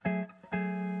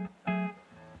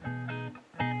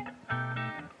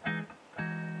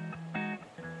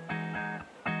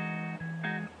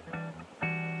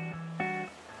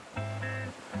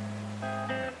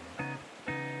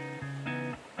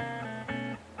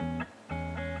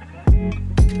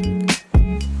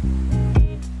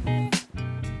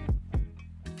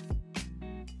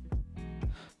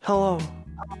Hello,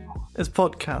 it's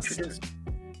podcast.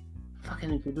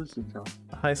 Introduce yourself.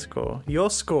 High score. Your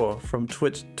score from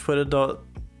Twitch,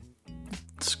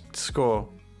 Twitter.score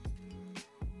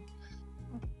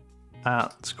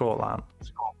at Scoreland.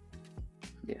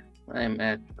 Yeah, I'm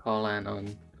at Carlan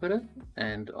on Twitter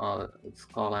and it's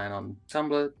Carlan on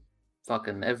Tumblr,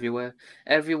 fucking everywhere.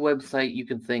 Every website you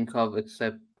can think of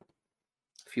except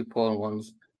a few porn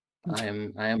ones. I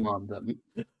am on them.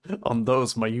 On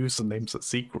those, my username's a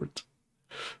secret.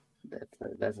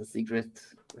 That's a secret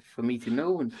for me to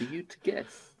know and for you to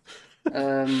guess.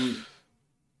 I'm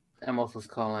also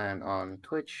Carlan on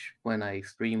Twitch when I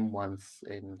stream once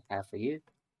in half a year.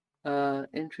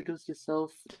 Introduce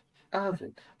yourself,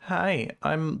 Arvid. Hi,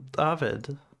 I'm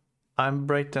David. I'm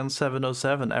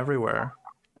Breakdown707 everywhere,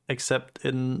 except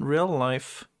in real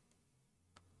life.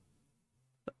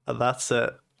 That's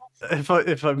it. If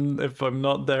I'm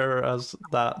not there as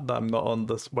that, I'm not on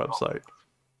this website.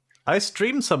 I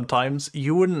stream sometimes.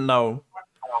 You wouldn't know.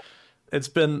 It's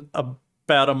been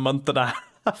about a month and a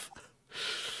half.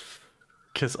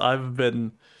 Because I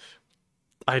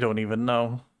don't even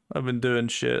know. I've been doing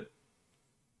shit.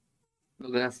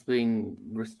 That's being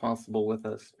responsible with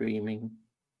us streaming.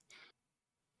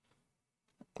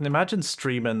 Imagine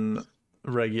streaming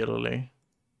regularly.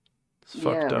 It's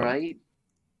fucked up. Right?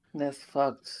 That's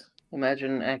fucked.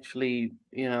 Imagine actually,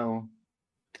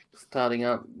 starting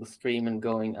up the stream and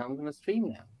going, I'm gonna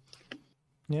stream now.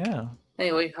 Yeah.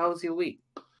 Anyway, how's your week?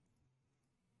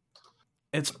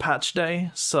 It's patch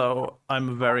day, so I'm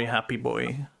a very happy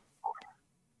boy.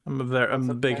 I'm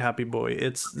a big happy boy.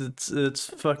 It's patch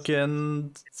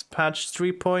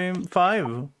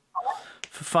 3.5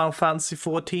 for Final Fantasy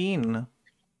 14.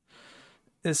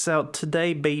 It's out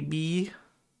today, baby.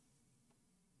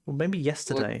 Well, maybe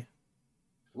yesterday.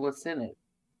 What's in it?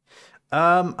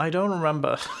 I don't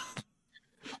remember.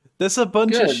 There's a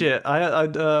bunch of shit.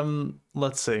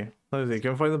 Let's see. Can we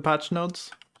find the patch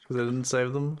notes? Because I didn't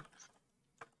save them.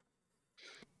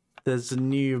 There's a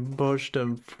new pushed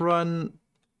in front.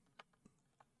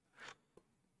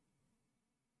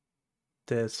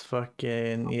 There's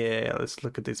fucking... Yeah, let's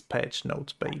look at these patch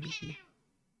notes, baby.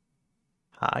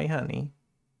 Hi, honey.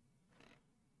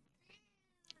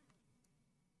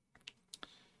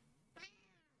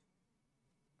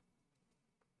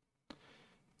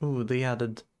 Ooh, they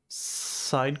added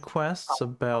side quests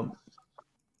about...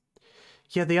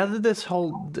 Yeah, they added this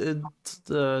whole...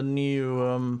 the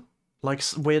new, like,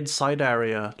 weird side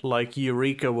area, like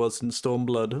Eureka was in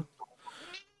Stormblood.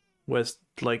 Where,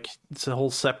 like, it's a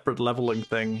whole separate leveling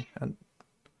thing, and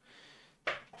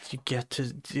you get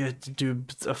to do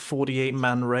a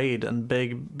 48-man raid and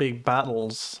big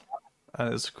battles,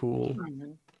 and it's cool.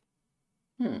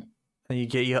 And you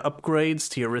get your upgrades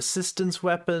to your resistance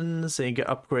weapons, and you get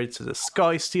upgrades to the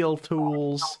Skysteel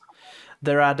tools.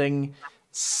 They're adding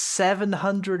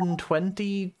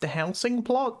 720 housing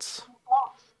plots,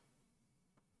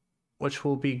 which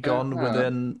will be gone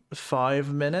within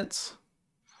 5 minutes.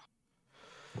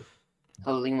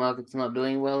 Housing market's not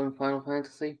doing well in Final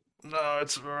Fantasy? No,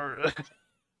 it's...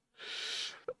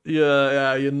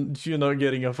 yeah, you're not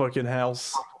getting a fucking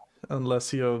house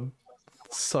unless you're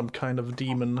some kind of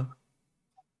demon.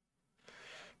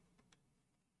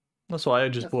 That's why I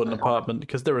just bought an apartment,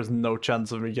 because there is no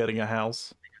chance of me getting a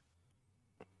house.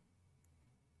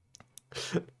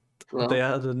 Well, they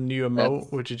had a new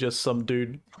emote, which is just some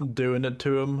dude doing it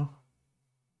to him.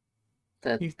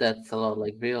 That's a lot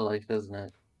like real life, isn't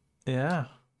it? Yeah.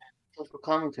 Social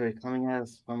commentary coming at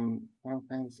us from Final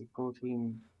Fantasy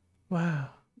 14. Wow.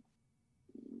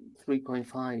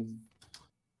 3.5.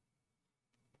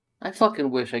 I fucking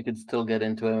wish I could still get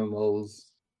into MMOs.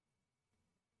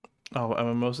 Oh,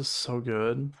 MMOs is so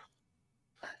good.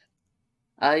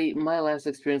 My last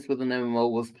experience with an MMO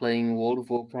was playing World of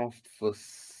Warcraft for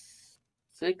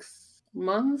 6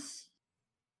 months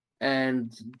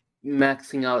and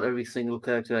maxing out every single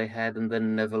character I had and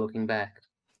then never looking back.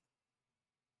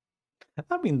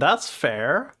 I mean, that's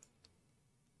fair.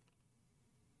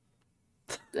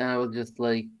 And I was just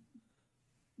like,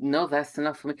 no, that's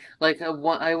enough for me. Like,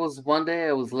 one day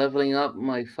I was leveling up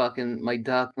my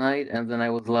Dark Knight, and then I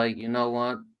was like, you know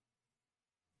what?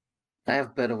 I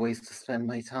have better ways to spend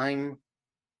my time.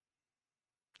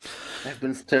 I've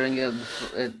been staring at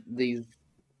these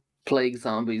plague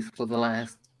zombies for the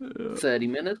last 30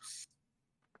 minutes.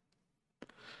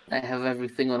 I have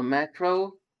everything on a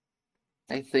macro.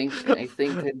 I think I'd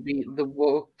be the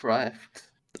Warcraft.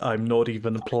 I'm not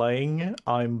even playing.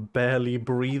 I'm barely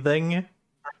breathing.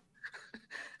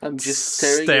 I'm just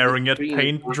staring at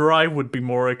paint dry would be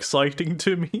more exciting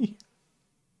to me.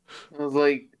 I was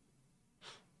like,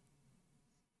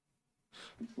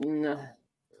 No,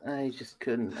 I just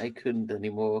couldn't. I couldn't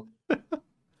anymore.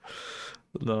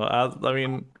 No, I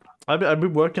mean, I've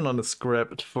been working on a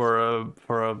script for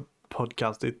a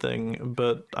podcasty thing,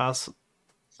 but as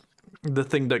the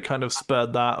thing that kind of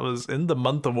spurred that was in the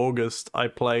month of August, I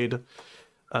played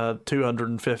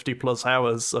 250 plus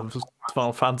hours of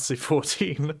Final Fantasy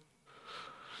 14.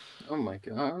 Oh my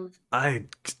god. I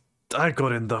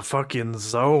got in the fucking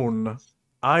zone.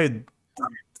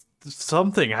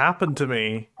 Something happened to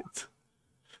me.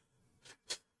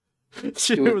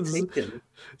 You were was taken.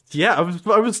 Yeah,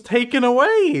 I was taken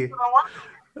away.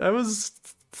 I was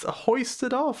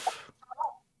hoisted off.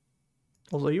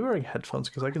 Also, are you wearing headphones?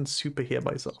 Because I can super hear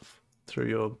myself through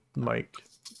your mic.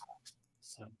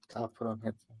 So I'll put on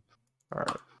headphones.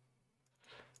 Alright.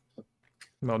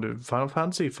 No, dude, Final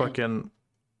Fantasy fucking...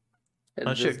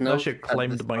 That shit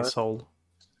claimed my soul.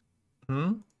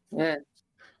 Hmm? Yeah.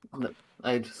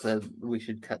 I just said we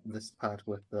should cut this part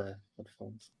with the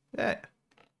headphones. Yeah.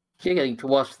 You're getting to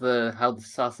watch how the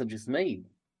sausage is made.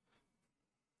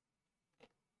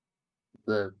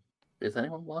 Is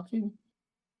anyone watching?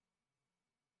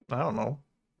 I don't know.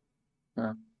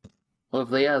 Well, if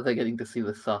they are, they're getting to see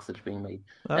the sausage being made.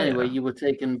 Oh, anyway, yeah. you were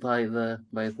taken by the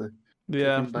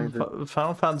Yeah, by the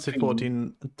Final Fantasy stream.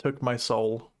 14 took my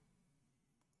soul.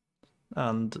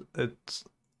 And it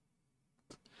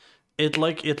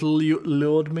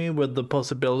lured me with the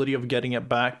possibility of getting it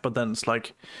back, but then it's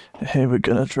like, hey, we're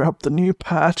gonna drop the new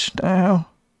patch now.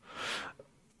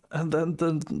 And then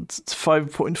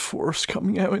 5.4 is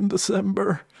coming out in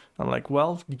December. I'm like,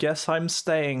 well, guess I'm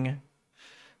staying.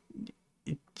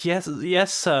 Yes,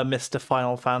 Mr.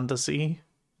 Final Fantasy.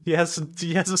 Yes,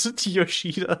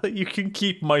 Yoshida, you can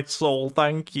keep my soul,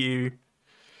 thank you.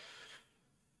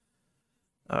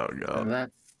 Oh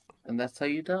god. And that's how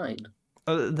you died.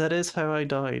 That is how I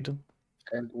died.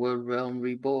 And were Realm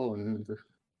Reborn.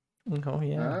 Oh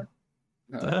yeah.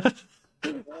 Huh?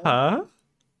 Huh?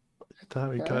 Damn,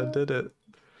 we kind of did it.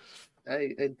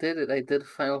 I did it. I did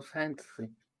Final Fantasy.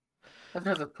 I've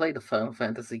never played a Final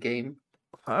Fantasy game.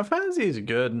 Final Fantasy is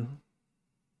good.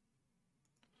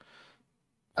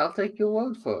 I'll take your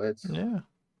word for it. Yeah.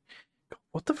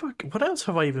 What the fuck? What else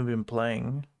have I even been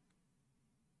playing?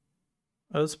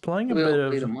 I was playing a bit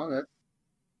of... played Among Us.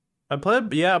 I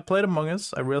played Among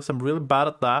Us. I realized I'm really bad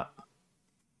at that.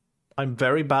 I'm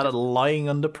very bad at lying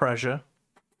under pressure.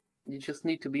 You just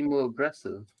need to be more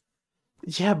aggressive.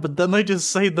 Yeah, but then I just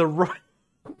say the right...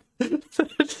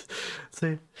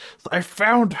 say, I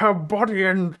found her body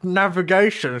in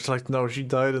navigation. It's like, no, she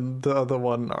died in the other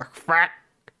one. Oh, fuck.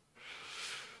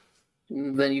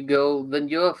 Then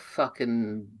you're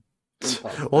fucking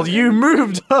impossible. Well, you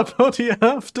moved up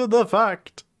after the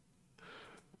fact.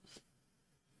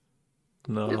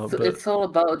 No, it's all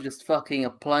about just fucking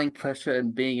applying pressure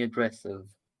and being aggressive.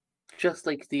 Just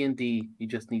like D&D, you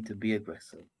just need to be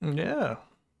aggressive. Yeah.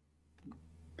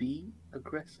 Be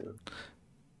aggressive.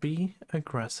 Be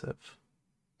aggressive.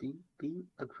 Be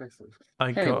aggressive.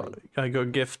 I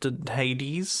got gifted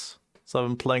Hades, so I've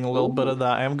been playing a little bit of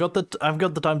that. I haven't got the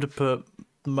time to put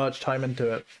much time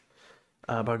into it.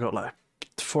 But I got like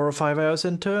 4 or 5 hours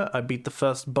into it. I beat the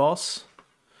first boss.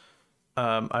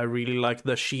 I really like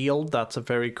the shield. That's a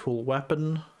very cool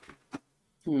weapon.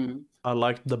 I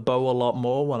liked the bow a lot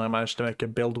more when I managed to make a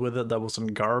build with it that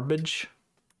wasn't garbage.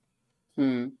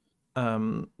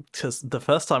 Because the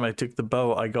first time I took the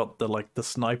bow, I got the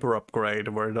sniper upgrade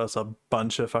where it does a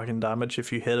bunch of fucking damage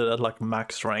if you hit it at like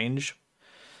max range.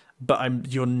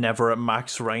 But you're never at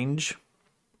max range.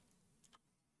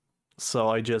 So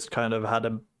I just kind of had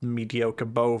a mediocre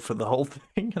bow for the whole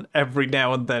thing, and every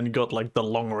now and then got like the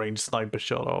long range sniper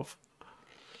shot off.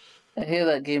 I hear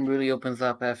that game really opens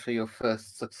up after your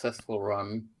first successful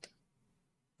run.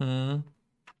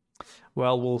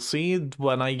 Well, we'll see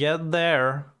when I get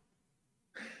there.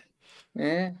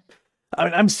 Yeah. I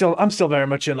mean, I'm still very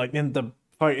much in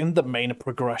the main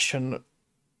progression.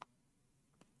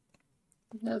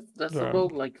 That's a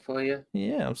roguelike for you.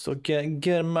 Yeah, I'm still getting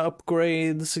my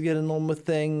upgrades, getting all my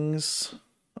things,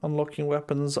 unlocking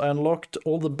weapons. I unlocked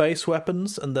all the base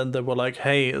weapons, and then they were like,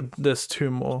 "Hey, there's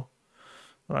 2 more."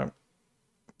 Right.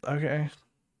 Okay.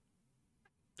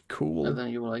 Cool. And then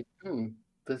you were like,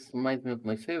 this reminds me of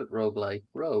my favorite roguelike,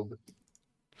 Rogue.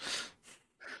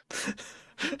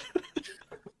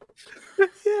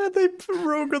 Yeah, they put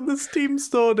Rogue on the Steam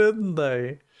store, didn't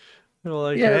they? They were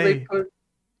like, yeah, hey,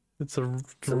 it's a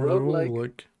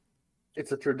roguelike.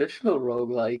 It's a traditional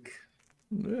roguelike.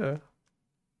 Yeah.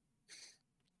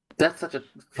 That's such a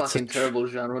fucking terrible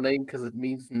genre name because it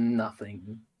means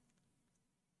nothing.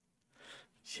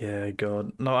 Yeah,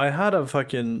 God. No, I had a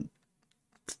fucking...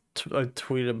 I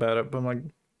tweeted about it, but I'm like...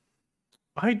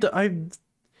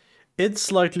 It's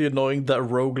slightly annoying that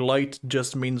roguelite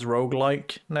just means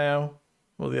roguelike now,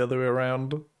 or the other way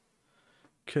around.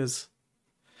 Because,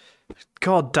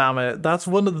 god damn it, that's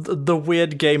one of the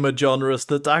weird gamer genres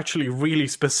that's actually really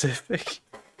specific.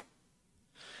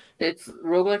 It's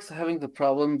roguelikes are having the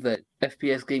problem that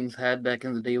FPS games had back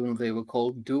in the day when they were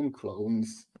called Doom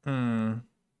clones.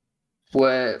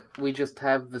 Where we just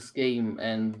have this game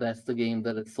and that's the game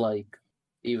that it's like,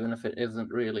 even if it isn't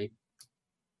really.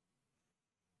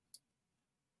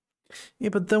 Yeah,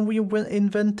 but then we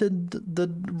invented the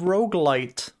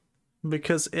roguelite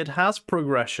because it has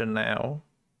progression now.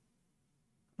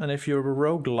 And if you're a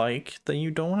roguelike, then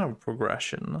you don't have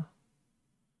progression.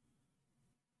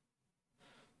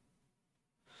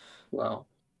 Well,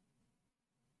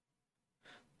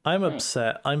 I'm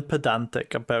upset. I'm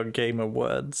pedantic about gamer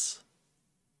words.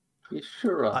 you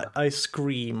sure are. I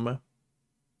scream.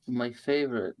 My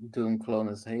favorite Doom clone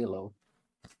is Halo.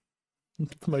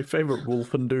 My favorite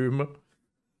Wolfendoom.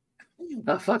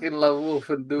 I fucking love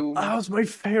Wolfendoom. That was my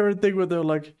favorite thing where they're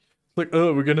like,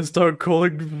 oh, we're gonna start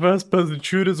calling first-person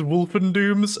shooters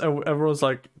Wolfendooms, and everyone's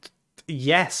like,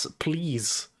 yes,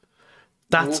 please.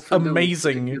 That's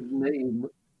amazing.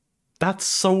 That's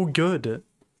so good.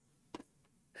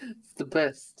 It's the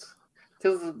best.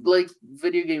 Because, like,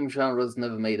 video game genres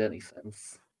never made any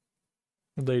sense.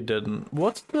 They didn't.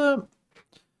 What's the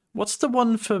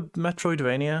one for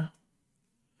Metroidvania?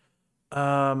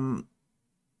 Oh,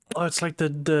 it's like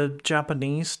the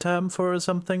Japanese term for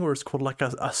something, where it's called like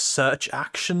a search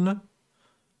action.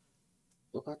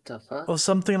 What the fuck? Or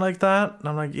something like that. And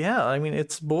I'm like, yeah, I mean,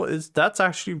 that's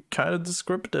actually kind of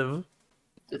descriptive.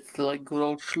 It's like good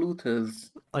old Schlooters.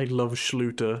 I love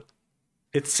Schluter.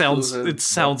 It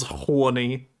sounds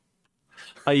horny.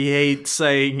 I hate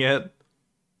saying it.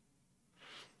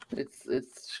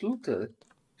 It's Schluter.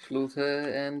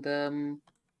 Schluter and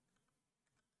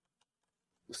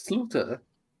Sluter.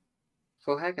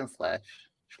 For hack and slash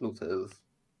Schluters.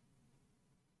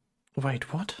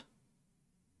 Wait, what?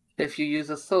 If you use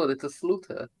a sword, it's a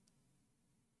Sluter.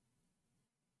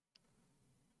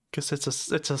 Because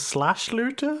it's a slash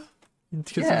looter?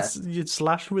 Because you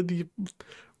slash with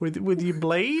your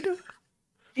blade?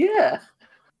 Yeah.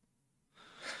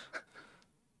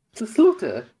 It's a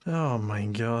Sluter. Oh my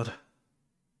god.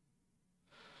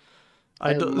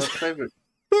 I don't. My favorite.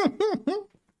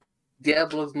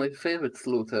 Diablo's my favorite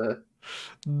Sluter.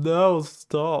 No,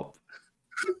 stop.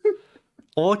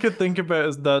 All I could think about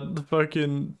is that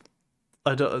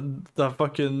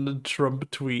fucking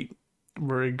Trump tweet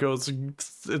where he goes,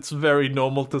 it's very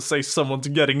normal to say someone's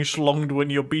getting schlonged when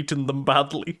you're beating them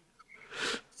badly.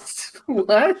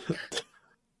 What?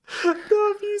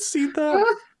 Have you seen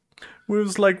that? It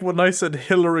was like when I said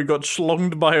Hillary got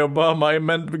schlonged by Obama, I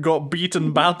meant we got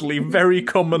beaten badly. Very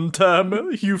common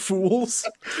term, you fools.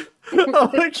 I'm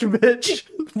like, bitch,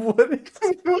 what is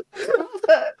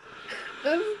that?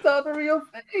 That's not a real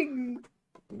thing.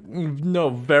 No,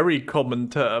 very common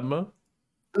term.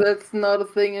 That's not a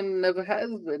thing and never has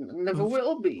been, and never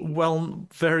will be. Well,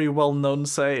 very well-known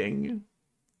saying.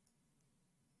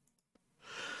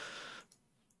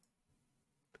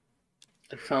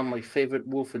 I found my favorite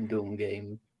Wolfendoom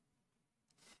game.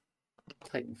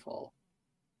 Titanfall.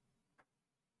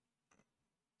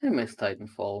 I miss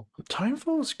Titanfall.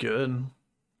 Titanfall's good.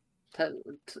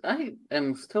 I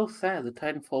am still sad that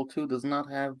Titanfall 2 does not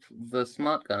have the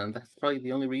smart gun, and that's probably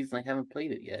the only reason I haven't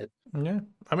played it yet. Yeah,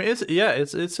 I mean it's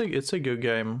a good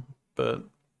game, but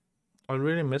I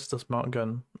really miss the smart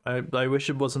gun. I wish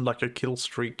it wasn't like a kill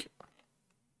streak.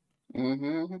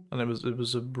 Mm-hmm. And it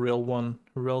was a real one,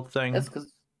 a real thing. That's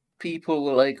because people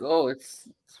were like, "Oh, it's."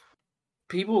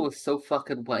 People were so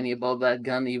fucking whiny about that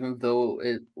gun, even though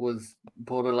it was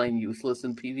borderline useless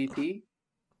in PvP.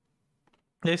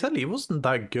 They said he wasn't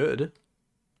that good.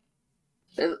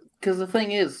 Because the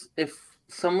thing is, if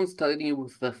someone's targeting you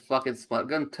with the fucking smart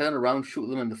gun, turn around, shoot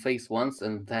them in the face once,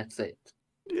 and that's it.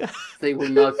 Yeah. They will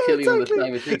not kill you in the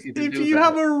time it takes you to do that. If you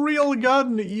have a real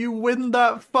gun, you win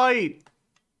that fight.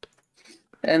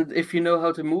 And if you know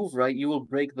how to move right, you will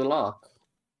break the lock.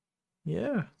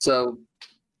 Yeah. So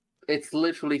it's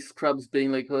literally Scrubs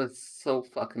being like, oh, it's so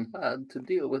fucking hard to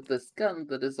deal with this gun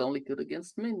that is only good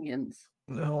against minions.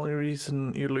 The only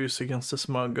reason you lose against a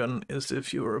smart gun is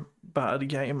if you're a bad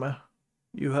gamer.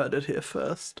 You heard it here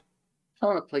first. I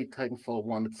want to play Titanfall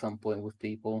 1 at some point with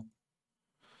people.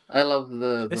 I love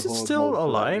the Is it still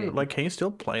alive? Like, can you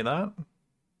still play that?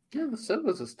 Yeah, the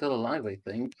servers are still alive, I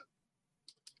think.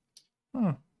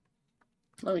 Hmm.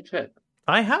 Let me check.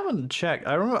 I haven't checked.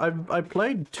 I remember I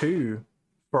played 2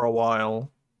 for a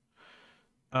while.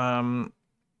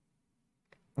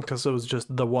 Because it was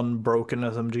just the one broken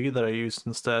SMG that I used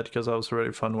instead, because that was a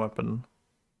really fun weapon.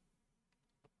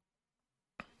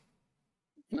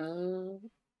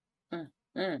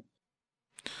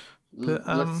 But,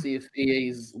 Let's see if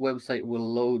EA's website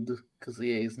will load, because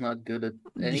EA is not good at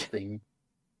anything.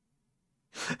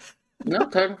 No,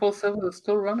 Titanfall 7 is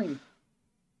still running.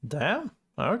 Damn.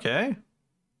 Okay.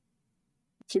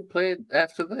 Should play it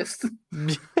after this.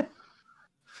 Dude,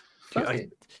 Fuck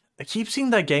it. I keep seeing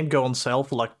that game go on sale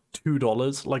for like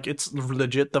 $2. Like, it's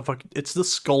legit it's the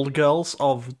Skullgirls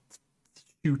of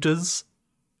shooters.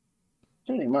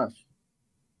 Pretty much.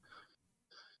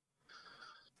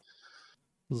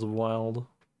 It's wild.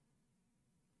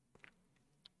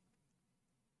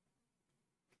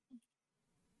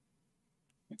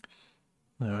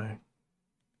 Anyway.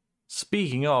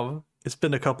 Speaking of, it's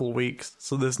been a couple of weeks,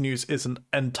 so this news isn't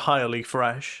entirely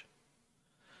fresh.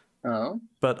 Oh?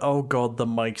 But oh god, the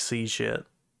Mike C shit.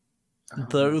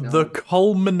 Oh The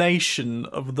culmination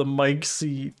of the Mike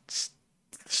C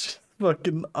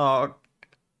fucking arc.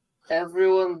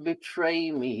 Everyone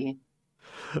betray me.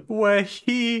 Where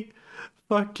he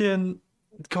fucking...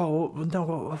 God,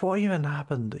 no, what even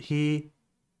happened? He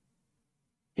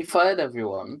fired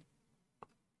everyone.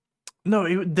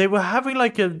 No, they were having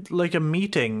like a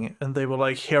meeting, and they were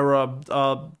like, "Here are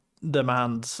our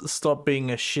demands. Stop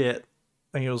being a shit."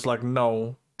 And he was like,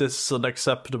 "No, this is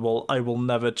unacceptable. I will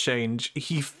never change."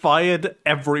 He fired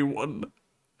everyone,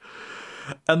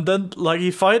 and then like he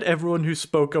fired everyone who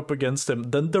spoke up against him.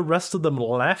 Then the rest of them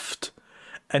left,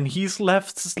 and he's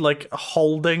left like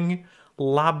holding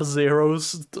Lab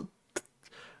Zero's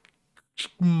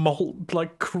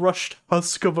like crushed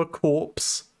husk of a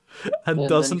corpse. And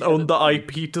doesn't own the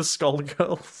IP to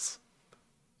Skullgirls.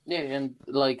 Yeah, and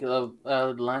like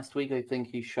last week, I think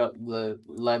he shut the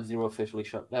Lab Zero officially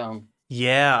shut down.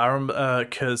 Yeah, I remember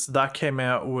because that came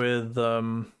out with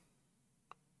the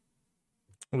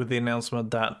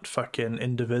announcement that fucking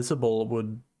Indivisible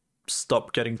would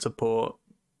stop getting support.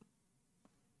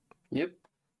 Yep.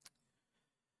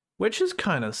 Which is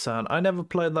kind of sad. I never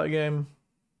played that game,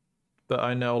 but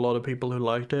I know a lot of people who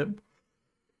liked it.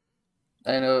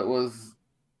 I know it was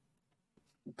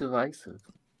divisive.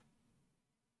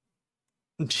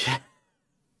 Yeah.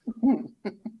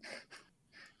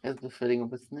 As befitting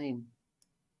of its name.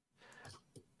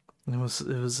 It was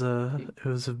a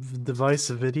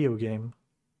divisive video game.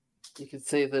 You could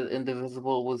say that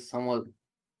Indivisible was somewhat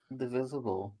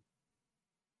divisible.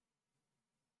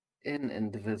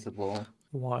 Indivisible.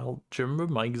 Wild. Do you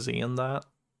remember Mike Z in that?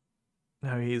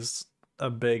 How he's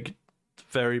a big,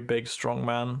 very big, strong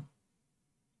man.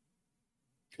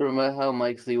 Remember how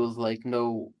Mike Z was like,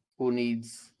 "No,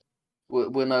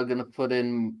 we're not gonna put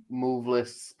in move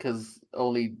lists because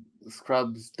only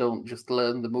scrubs don't just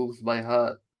learn the moves by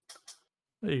heart."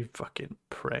 You fucking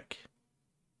prick.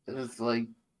 It's like,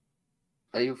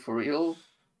 are you for real?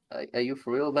 Are you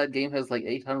for real? That game has like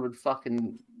 800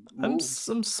 fucking moves.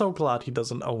 I'm so glad he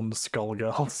doesn't own the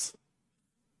Skullgirls.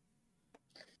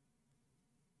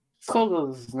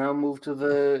 Skullgirls is now moved to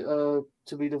the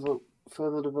to be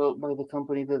further developed by the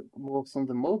company that works on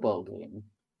the mobile game.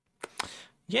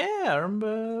 Yeah, I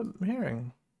remember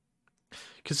hearing.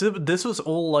 Because this was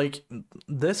all like,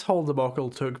 this whole debacle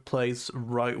took place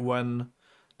right when,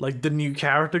 like, the new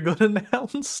character got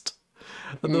announced.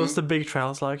 And there was the big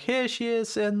trials like, here she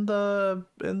is in the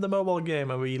mobile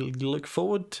game, and we look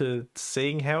forward to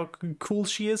seeing how cool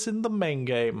she is in the main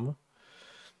game.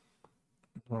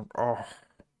 Oh.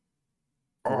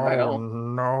 Oh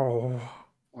no.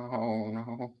 Oh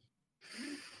no.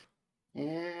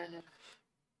 Yeah.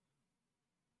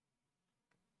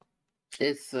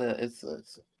 It's a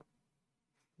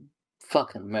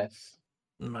fucking mess.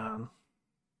 Man.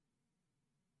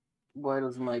 Why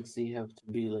does Mike Z have to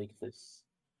be like this?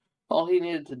 All he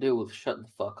needed to do was shut the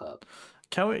fuck up.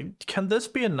 Can this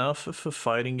be enough for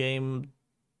fighting game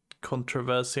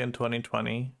controversy in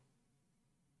 2020?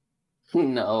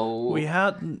 No.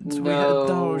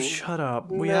 No, shut up.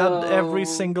 We had every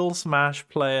single Smash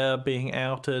player being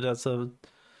outed as a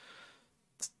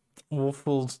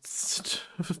awful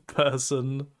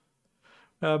person.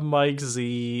 Mike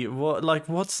Z.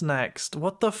 What's next?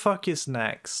 What the fuck is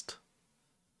next?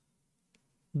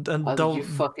 And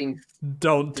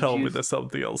don't tell me there's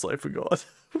something else I forgot.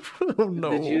 Oh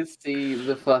no. Did you see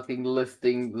the fucking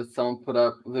listing that someone put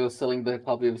up? They were selling their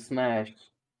copy of Smash.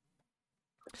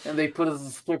 And they put as a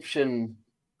description,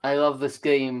 "I love this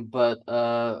game, but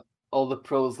all the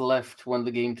pros left when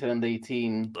the game turned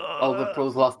 18. All the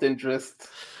pros lost interest."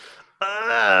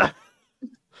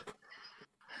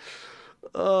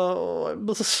 Oh,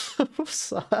 I'm so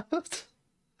sad.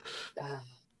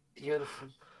 Beautiful.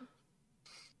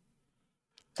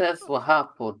 That's what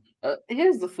happened.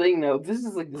 Here's the thing, though. This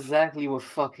is exactly what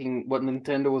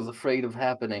Nintendo was afraid of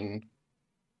happening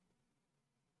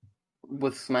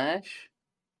with Smash.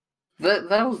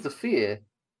 That was the fear.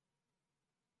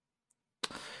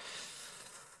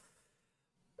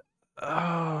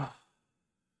 Oh,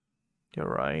 you're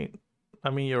right. I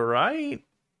mean, you're right.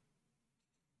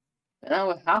 And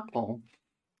now it happened.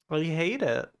 I hate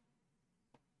it.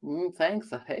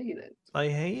 Thanks, I hate it. I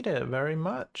hate it very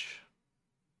much.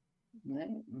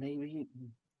 Maybe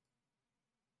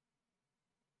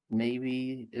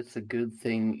it's a good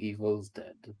thing Evo's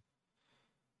dead.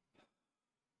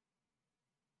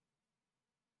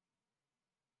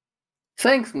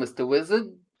 Thanks, Mr.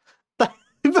 Wizard.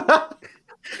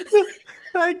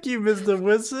 Thank you, Mr.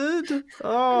 Wizard.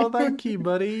 Oh, thank you,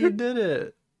 buddy. You did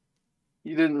it.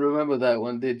 You didn't remember that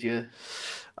one, did you?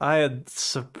 I had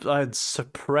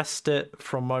suppressed it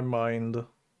from my mind.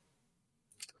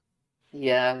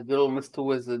 Yeah, good old Mr.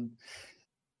 Wizard.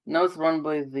 Now it's run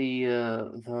by the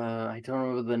I don't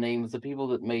remember the names, the people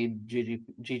that made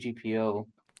GGPO.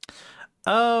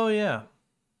 Oh yeah.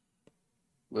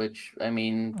 Which, I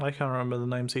mean, I can't remember the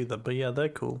names either, but yeah, they're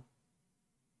cool.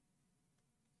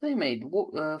 They made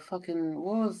what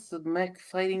was the mech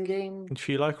fighting game? If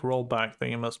you like rollback, then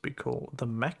it must be cool. The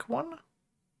mech one?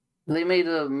 They made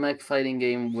a mech fighting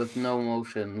game with no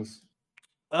motions.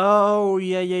 Oh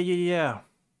yeah.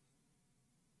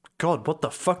 God, what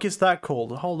the fuck is that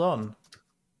called? Hold on.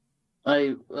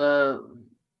 I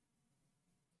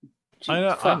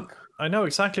know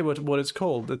exactly what it's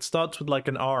called. It starts with like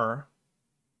an R.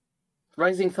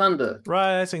 Rising Thunder.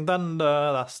 Rising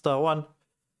Thunder, that's the one.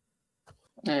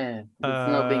 Yeah, it's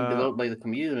not being developed by the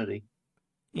community.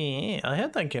 Yeah, I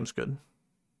heard that game's good.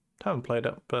 Haven't played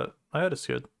it, but I heard it's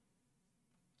good.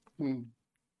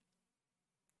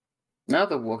 Now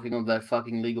they're working on that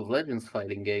fucking League of Legends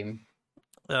fighting game.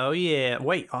 Oh yeah,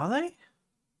 wait, are they?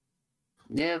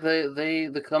 Yeah,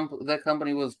 that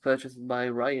company was purchased by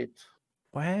Riot.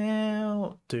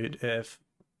 Well, dude, if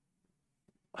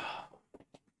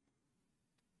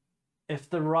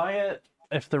the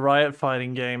Riot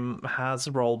fighting game has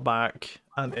rollback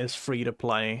and is free to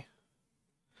play,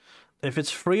 if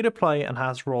it's free to play and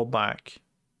has rollback,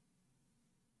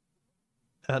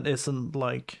 and isn't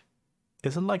like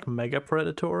mega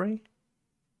predatory,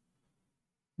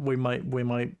 we might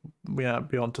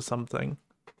be onto something.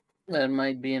 That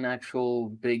might be an actual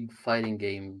big fighting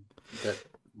game that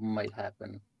might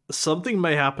happen. Something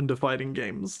may happen to fighting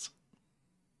games.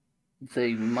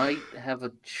 They might have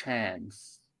a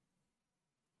chance.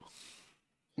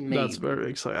 Maybe. That's very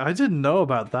exciting. I didn't know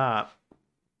about that.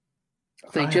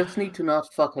 They just need to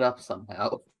not fuck it up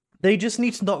somehow. They just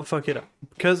need to not fuck it up.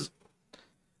 Because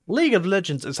League of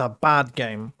Legends is a bad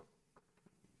game.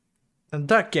 And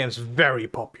that game's very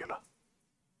popular.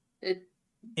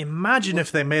 Imagine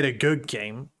if they made a good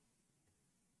game.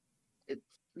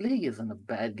 League isn't a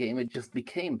bad game, it just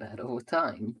became bad over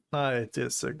time. I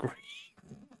disagree.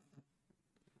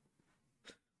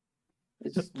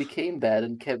 It just became bad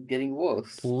and kept getting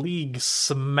worse. League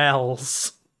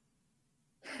smells.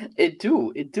 It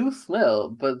do smell,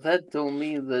 but that don't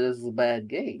mean that it's a bad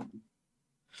game.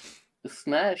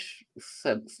 Smash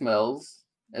smells,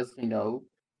 as we know.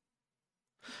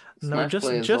 No, just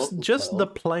the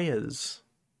players.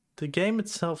 The game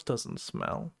itself doesn't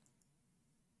smell.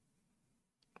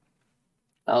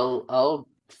 I'll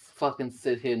fucking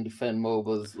sit here and defend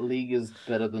MOBAs. League is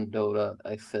better than Dota.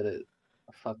 I said it.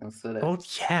 I fucking said it. Oh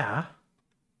yeah.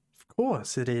 Of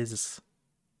course it is.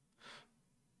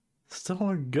 Still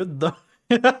not good though.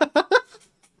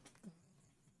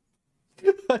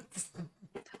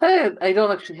 I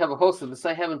don't actually have a host of this.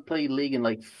 I haven't played League in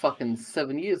like fucking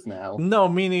 7 years now. No,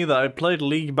 me neither. I played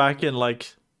League back in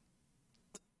like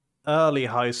early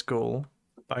high school.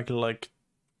 Back in like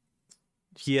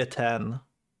year 10.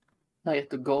 I hit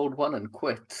the gold one and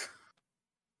quit.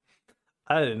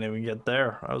 I didn't even get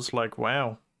there. I was like,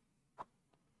 wow.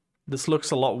 This looks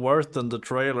a lot worse than the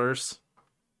trailers.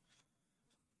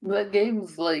 That game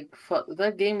is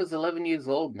 11 years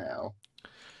old now.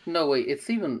 No, wait, it's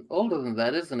even older than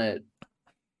that, isn't it?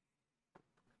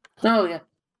 Oh yeah,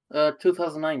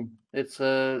 2009. It's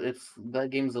that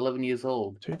game's 11 years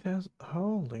old. 2000.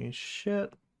 Holy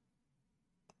shit!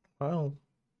 Well,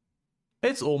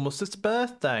 it's almost its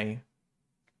birthday.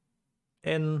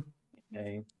 In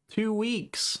 2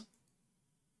 weeks.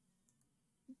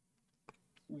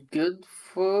 Good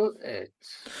for it.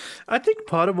 I think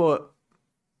part of what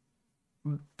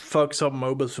fucks up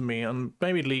MOBAs for me, and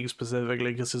maybe League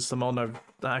specifically, because it's the one I've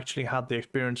actually had the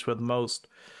experience with most,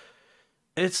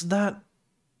 it's that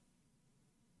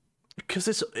because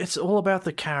it's all about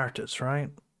the characters, right?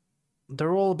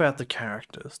 they're all about the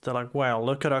characters. They're like, wow,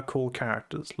 look at our cool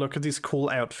characters. Look at these cool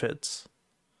outfits.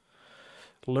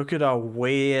 Look at our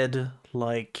weird,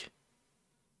 like,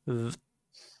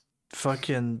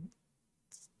 fucking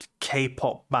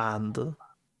K-pop band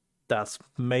that's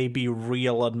maybe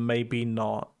real and maybe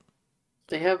not.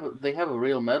 They have a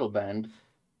real metal band.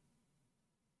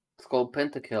 It's called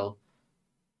Pentakill.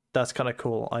 That's kind of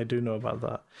cool. I do know about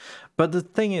that. But the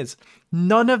thing is,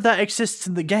 none of that exists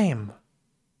in the game.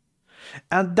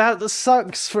 And that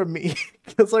sucks for me,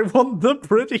 because I want the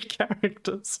pretty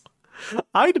characters.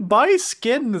 I'd buy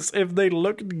skins if they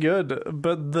looked good,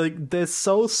 but they're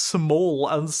so small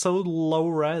and so low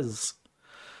res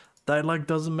that like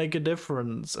doesn't make a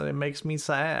difference, and it makes me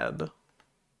sad.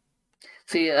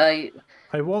 See, I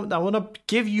want to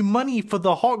give you money for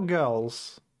the hot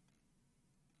girls.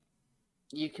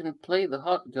 You can play the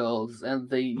hot girls, and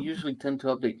they usually tend to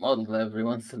update models every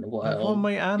once in a while. I want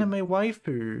my anime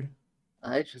waifu.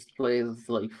 I just play as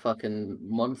like fucking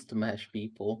Monster Mash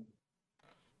people.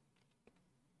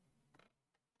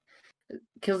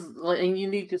 Because like, and you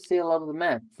need to see a lot of the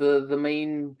map. The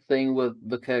main thing with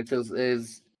the characters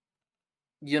is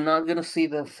you're not gonna see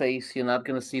their face, you're not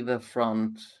gonna see their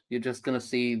front, you're just gonna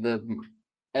see them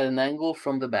at an angle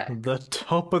from the back. The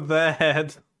top of their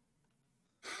head.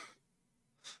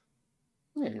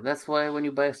 Yeah, that's why when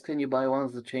you buy a skin, you buy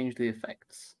ones that change the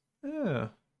effects. Yeah.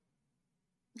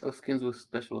 Those skins with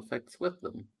special effects with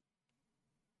them.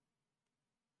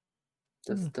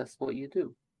 That's what you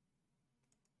do.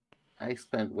 I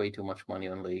spent way too much money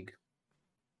on League.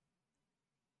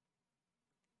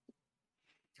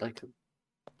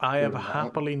 I have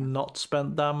happily not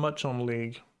spent that much on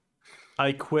League.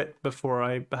 I quit before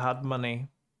I had money.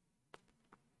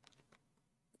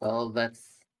 Well,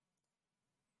 that's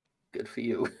good for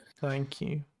you. Thank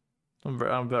you.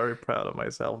 I'm very proud of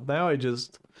myself. Now I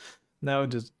just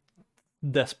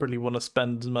desperately want to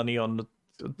spend money on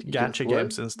gacha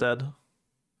games instead.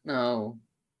 No.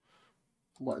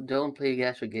 What? Don't play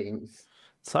gacha games.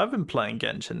 So I've been playing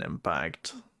Genshin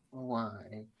Impact.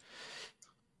 Why?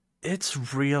 It's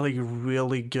really,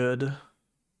 really good.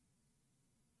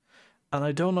 And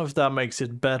I don't know if that makes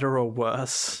it better or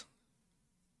worse.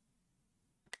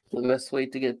 The best way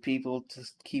to get people to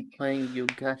keep playing your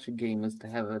gacha game is to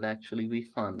have it actually be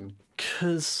fun.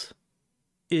 Because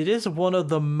it is one of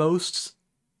the most...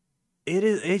 It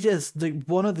is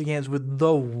one of the games with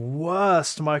the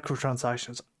worst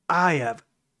microtransactions I have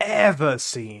ever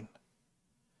seen.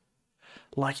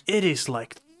 Like, it is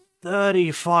like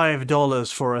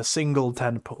 $35 for a single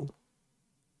temple.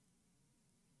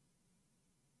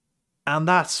 And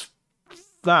that's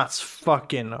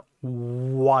fucking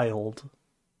wild.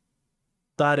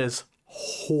 That is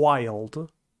wild.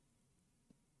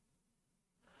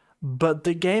 But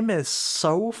the game is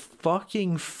so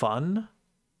fucking fun.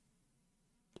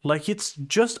 Like, it's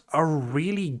just a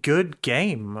really good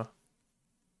game.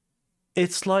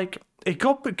 It's like, it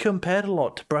got compared a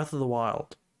lot to Breath of the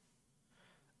Wild.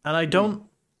 And I don't...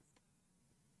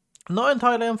 Not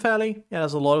entirely unfairly. Yeah,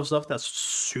 there's a lot of stuff that's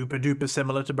super duper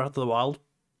similar to Breath of the Wild.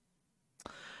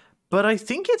 But I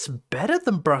think it's better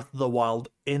than Breath of the Wild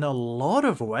in a lot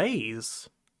of ways.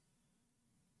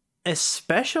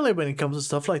 Especially when it comes to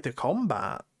stuff like the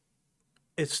combat.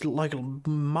 It's like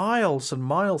miles and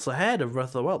miles ahead of Breath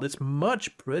of the Wild. It's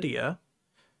much prettier.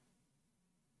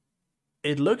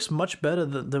 It looks much better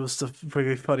than... There was a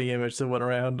really funny image that went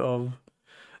around of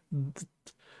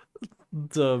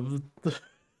the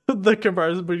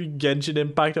comparison between Genshin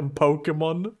Impact and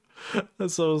Pokemon.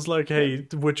 So I was like, hey,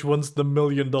 which one's the $1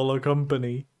 million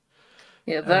company?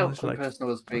 Yeah, that comparison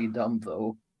was pretty dumb,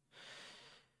 though.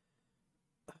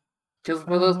 Because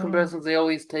for those comparisons, they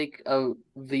always take out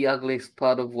the ugliest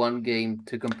part of one game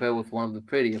to compare with one of the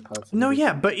prettier parts. No,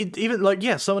 yeah, but even, like,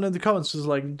 yeah, someone in the comments was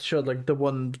like, showed, like, the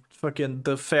one fucking,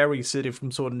 the fairy city from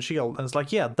Sword and Shield, and it's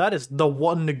like, yeah, that is the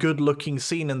one good-looking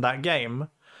scene in that game,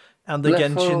 and the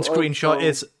Genshin screenshot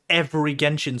is every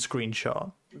Genshin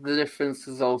screenshot. The difference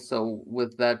is also,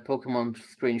 with that Pokemon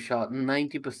screenshot,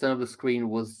 90% of the screen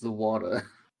was the water.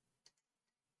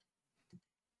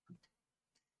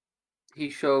 He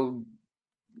showed,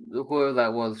 whoever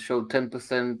that was, showed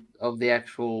 10% of the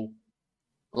actual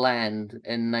land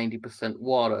and 90%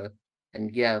 water.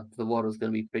 And yeah, the water's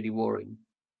going to be pretty boring.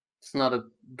 It's not a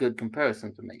good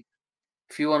comparison to make.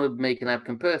 If you want to make an app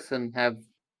comparison, have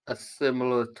a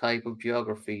similar type of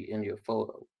geography in your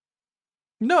photo.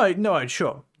 No,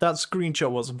 sure. That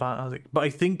screenshot wasn't fantastic. But I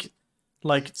think,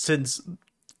 like, since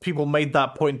people made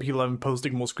that point, people have been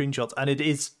posting more screenshots, and it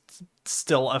is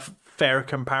still a fair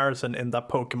comparison in that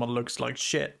Pokemon looks like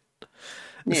shit.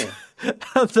 Yeah.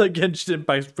 The Genshin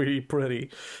Impact's pretty.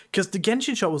 Because the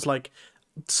Genshin shop was like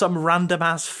some random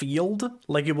ass field.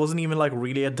 Like it wasn't even like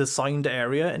really a designed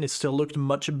area, and it still looked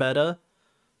much better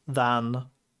than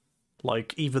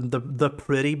like even the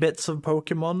pretty bits of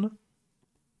Pokemon.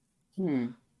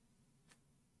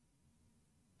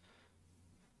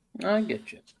 I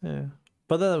get you. Yeah.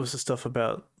 But then there was the stuff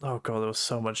about, oh god, there was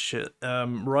so much shit.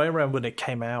 Right around when it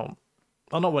came out,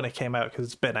 well, not when it came out because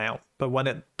it's been out, but when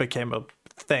it became a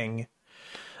thing,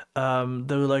 there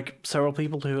were like several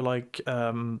people who like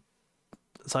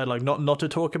decided like not to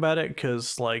talk about it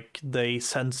because like they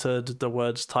censored the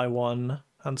words Taiwan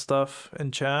and stuff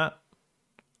in chat.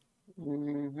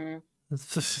 Mm-hmm.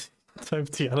 Time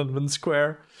Tiananmen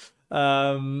Square.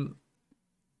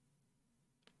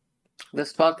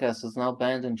 This podcast is now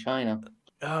banned in China.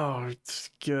 Oh, it's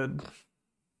good.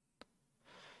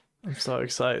 I'm so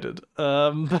excited.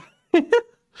 But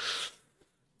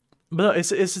no, it's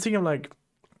the thing of like,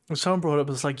 someone brought up,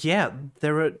 it's like, yeah,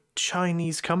 they're a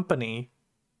Chinese company.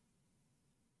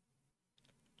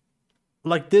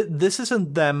 Like, this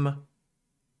isn't them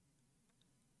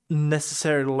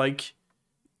necessarily like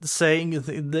saying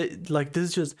like this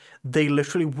is just they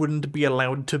literally wouldn't be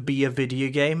allowed to be a video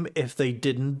game if they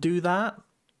didn't do that.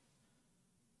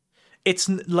 It's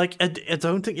like I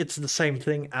don't think it's the same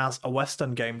thing as a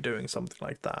Western game doing something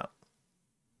like that.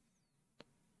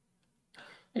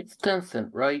 It's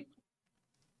Tencent, right?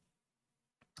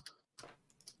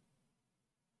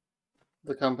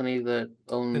 The company that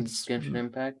owns Genshin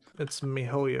Impact. It's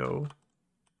MiHoYo.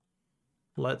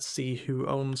 Let's see who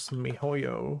owns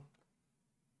MiHoYo.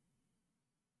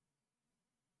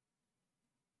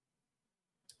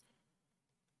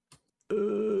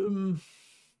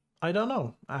 I don't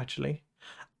know, actually.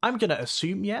 I'm gonna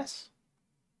assume yes.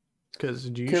 Because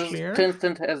usually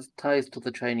Tencent has ties to the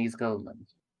Chinese government.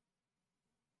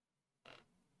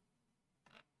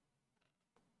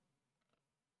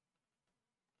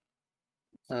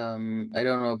 I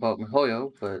don't know about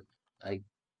MiHoYo, but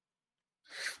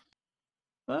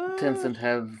Tencent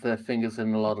have their fingers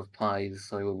in a lot of pies,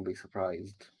 so I wouldn't be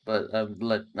surprised. But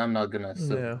I'm not gonna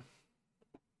assume. Yeah.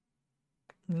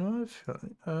 No,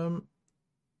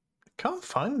 can't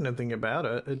find anything about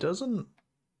it. It doesn't.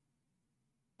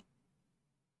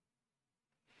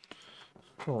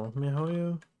 Oh,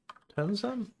 MiHoYo,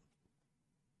 Tencent.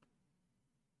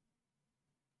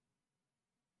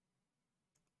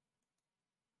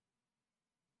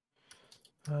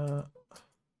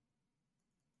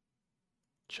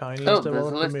 Chinese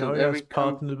developer MiHoYo has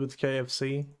partnered with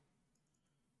KFC.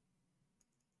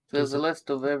 There's a list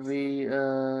of every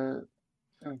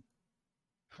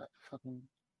fucking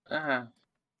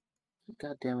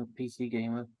goddamn it, PC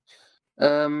gamer.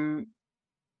 A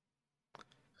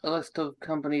list of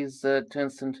companies that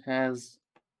Tencent has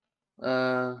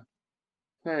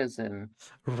shares in.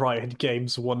 Riot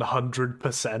Games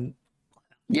 100%.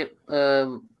 Yep.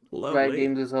 Riot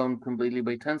Games is owned completely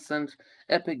by Tencent.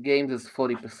 Epic Games is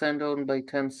 40% owned by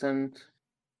Tencent.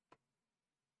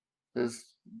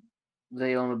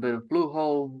 They own a bit of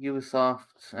Bluehole,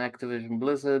 Ubisoft, Activision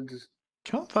Blizzard.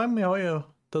 Can't find MiHoYo.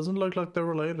 Doesn't look like they're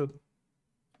related.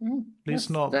 At least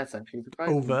not that's actually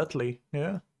surprising. Overtly,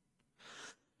 yeah.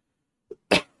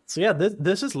 So yeah,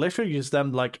 this is literally just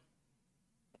them like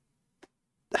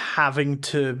having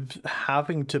to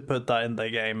put that in their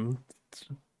game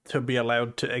to be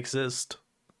allowed to exist.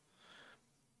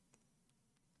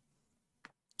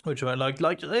 Which I like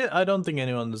I don't think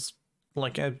anyone's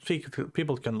like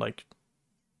people can like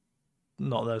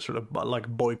not necessarily like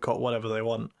boycott whatever they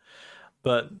want,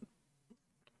 but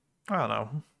I don't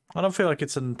know. I don't feel like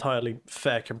it's an entirely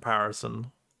fair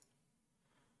comparison.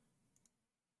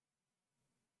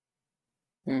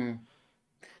 Hmm.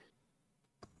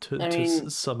 To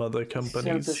some other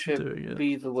companies doing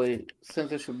it.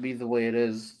 Censorship be the way it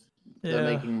is. Yeah.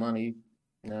 They're making money.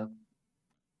 Yeah.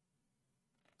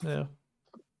 Yeah.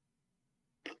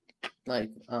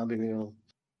 Like, I'll be real.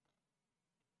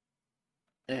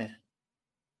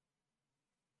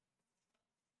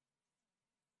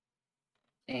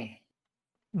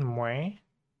 Mwah.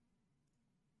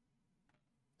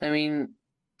 I mean,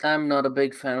 I'm not a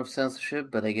big fan of censorship,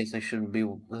 but I guess I shouldn't be.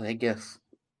 I guess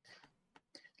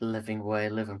living where I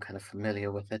live, I'm kind of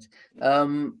familiar with it.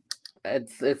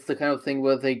 It's the kind of thing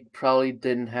where they probably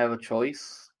didn't have a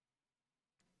choice.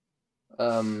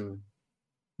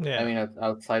 Yeah. I mean,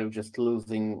 outside of just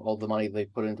losing all the money they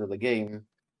put into the game,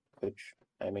 which,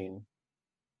 I mean,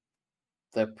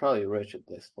 they're probably rich at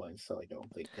this point, so I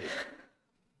don't think they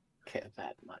care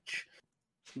that much.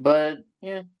 But,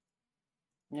 yeah.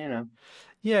 You know,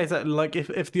 Yeah, exactly. Like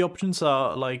if the options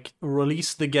are like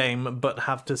release the game but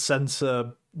have to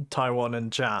censor Taiwan in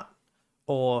chat,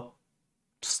 or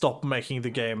stop making the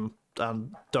game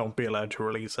and don't be allowed to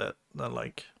release it, then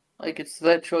like like it's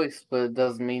their choice, but it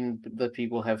doesn't mean that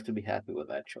people have to be happy with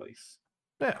that choice.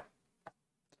 yeah,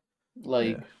 yeah.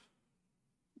 Like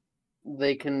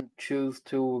they can choose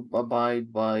to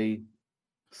abide by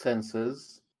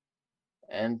censors,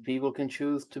 and people can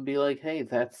choose to be like, "Hey,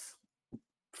 that's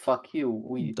fuck you."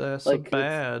 We There's a like it's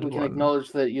bad we can one.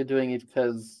 acknowledge that you're doing it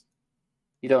because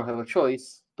you don't have a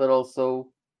choice, but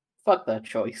also fuck that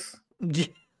choice. Yeah.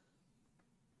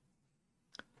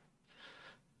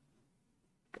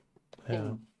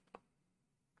 Hey,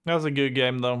 That was a good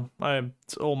game though. I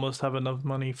almost have enough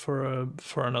money for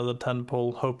another 10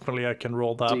 pull. Hopefully I can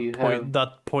roll do that you have?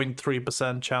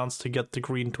 0.3% chance to get the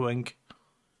green twink.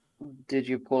 Did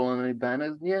you pull any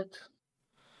banners yet?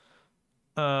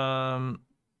 Um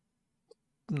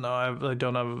no, I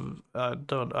don't have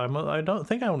I don't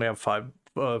think I only have 5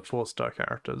 4-star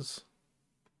characters.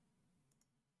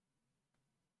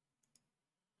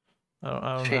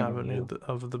 I don't Shame have on any you.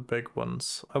 of the big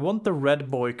ones. I want the red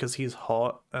boy because he's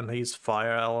hot and he's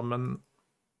fire element.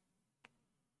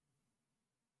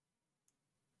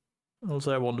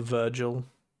 Also, I want Virgil.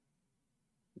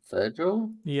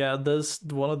 Virgil? Yeah, there's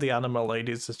one of the animal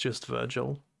ladies is just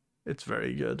Virgil. It's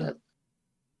very good. That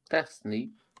that's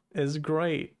neat. It's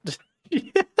great.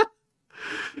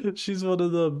 She's one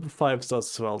of the 5 stars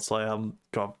as well, so I haven't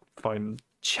got fine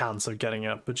chance of getting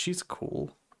her, but she's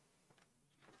cool.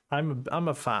 I'm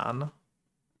a fan.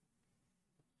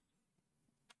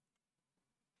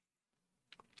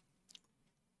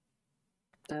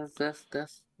 Yeah.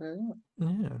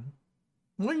 Yeah.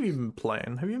 What have you been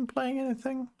playing? Have you been playing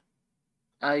anything?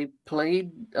 I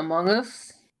played Among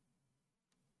Us,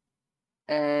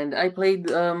 and I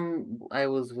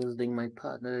was visiting my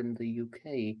partner in the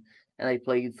UK, and I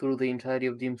played through the entirety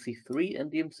of DMC3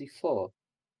 and DMC4.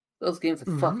 Those games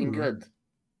are fucking Ooh. good.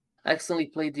 I accidentally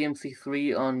played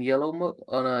DMC3 on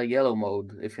a yellow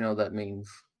mode, if you know what that means.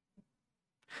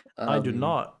 I do Um,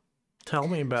 not. Tell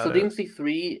me about so it.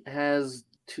 DMC3 has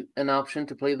an option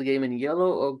to play the game in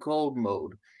yellow or gold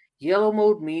mode. Yellow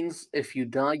mode means if you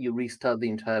die, you restart the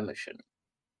entire mission.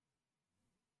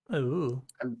 Ooh.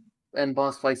 And, and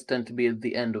boss fights tend to be at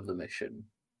the end of the mission.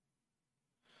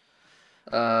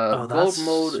 Oh, Gold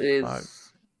mode that's fuck.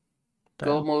 is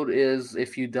Damn.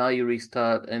 if you die, you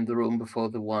restart in the room before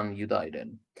the one you died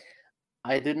in.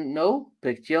 I didn't know,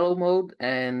 picked yellow mode,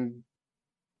 and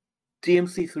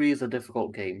DMC3 is a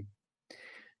difficult game.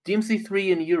 DMC3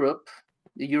 in Europe,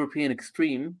 the European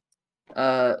Extreme,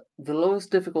 the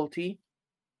lowest difficulty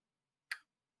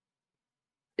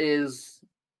is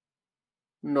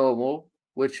normal,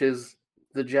 which is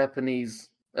the Japanese.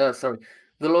 The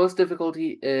lowest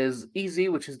difficulty is easy,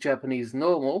 which is Japanese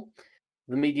normal.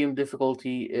 The medium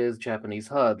difficulty is Japanese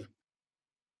hard,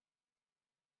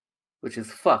 which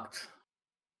is fucked.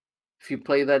 If you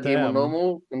play that game on Damn.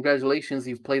 normal, congratulations,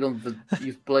 you've played on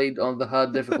the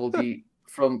hard difficulty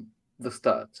from the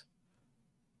start.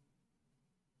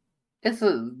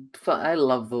 I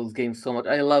love those games so much.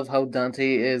 I love how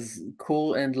Dante is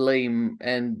cool and lame,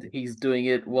 and he's doing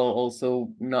it while also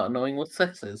not knowing what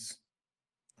sex is.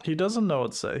 He doesn't know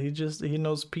what say. He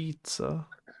knows pizza.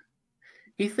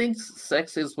 He thinks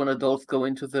sex is when adults go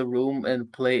into the room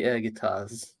and play air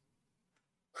guitars.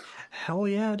 Hell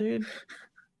yeah, dude.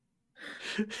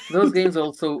 Those games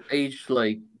also aged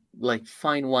like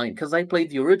fine wine because I played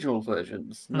the original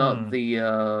versions, not Hmm.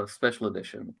 the special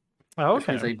edition, Oh, which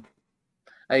means okay.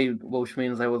 which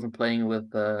means I wasn't playing with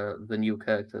the new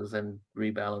characters and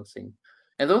rebalancing.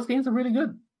 And those games are really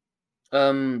good.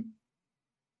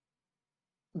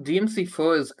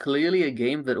 DMC4 is clearly a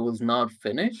game that was not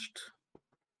finished.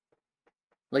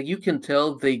 Like you can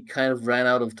tell they kind of ran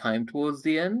out of time towards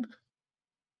the end.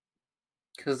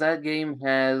 Because that game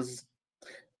has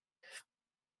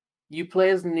you play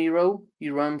as Nero,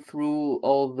 you run through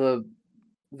all the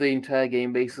entire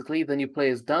game basically, then you play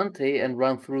as Dante and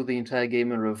run through the entire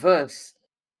game in reverse.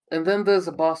 And then there's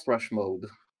a boss rush mode.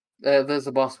 There's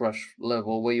a boss rush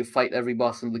level where you fight every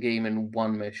boss in the game in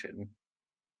one mission.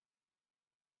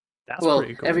 That's Well,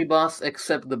 pretty every cool. boss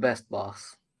except the best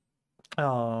boss.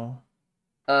 Oh.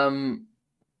 Um,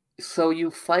 so you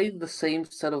fight the same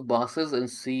set of bosses and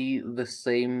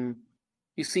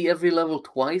you see every level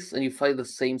twice and you fight the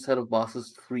same set of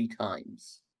bosses 3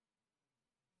 times.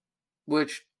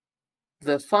 Which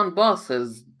they're fun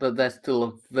bosses, but that's still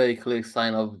a very clear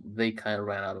sign of they kind of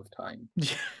ran out of time.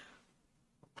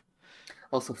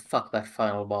 Also, fuck that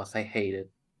final boss. I hate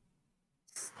it.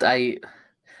 I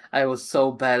I was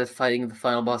so bad at fighting the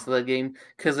final boss of that game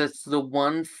because it's the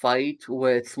one fight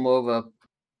where it's more of a,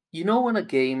 when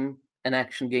an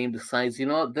action game decides,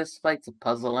 this fight's a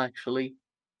puzzle actually.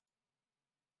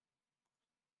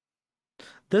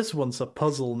 This one's a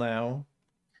puzzle now.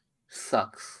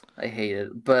 Sucks. I hate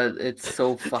it, but it's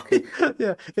so fucking.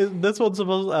 Yeah, this one's a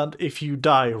puzzle, and if you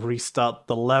die, restart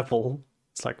the level.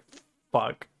 It's like,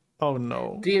 fuck. Oh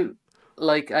no. Do you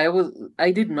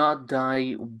I did not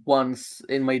die once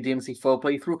in my DMC4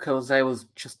 playthrough because I was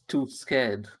just too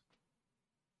scared.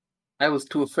 I was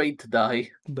too afraid to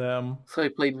die. Damn. So I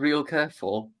played real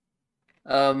careful.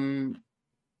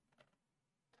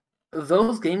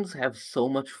 Those games have so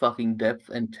much fucking depth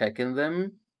and tech in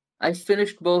them. I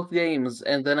finished both games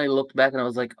and then I looked back and I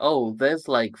was like, oh, there's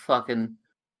like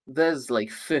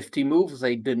 50 moves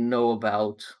I didn't know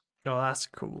about. Oh, that's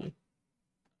cool.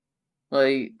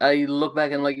 Like, I look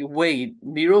back and like, wait,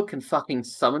 Nero can fucking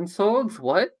summon swords?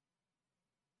 What?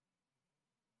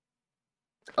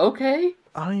 Okay.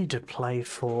 I need to play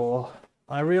 4.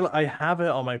 I have it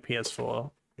on my PS4.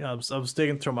 Yeah, I was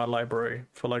digging through my library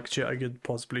for like shit I could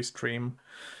possibly stream.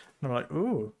 And I'm like,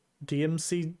 ooh,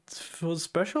 DMC for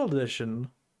special edition.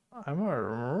 I'm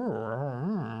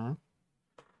a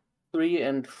 3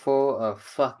 and 4 are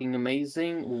fucking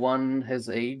amazing. 1 has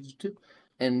aged,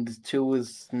 and 2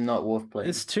 is not worth playing.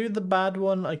 Is 2 the bad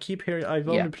one? I keep hearing. I've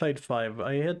only played 5.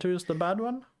 I hear 2 is the bad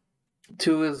one.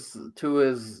 2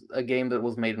 is a game that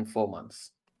was made in 4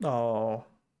 months. Oh,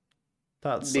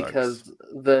 that sucks. Because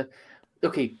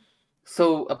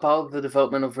so about the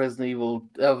development of Resident Evil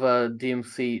of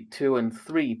DMC 2 and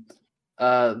 3,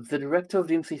 the director of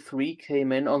DMC 3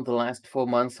 came in on the last 4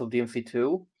 months of DMC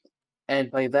 2,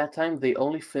 and by that time they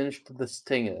only finished the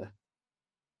stinger.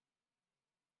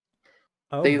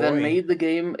 Oh, they boy. then made the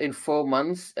game in 4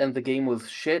 months, and the game was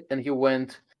shit, and he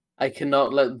went, I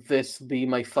cannot let this be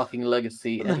my fucking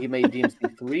legacy, and he made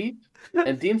DMC 3,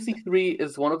 and DMC 3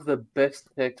 is one of the best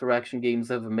character action games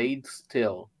ever made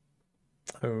still.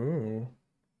 Oh.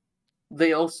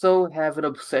 They also have an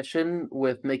obsession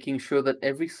with making sure that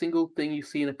every single thing you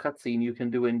see in a cutscene you can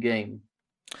do in-game.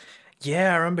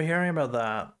 Yeah, I remember hearing about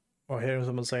that, or hearing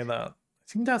someone say that. I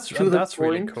think that's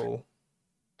really cool.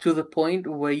 To the point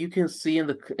where you can see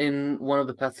in one of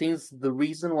the cutscenes the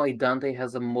reason why Dante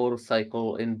has a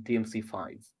motorcycle in DMC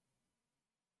 5.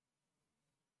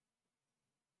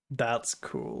 That's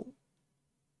cool.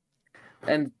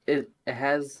 And it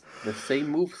has the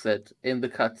same moveset in the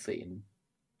cutscene.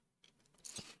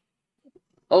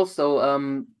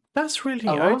 Also, that's really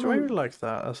I really like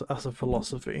that as a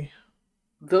philosophy.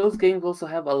 Those games also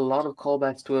have a lot of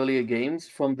callbacks to earlier games,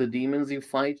 from the demons you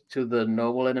fight to the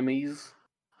normal enemies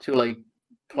to like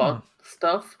plot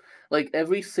stuff. Like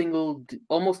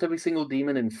almost every single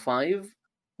demon in 5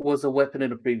 was a weapon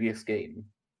in a previous game.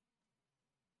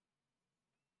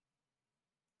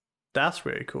 That's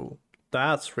really cool.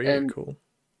 That's really cool.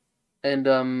 And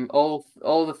all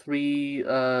the 3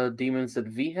 demons that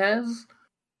V has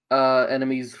are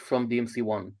enemies from DMC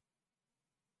 1.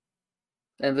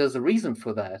 And there's a reason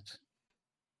for that.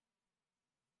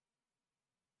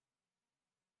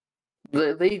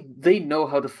 They know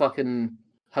how to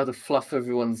fluff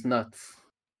everyone's nuts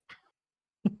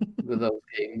with those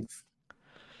games.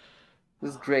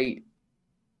 It's great.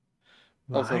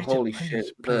 Also, holy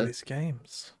shit! Play these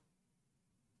games.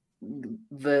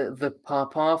 The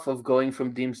path of going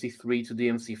from DMC 3 to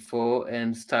DMC 4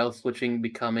 and style switching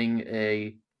becoming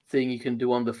a thing you can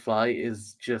do on the fly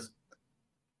is just,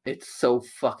 it's so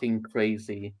fucking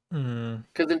crazy.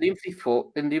 Because in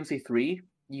DMC 3,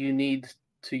 you need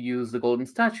to use the golden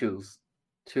statues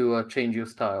to change your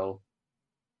style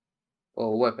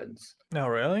or weapons. Oh,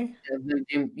 really? And then,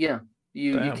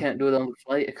 you can't do it on the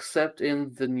fly except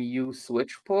in the new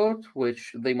Switch port,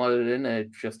 which they modded in, and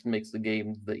it just makes the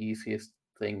game the easiest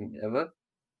thing ever.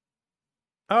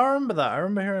 I remember that. I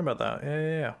remember hearing about that.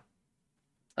 Yeah.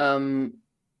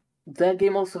 That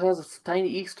game also has a tiny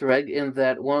Easter egg in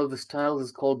that one of the styles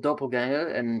is called Doppelganger,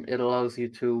 and it allows you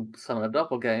to summon a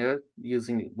Doppelganger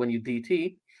when you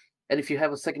DT. And if you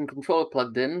have a second controller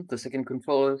plugged in, the second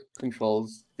controller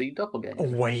controls the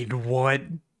Doppelganger. Wait, what?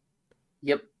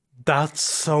 Yep. That's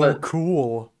so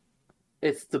cool.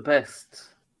 It's the best.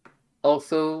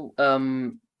 Also,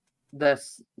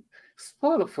 that's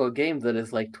spoiler for a game that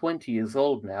is like 20 years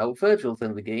old now. Virgil's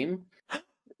in the game.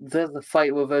 There's a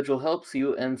fight where Virgil helps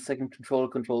you, and second controller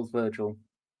controls Virgil.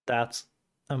 That's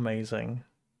amazing.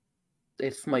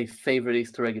 It's my favorite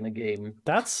Easter egg in a game.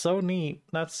 That's so neat.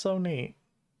 That's so neat.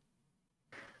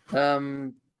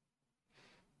 Then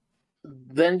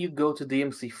you go to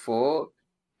DMC4,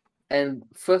 And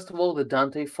first of all, the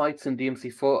Dante fights in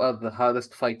DMC4 are the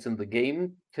hardest fights in the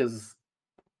game, because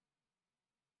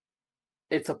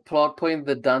it's a plot point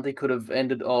that Dante could have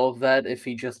ended all of that if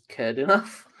he just cared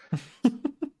enough.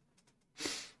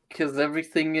 Because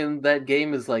everything in that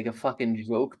game is like a fucking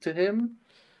joke to him.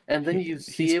 And then you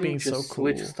see he's him being just so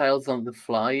switch cool. styles on the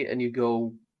fly, and you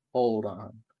go, hold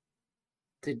on.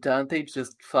 Did Dante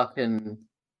just fucking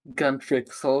gun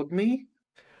trick sword me?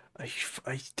 Are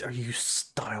you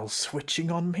style switching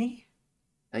on me?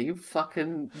 Are you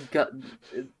fucking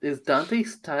is Dante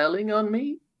styling on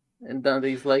me? And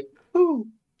Dante's like, ooh.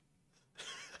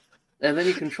 And then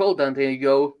you control Dante and you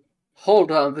go,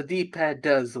 hold on, the D-pad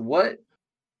does what?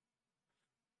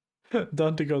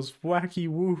 Dante goes, wacky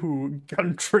woohoo,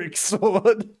 gun trick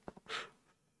sword.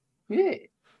 Yeah.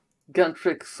 Gun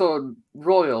trick sword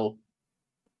royal.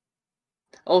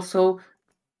 Also,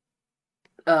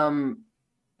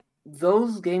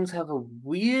 those games have a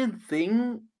weird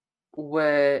thing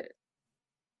where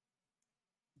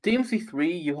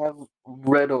DMC3, you have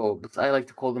red orbs. I like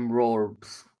to call them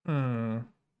rorbs.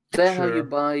 They're how you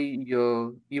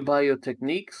buy your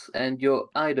techniques and your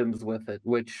items with it,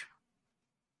 which,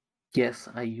 yes,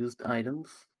 I used items.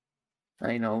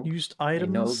 I know. Used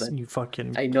items? You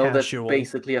fucking I know casual. that's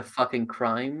basically a fucking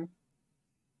crime.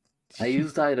 I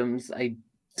used items. I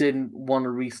didn't want to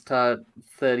restart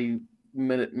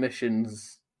 30-minute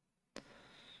missions.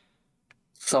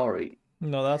 Sorry.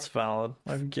 No, that's valid.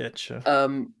 I get you.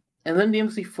 And then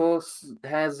DMC4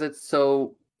 has it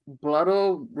so red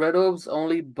orbs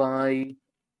only buy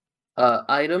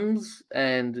items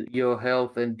and your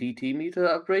health and DT meter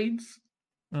upgrades.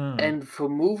 And for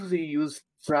moves, you use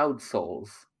Proud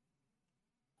Souls.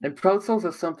 And Proud Souls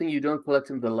are something you don't collect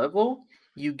in the level.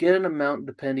 You get an amount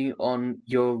depending on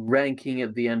your ranking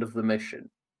at the end of the mission.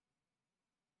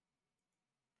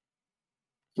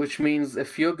 Which means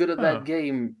if you're good at that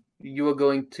game, you are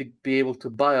going to be able to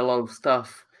buy a lot of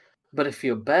stuff. But if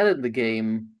you're bad at the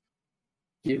game,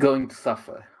 you're going to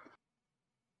suffer.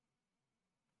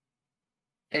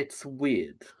 It's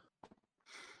weird.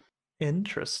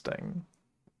 Interesting.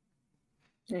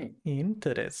 Yeah.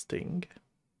 Interesting.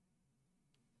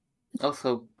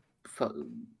 Also,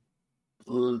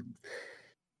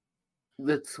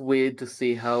 it's weird to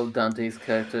see how Dante's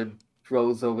character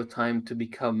grows over time to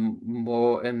become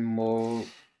more and more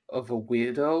of a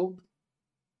weirdo.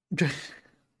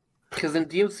 Because in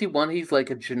DMC1, he's like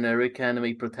a generic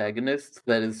anime protagonist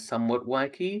that is somewhat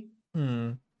wacky.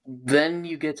 Then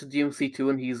you get to DMC2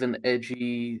 and he's an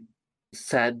edgy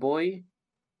sad boy.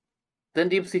 Then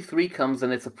DMC3 comes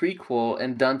and it's a prequel,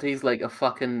 and Dante's like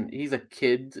he's a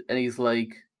kid, and he's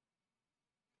like,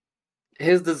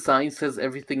 his design says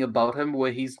everything about him,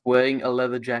 where he's wearing a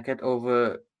leather jacket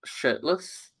over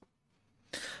shirtless.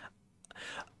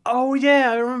 Oh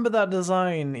yeah, I remember that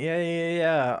design.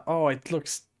 Yeah. Oh, it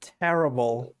looks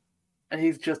terrible. And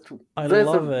he's just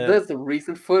There's a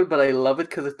reason for it, but I love it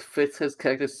because it fits his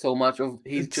character so much.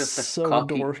 He's just a so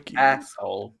cocky dorky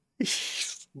asshole.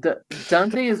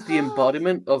 Dante is the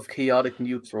embodiment of chaotic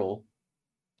neutral.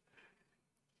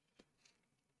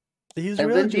 He's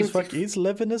really just he's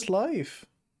living his life.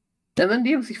 And then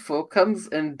DMC4 comes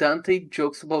and Dante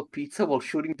jokes about pizza while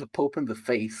shooting the Pope in the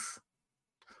face.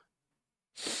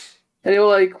 And you're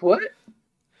like, what?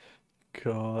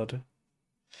 God.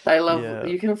 I love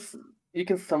you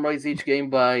can summarize each game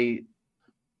by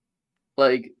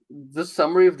like the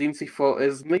summary of DMC4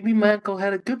 is maybe Mankel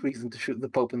had a good reason to shoot the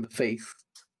Pope in the face.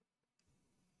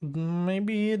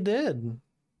 Maybe he did.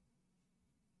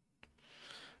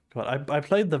 God, I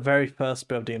played the very first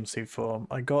bit of DMC4.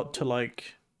 I got to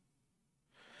like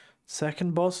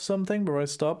second boss or something, but I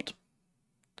stopped.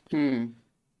 And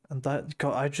that,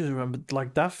 God, I just remember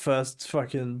like that first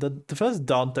fucking the first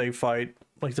Dante fight,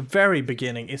 like the very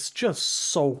beginning, it's just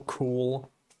so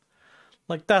cool.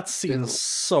 Like that scene's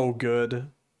so good.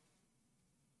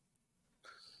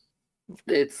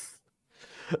 It's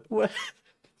what.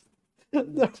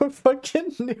 No,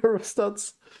 fucking Nero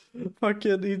starts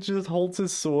fucking, he just holds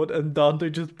his sword and Dante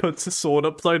just puts his sword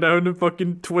upside down and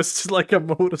fucking twists like a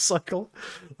motorcycle.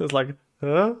 It's like,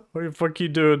 huh? What the fuck you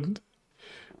doing?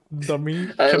 Dummy.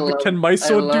 Can my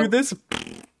sword do this?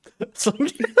 It's like,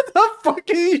 the fuck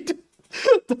are you doing?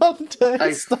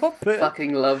 Dante, stop it. I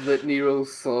fucking love that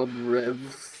Nero's sword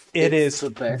revs. It is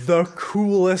the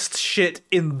coolest shit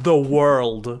in the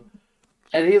world.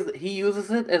 And he uses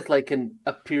it as like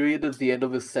a period at the end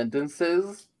of his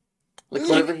sentences. Like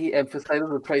whenever he emphasizes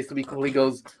or tries to be cool, he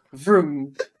goes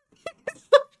vroom.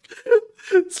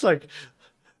 It's like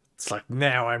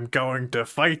now I'm going to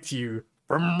fight you.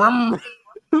 Vroom, vroom.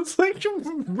 It's like,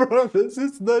 bro,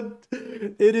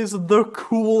 it is the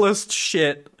coolest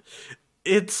shit.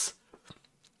 It's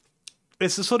the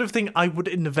sort of thing I would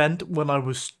invent when I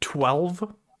was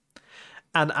 12,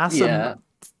 and as Yeah,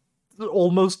 an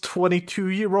almost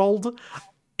 22-year-old,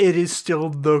 it is still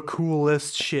the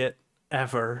coolest shit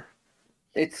ever.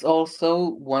 it's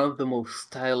also one of the most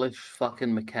stylish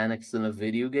fucking mechanics in a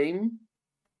video game.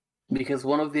 Because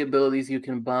one of the abilities you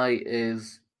can buy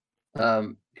is,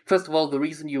 first of all, the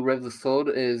reason you rev the sword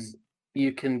is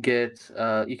you can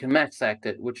max act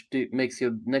it, which makes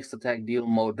your next attack deal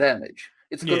more damage.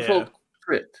 It's a Yeah. controlled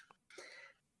crit.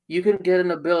 You can get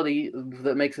an ability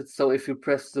that makes it so if you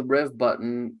press the rev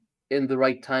button in the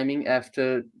right timing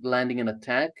after landing an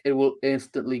attack, it will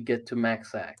instantly get to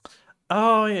max act.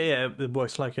 Oh yeah, it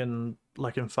works like in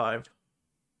 5.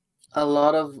 A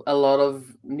lot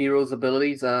of Nero's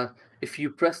abilities are if you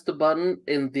press the button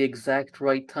in the exact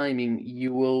right timing,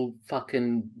 you will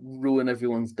fucking ruin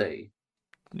everyone's day.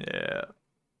 Yeah,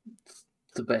 It's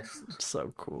the best.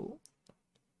 so cool.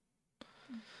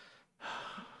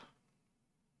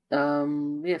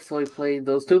 Yeah, so I played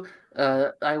those two.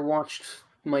 I watched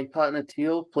my partner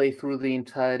Teal play through the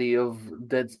entirety of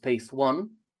Dead Space 1.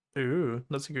 Ooh,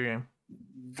 that's a good game.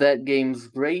 That game's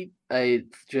great.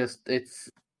 It's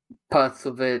parts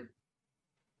of it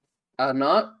are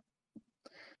not.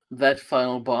 That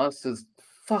final boss is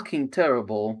fucking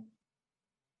terrible.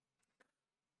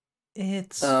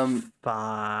 It's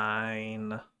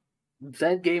fine.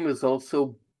 That game is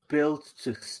also built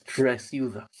to stress you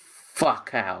the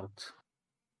fuck out.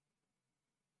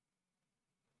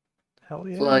 Hell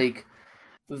yeah. Like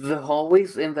the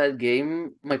hallways in that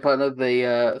game, my partner,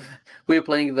 we were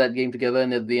playing that game together,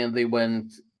 and at the end they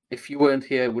went, "If you weren't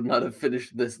here, I would not have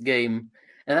finished this game."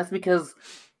 And that's because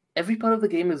every part of the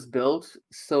game is built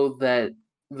so that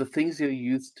the things you're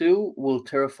used to will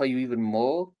terrify you even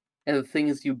more, and the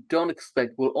things you don't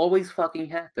expect will always fucking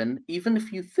happen, even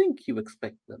if you think you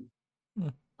expect them.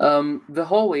 The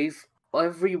hallways,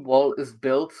 every wall is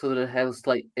built so that it has a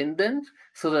slight indent,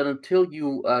 so that until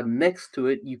you are next to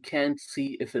it, you can't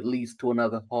see if it leads to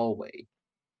another hallway.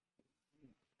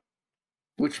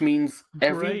 Which means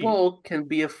every Great. wall can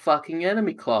be a fucking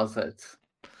enemy closet.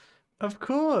 Of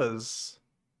course.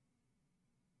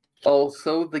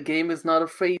 Also, the game is not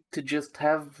afraid to just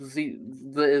have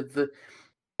the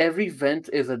every vent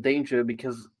is a danger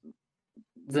because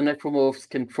the necromorphs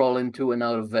can crawl into and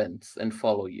out of vents and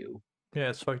follow you. Yeah,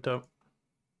 it's fucked up.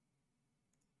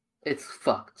 It's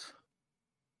fucked.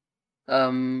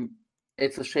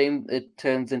 It's a shame it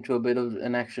turns into a bit of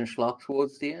an action schlock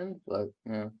towards the end, but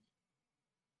yeah.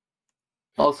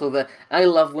 Also, that I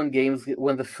love when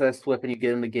the first weapon you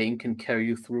get in the game can carry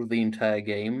you through the entire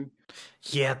game.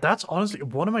 Yeah, that's honestly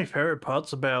one of my favorite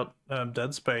parts about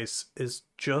Dead Space is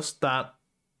just that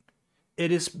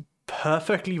it is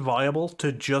perfectly viable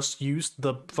to just use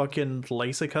the fucking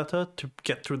laser cutter to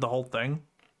get through the whole thing.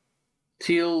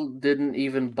 Teal didn't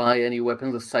even buy any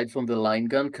weapons aside from the line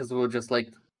gun because we were just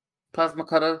like, plasma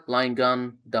cutter, line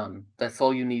gun, done. That's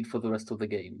all you need for the rest of the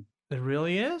game. It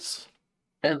really is?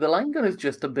 And the line gun is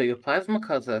just a bigger plasma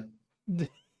cutter.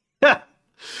 Yeah,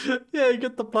 you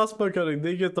get the plasma cutting,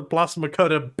 then you get the plasma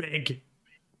cutter big.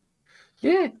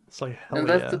 Yeah. It's like, hell And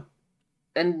yeah.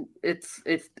 And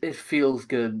it feels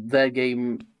good. That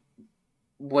game,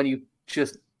 when you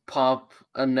just pop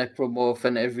a necromorph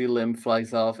and every limb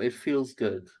flies off, it feels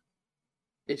good.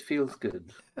 It feels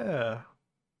good. Yeah.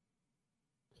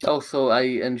 Also, I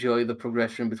enjoy the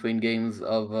progression between games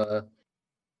of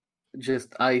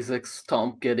just Isaac's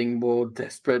stomp getting more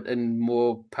desperate and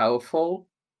more powerful.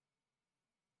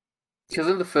 Because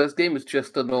in the first game, it's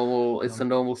just a normal That's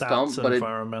stomp, but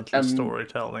environmental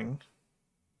storytelling.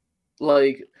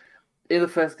 Like in the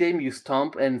first game, you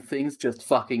stomp and things just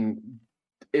fucking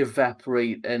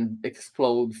evaporate and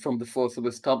explode from the force of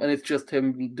his stomp, and it's just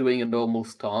him doing a normal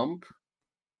stomp.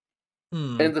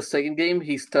 In the second game,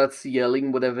 he starts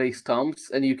yelling whenever he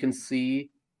stomps, and you can see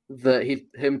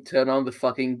him turn on the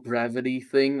fucking gravity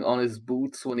thing on his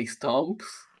boots when he stomps.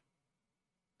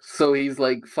 So he's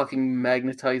like fucking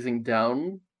magnetizing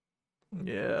down.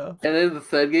 Yeah. And in the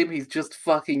third game, he's just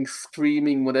fucking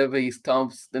screaming whenever he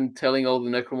stomps and telling all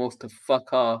the necromorphs to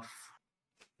fuck off.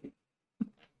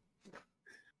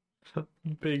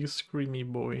 Big screamy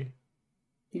boy.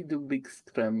 He do big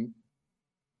scream.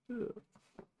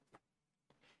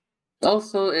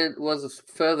 Also, it was a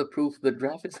further proof that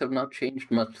graphics have not changed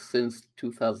much since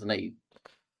 2008.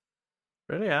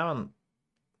 Really haven't.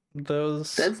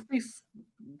 Those. Dead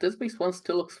Space 1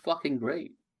 still looks fucking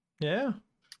great. Yeah.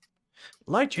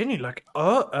 Like genuinely, like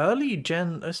early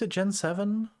Gen. Is it Gen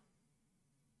 7?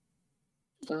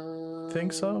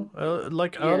 Think so?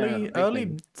 Like Yeah, I early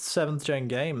think. 7th gen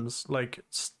games, like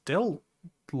still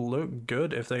look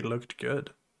good if they looked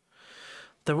good.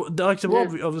 There were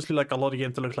Yeah, obviously like a lot of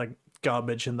games that looked like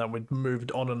garbage, and then we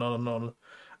moved on and on and on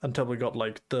until we got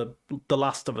like the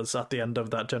Last of Us at the end of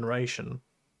that generation,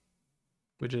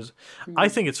 which is, I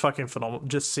mm, think it's fucking phenomenal.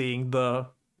 Just seeing the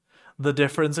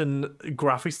difference in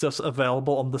graphics that's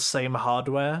available on the same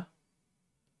hardware.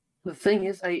 the thing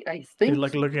is, I You're think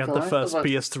like looking at The the Last of first Us.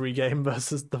 PS3 game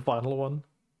versus the final one.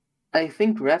 I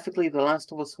think graphically, The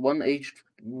Last of Us One aged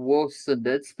worse than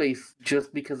Dead Space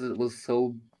just because it was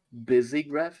so busy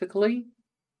graphically.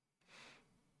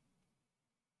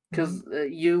 Mm. Because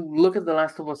you look at The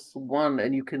Last of Us One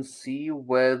and you can see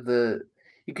where the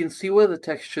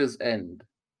textures end,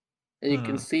 and you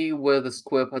can Mm. see where the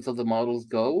square parts of the models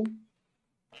go.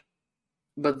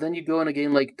 But then you go in a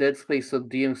game like Dead Space or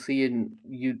DMC, and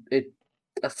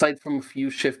aside from a few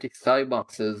shifty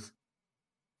skyboxes,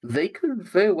 they could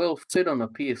very well fit on a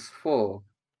PS4.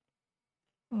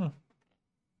 Mm.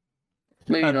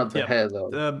 Maybe And not the yeah, hair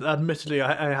though. admittedly,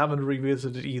 I haven't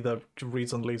revisited either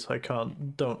recently, so I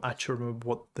don't actually remember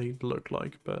what they look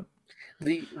like. But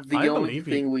The I only believe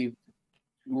you. thing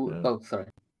Yeah. oh, sorry.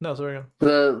 No, sorry.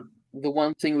 The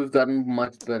one thing we've gotten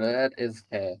much better at is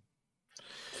hair,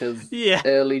 because Yeah,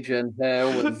 early gen hair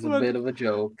was a but bit of a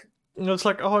joke. it's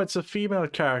like, oh, it's a female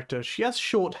character. She has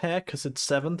short hair because it's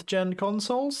 7th gen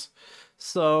consoles.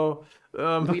 So,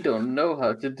 We don't know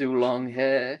how to do long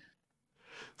hair,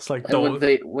 it's like, and when don't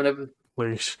they whenever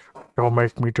please don't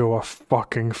make me do a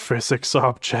fucking physics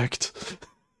object.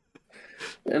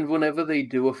 and whenever they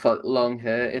do long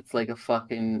hair, it's like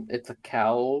it's a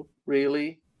cowl,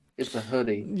 really. It's a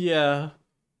hoodie. Yeah,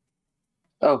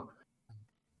 Oh,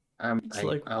 it's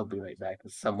like, I'll be right back.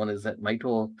 Someone is at my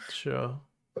door. sure.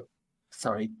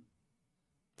 Sorry.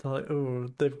 They're like, oh,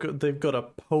 they've got a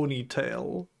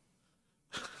ponytail.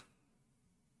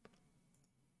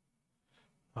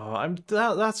 Oh,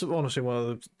 that's honestly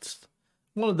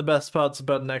one of the best parts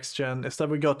about next gen is that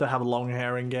we got to have long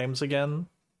hair in games again.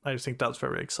 I just think that's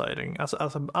very exciting. As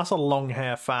a long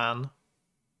hair fan,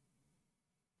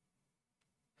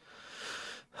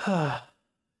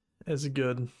 it's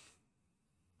good.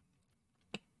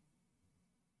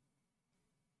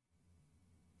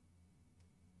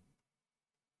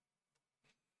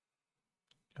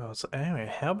 Oh, so anyway,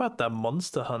 how about that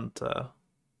Monster Hunter?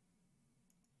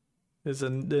 The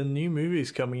new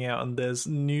movie's coming out, and there's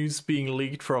news being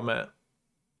leaked from it,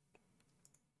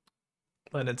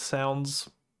 and it sounds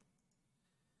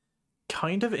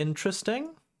kind of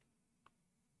interesting.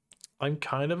 I'm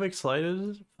kind of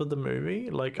excited for the movie.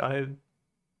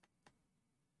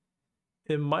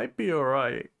 It might be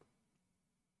alright.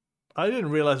 I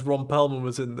didn't realize Ron Perlman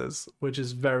was in this, which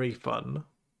is very fun.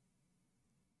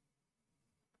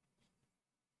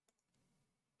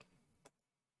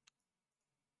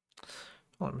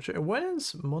 I'm sure. When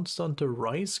is Monster Hunter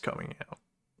Rise coming out?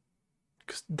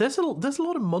 Because there's a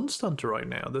lot of Monster Hunter right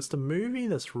now. There's the movie.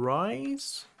 There's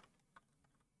Rise.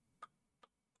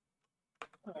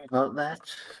 Sorry about that.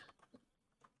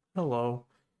 Hello.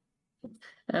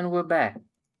 And we're back.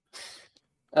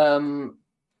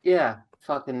 Yeah,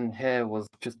 fucking hair was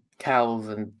just cowls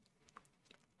and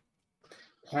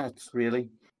hats, really.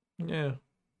 Yeah.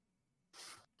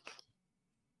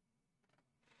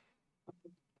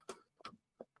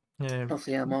 Yeah. Also,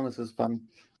 yeah, Among Us is fun.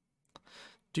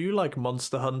 Do you like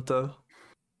Monster Hunter?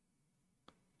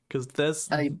 Because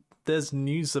I there's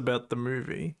news about the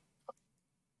movie.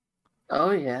 Oh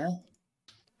yeah.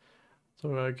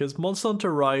 So because Monster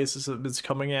Hunter Rise is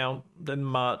coming out in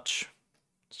March.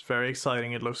 It's very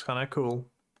exciting. It looks kind of cool.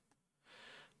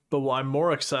 But what I'm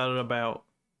more excited about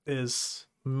is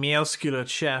Meowscular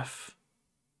Chef.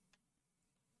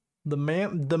 The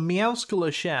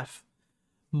Meowscular Chef,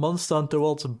 Monster Hunter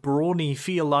World's brawny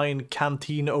feline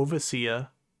canteen overseer,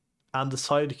 and the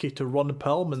sidekick to Ron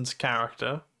Perlman's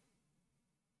character,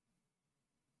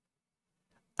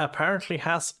 apparently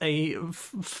has a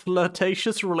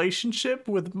flirtatious relationship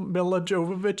with Mila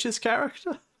Jovovich's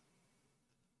character.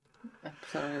 I'm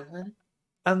sorry, what?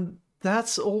 And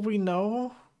that's all we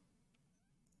know.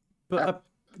 But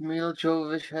Mila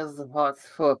Jovovich has the hots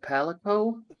for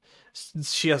Palico?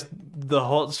 she has the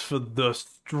hots for the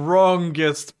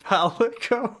strongest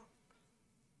Palico.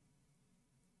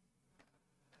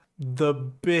 The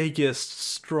biggest,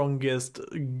 strongest,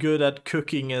 good at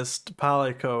cookingest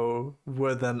Palico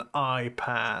with an eye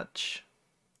patch.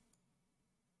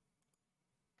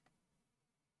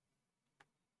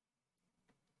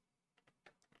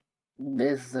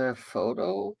 Is there a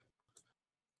photo?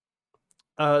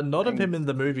 Not of him in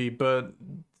the movie, but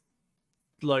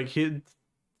like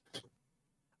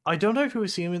I don't know if we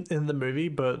see him in the movie,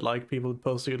 but like people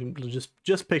posting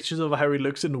just pictures of how he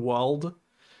looks in the wild.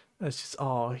 It's just,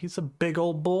 oh, he's a big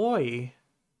old boy.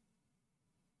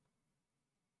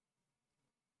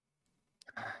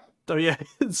 Oh yeah,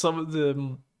 some of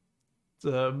the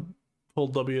Paul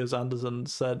W. S. Anderson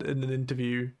said in an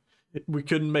interview, we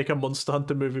couldn't make a Monster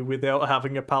Hunter movie without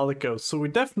having a Palico, so we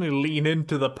definitely lean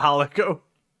into the Palico.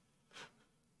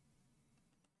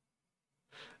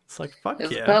 It's like, fuck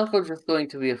Is yeah. Palico just going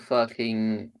to be a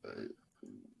fucking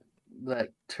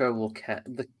that terrible cat?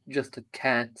 Just a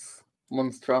cat's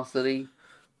monstrosity?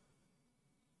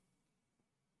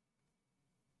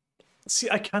 See,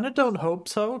 I kind of don't hope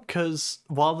so, because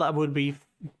while that would be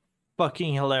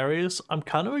fucking hilarious, I'm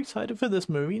kind of excited for this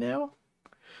movie now.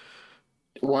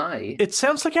 Why? It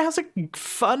sounds like it has a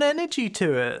fun energy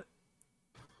to it.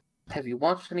 Have you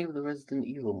watched any of the Resident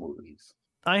Evil movies?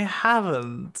 I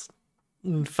haven't.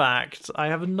 In fact, I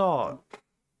have not.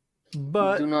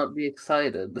 But do not be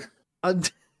excited.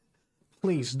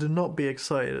 Please do not be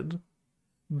excited.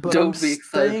 But Don't I'm be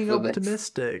excited staying for this.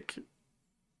 optimistic.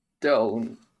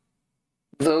 Don't.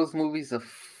 Those movies are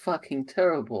fucking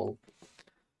terrible.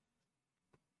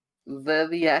 They're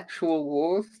the actual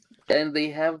worst, and they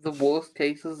have the worst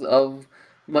cases of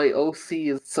my OC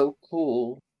is so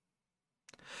cool.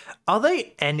 Are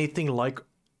they anything like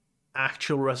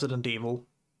actual Resident Evil?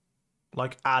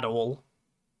 Like, at all?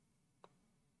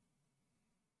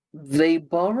 They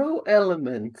borrow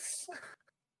elements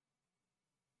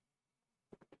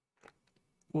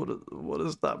What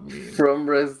does that mean? from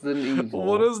Resident Evil.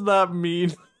 What does that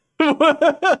mean?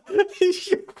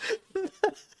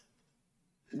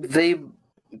 They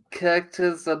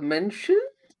characters are mentioned,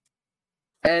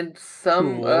 and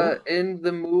some are in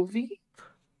the movie.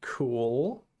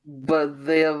 Cool. But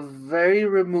they are very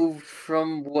removed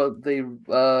from what they.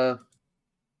 Mila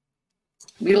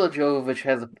Jovovich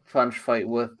has a punch fight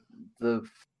with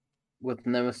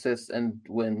Nemesis and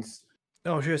wins.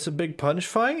 Oh, she has a big punch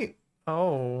fight?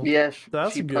 Oh. Yeah,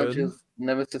 that's she good. punches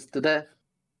Nemesis to death.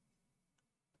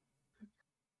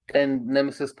 And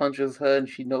Nemesis punches her and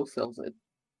she no-sells it.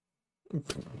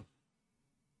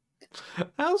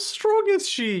 How strong is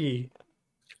she?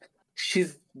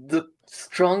 She's the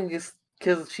strongest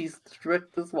because she's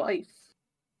Richter's wife.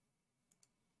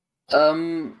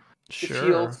 Sure.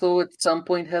 She also at some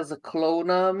point has a clone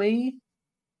army,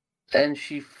 and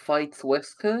she fights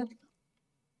Wesker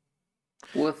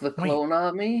with the clone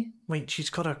army. Wait, she's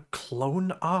got a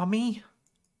clone army?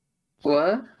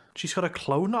 What? She's got a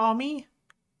clone army?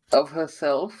 Of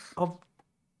herself.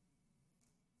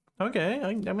 Okay,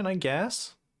 I mean, I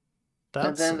guess.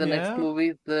 And then the next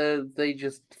movie, they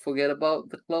just forget about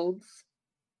the clones.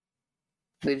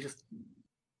 They just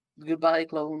goodbye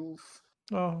clones.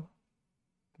 Oh,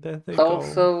 there they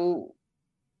go.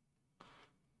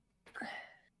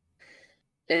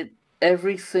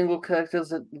 Every single character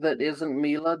that isn't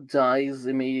Mila dies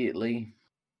immediately.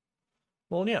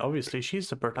 Well, yeah, obviously she's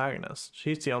the protagonist.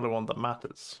 She's the only one that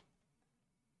matters.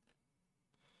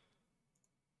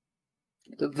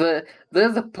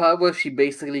 There's a part where she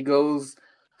basically goes,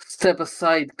 "Step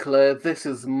aside, Claire. This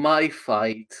is my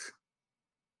fight,"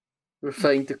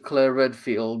 referring to Claire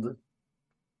Redfield.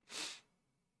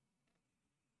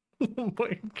 Oh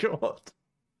my god!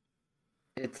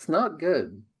 It's not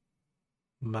good,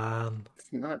 man.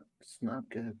 It's not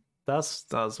good. That's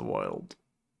wild.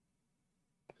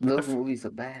 Those movies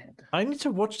are bad. I need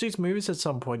to watch these movies at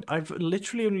some point. I've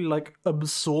literally only like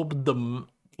absorbed them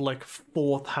like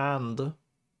fourth hand.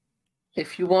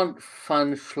 If you want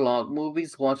fun schlock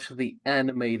movies, watch the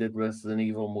animated Resident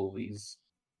Evil movies.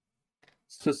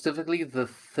 Specifically the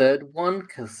third one,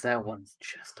 because that one's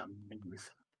just amazing.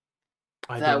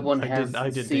 I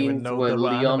didn't even know there were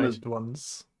animated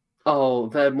ones. Oh,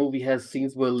 that movie has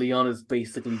scenes where Leon is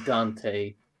basically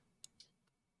Dante.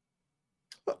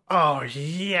 Oh,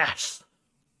 yes!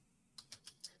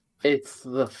 It's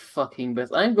the fucking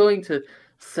best. I'm going to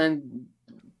send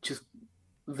just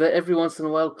every once in a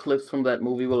while clips from that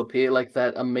movie will appear, like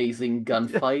that amazing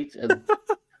gunfight and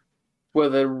where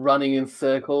they're running in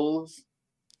circles.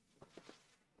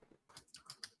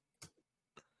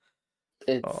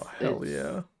 Hell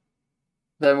yeah.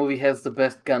 That movie has the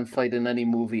best gunfight in any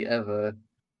movie ever.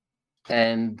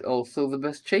 And also the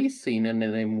best chase scene in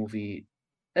any movie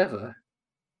ever.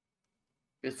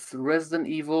 It's Resident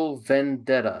Evil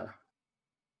Vendetta.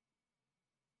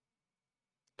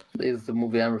 Is the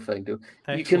movie I'm referring to.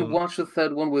 Excellent. You can watch the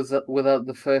third one without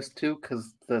the first two,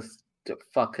 because there's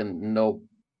fucking no...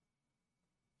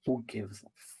 Who gives a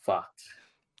fuck?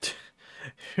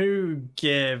 Who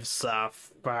gives a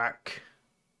fuck?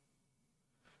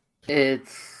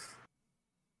 It's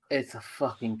It's a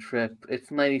fucking trip.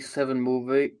 It's 97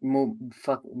 movies.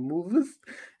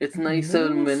 It's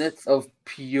 97 Movies? minutes of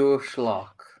pure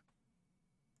schlock.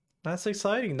 That's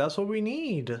exciting. That's what we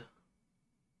need.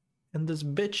 In this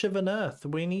bitch of an earth,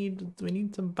 we need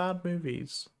some bad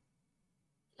movies.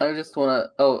 I just wanna.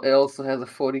 Oh, it also has a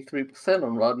 43%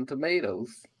 on Rotten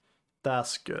Tomatoes.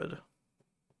 That's good.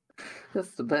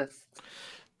 That's the best.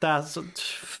 That's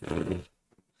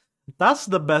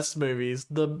the best movies.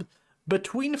 The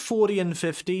between 40 and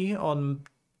 50 on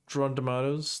Rotten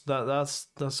Tomatoes. That's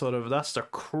the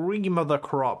cream of the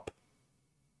crop.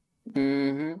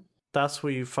 Mm-hmm. That's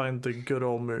where you find the good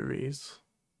old movies.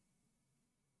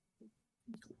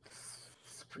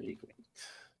 It's pretty great.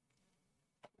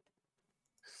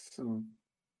 Some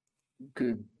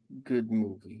good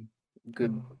movie.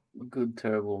 Good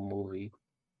terrible movie.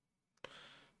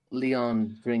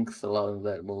 Leon drinks a lot of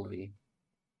that movie.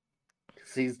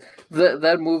 He's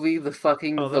that movie. The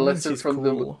lesson from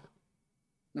cool.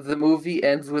 the movie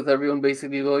ends with everyone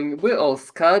basically going, "We're all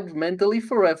scarred mentally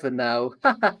forever now."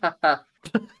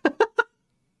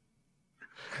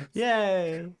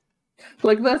 Yay!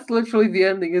 Like that's literally the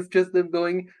ending. It's just them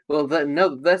going, "Well,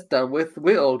 that's done with.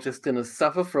 We're all just gonna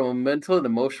suffer from mental and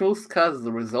emotional scars as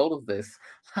a result of this."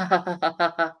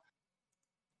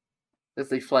 As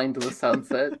they fly into the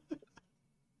sunset.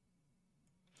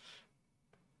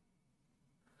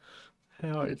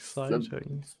 How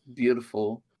exciting! It's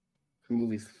beautiful. The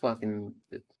movie's fucking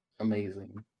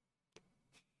amazing.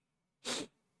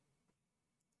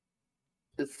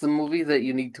 It's the movie that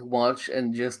you need to watch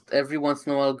and just every once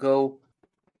in a while go,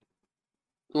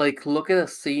 like, look at a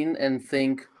scene and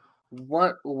think,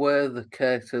 what were the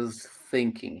characters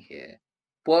thinking here?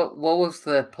 What was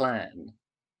their plan?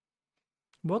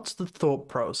 What's the thought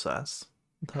process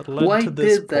that led Why to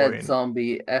this did that point?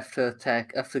 zombie after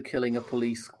killing a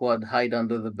police squad hide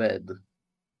under the bed?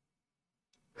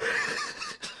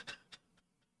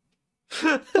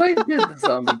 Why did the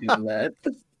zombie do that?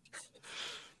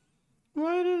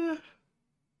 Why?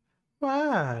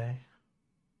 Why?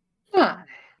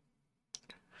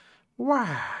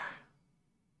 Why?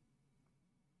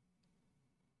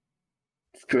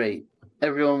 It's great.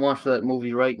 Everyone watch that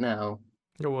movie right now.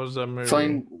 What was that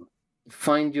movie?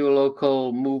 Find your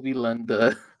local movie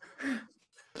lender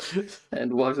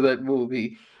and watch that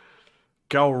movie.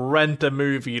 Go rent a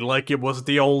movie like it was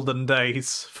the olden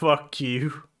days. Fuck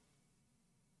you.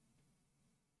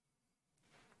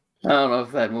 I don't know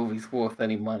if that movie's worth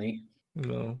any money.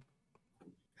 No.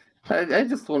 I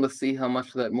just want to see how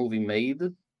much that movie made.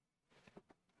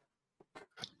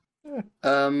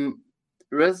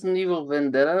 Resident Evil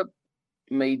Vendetta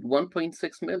made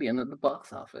 1.6 million at the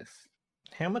box office.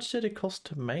 How much did it cost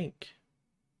to make?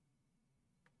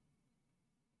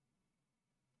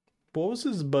 What was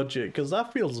his budget? Because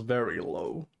that feels very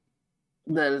low.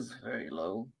 That is very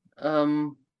low.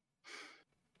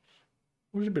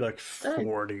 Would it be like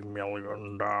 $40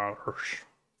 million?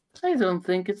 I don't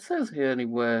think it says here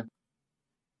anywhere.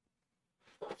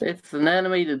 It's an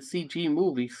animated CG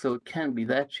movie, so it can't be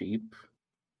that cheap.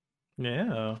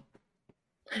 Yeah.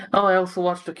 Oh, I also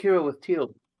watched Akira with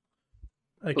Teal.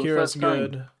 Akira's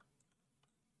good.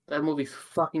 That movie's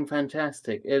fucking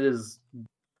fantastic. It is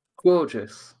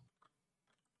gorgeous.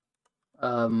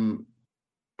 And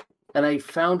I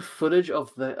found footage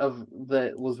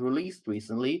that was released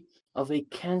recently of a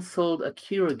cancelled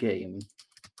Akira game.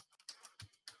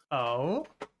 Oh?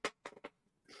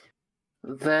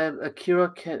 That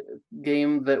Akira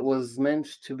game that was meant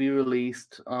to be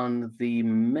released on the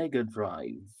Mega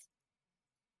Drive.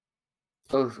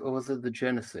 Or was it the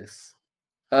Genesis?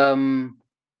 It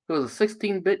was a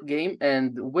 16-bit game,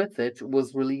 and with it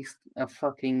was released a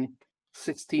fucking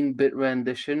 16-bit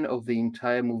rendition of the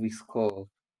entire movie score.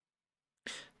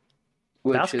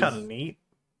 That's kind of neat.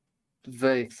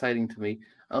 Very exciting to me.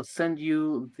 I'll send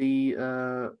you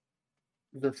the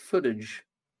footage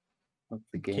of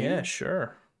the game. Yeah,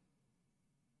 sure.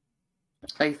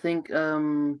 I think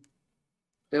it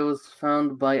was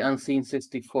found by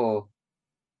Unseen64.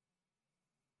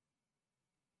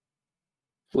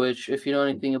 Which, if you know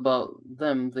anything about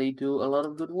them, they do a lot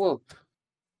of good work.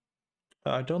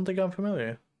 I don't think I'm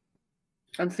familiar.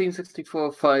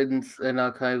 Unseen64 finds and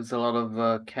archives a lot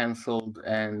of cancelled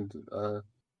and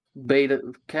beta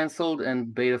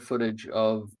footage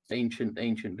of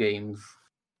ancient games.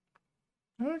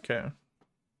 Okay.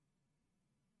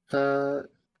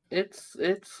 It's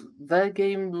that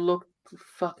game looked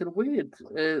fucking weird.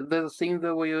 There's a scene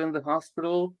there where you're in the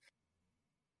hospital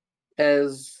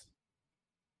as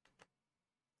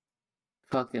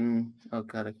fucking, oh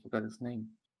god, I forgot his name.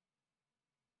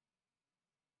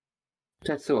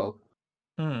 Tetsuo.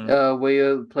 where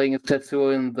you're playing a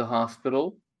Tetsuo in the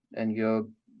hospital and you're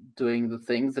doing the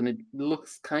things, and it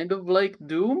looks kind of like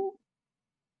Doom.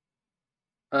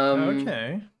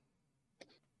 Okay.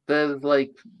 There's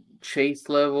like chase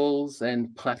levels and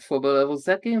platformer levels.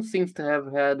 That game seems to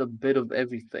have had a bit of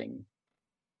everything.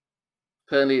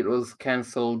 Apparently, it was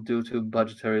cancelled due to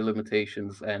budgetary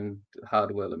limitations and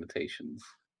hardware limitations.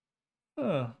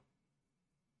 Oh.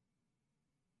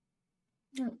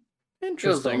 Yeah.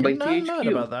 Interesting. by I hadn't heard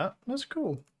THQ. about that. That's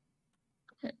cool.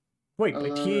 Yeah. Wait, by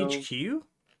THQ?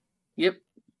 Yep.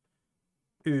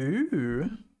 Ooh.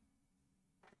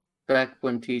 Back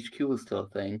when THQ was still a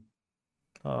thing.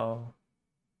 Oh.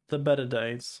 The better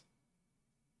days.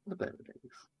 The better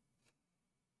days.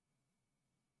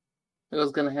 It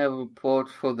was gonna have a port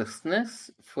for the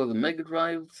SNES, for the Mega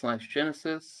Drive /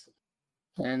 Genesis,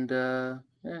 and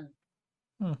yeah.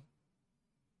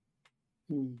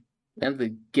 And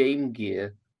the Game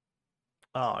Gear.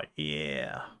 Oh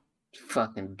yeah.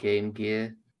 Fucking Game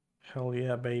Gear. Hell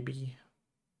yeah, baby.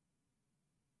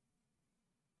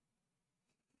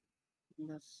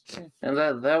 And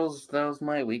that was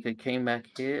my week. I came back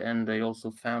here and I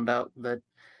also found out that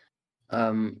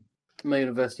my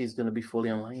university is going to be fully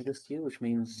online this year, which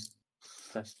means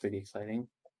that's pretty exciting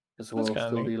because we're all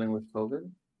still dealing with COVID.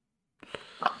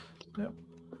 Yep,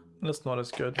 that's not as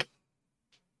good.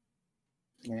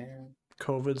 Yeah,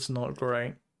 COVID's not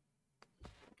great.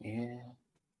 Yeah,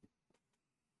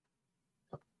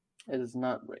 it is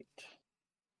not great.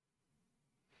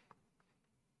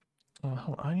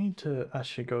 Well, I need to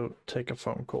actually go take a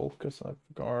phone call because I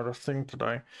forgot a thing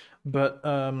today. But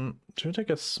should we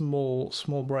take a small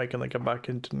break and then get back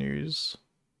into news?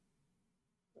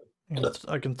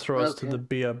 I can throw us to the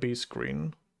BRB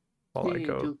screen while I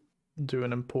go do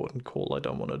an important call I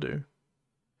don't want to do.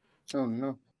 Oh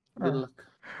no! Good luck.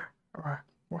 Alright.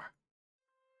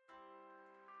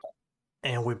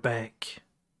 And we're back.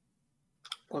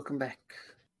 Welcome back.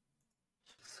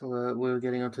 So we're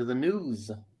getting onto the news.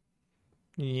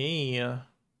 Yeah.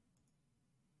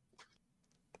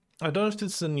 I don't know if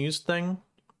it's a news thing,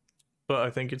 but I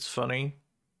think it's funny.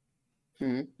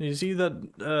 You see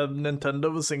that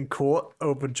Nintendo was in court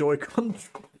over Joy-Con?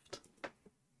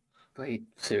 Wait,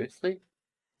 seriously?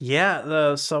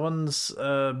 Yeah, someone's...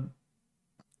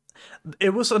 It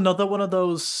was another one of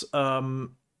those... do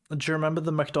you remember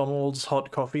the McDonald's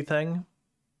hot coffee thing?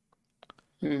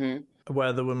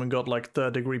 Where the woman got like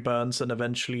third-degree burns and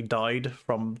eventually died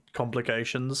from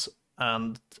complications,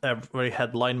 and every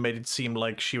headline made it seem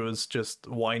like she was just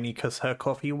whiny because her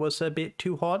coffee was a bit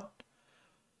too hot.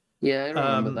 Yeah, I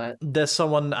remember that. There's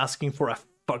someone asking for a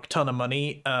fuck ton of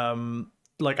money,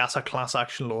 like as a class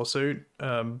action lawsuit,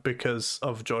 because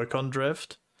of Joy-Con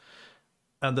drift.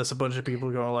 And there's a bunch of people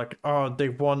going like, oh, they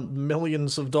want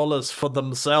millions of dollars for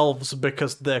themselves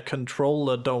because their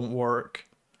controller don't work.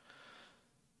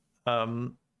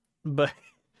 But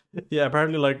yeah,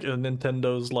 apparently like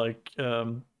Nintendo's like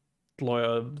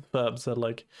lawyer firm said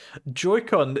like,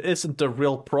 Joy-Con isn't a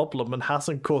real problem and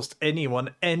hasn't caused anyone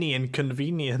any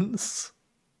inconvenience.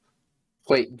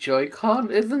 Wait, Joy-Con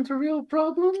isn't a real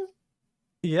problem?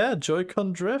 Yeah,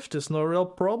 Joy-Con drift is no real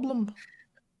problem.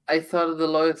 I thought the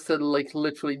lawyer said like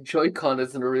literally Joy-Con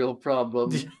isn't a real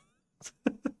problem.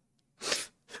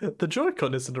 The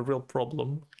Joy-Con isn't a real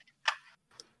problem.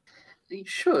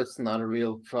 Sure, it's not a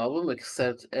real problem,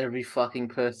 except every fucking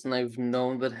person I've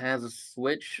known that has a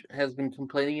Switch has been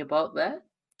complaining about that.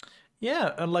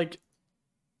 Yeah, and like,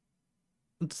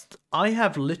 I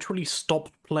have literally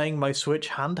stopped playing my Switch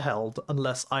handheld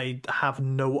unless I have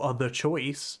no other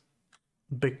choice,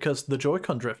 because the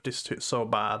Joy-Con drift is so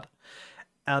bad.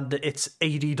 And it's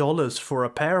 $80 for a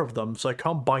pair of them, so I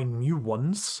can't buy new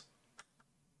ones.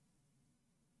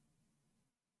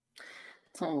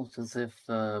 It's almost as if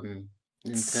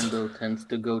Nintendo tends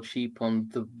to go cheap on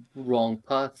the wrong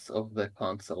parts of their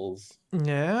consoles.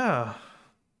 Yeah.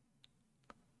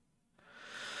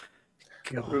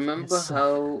 God, remember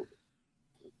how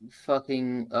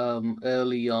fucking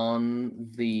early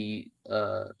on the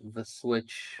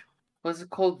Switch, what's it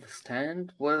called? The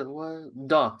stand? What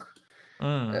dock?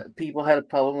 People had a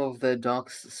problem of their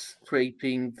docks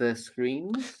scraping the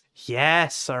screens.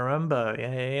 Yes, I remember.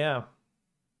 Yeah.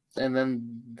 And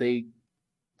then they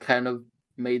kind of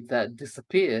made that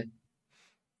disappear.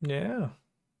 Yeah.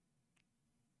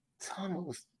 It's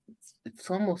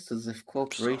almost as if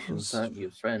corporations aren't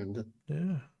your friend.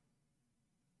 Yeah.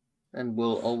 And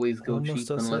will always go cheap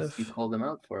unless you call them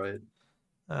out for it.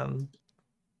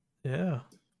 Yeah.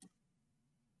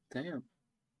 Damn.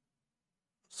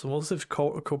 It's almost as if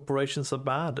corporations are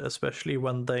bad, especially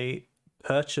when they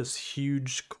purchase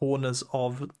huge corners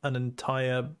of an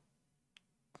entire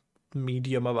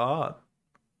medium of art.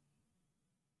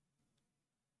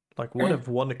 Like, what if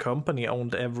one company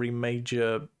owned every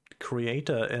major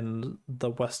creator in the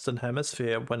Western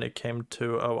Hemisphere when it came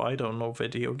to, oh, I don't know,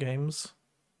 video games?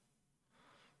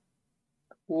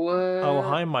 What? Oh,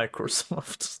 hi,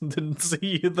 Microsoft. Didn't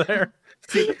see you there.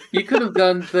 See, you could have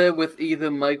gone there with either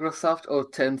Microsoft or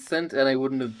Tencent, and I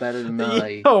wouldn't have batted an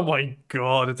eye. Oh my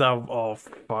god, it's out. Oh,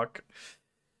 fuck.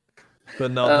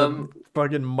 But no, the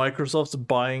fucking Microsoft's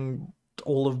buying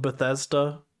all of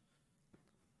Bethesda.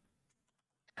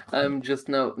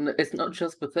 It's not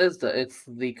just Bethesda, it's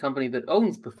the company that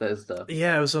owns Bethesda.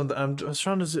 Yeah, I was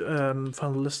trying to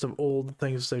find a list of all the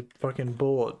things they fucking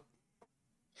bought.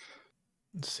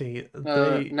 Let's see,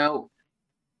 now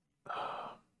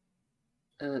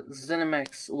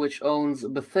ZeniMax, which owns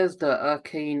Bethesda,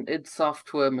 Arcane, id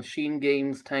Software, Machine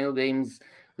Games, Tango Games,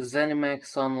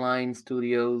 ZeniMax Online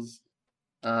Studios,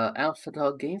 Alpha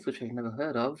Dog Games, which I've never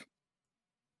heard of.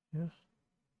 Yeah.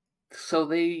 So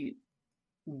they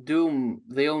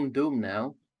own Doom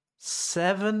now.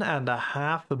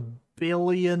 $7.5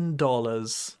 billion.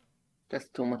 That's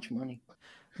too much money.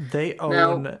 They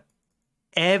own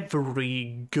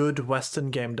every good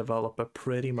Western game developer,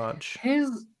 pretty much.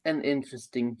 Here's an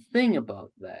interesting thing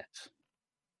about that.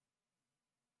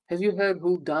 Have you heard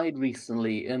who died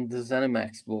recently in the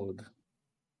ZeniMax board?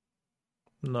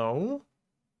 No.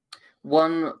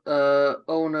 One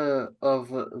owner of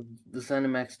the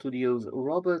ZeniMax Studios,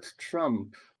 Robert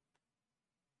Trump,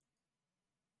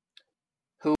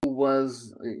 who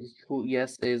is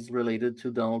related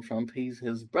to Donald Trump. He's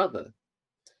his brother.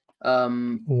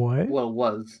 What? Well,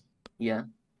 was. Yeah.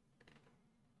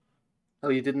 Oh,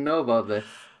 you didn't know about this?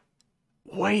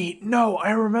 Wait, no, I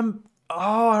remember.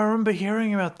 Oh, I remember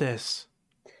hearing about this.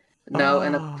 Now,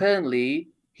 and apparently,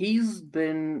 he's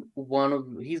been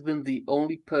the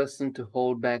only person to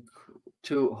hold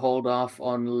off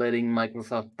on letting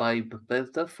Microsoft buy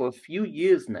Bethesda for a few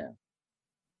years now.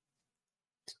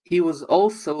 He was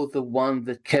also the one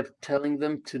that kept telling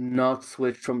them to not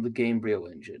switch from the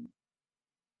Gamebryo engine.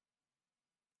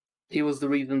 He was the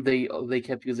reason they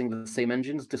kept using the same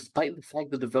engines, despite the fact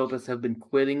the developers have been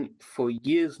quitting for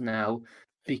years now,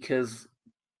 because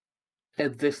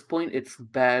at this point it's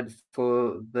bad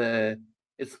for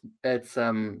it's bad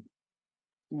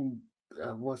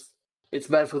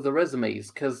for the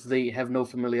resumes, because they have no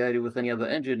familiarity with any other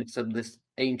engine except this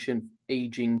ancient,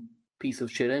 aging piece of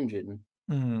shit engine.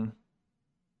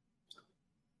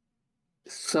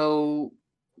 So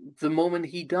the moment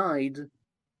he died,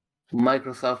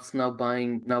 Microsoft's now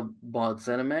bought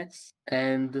ZeniMax,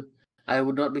 and I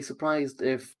would not be surprised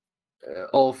if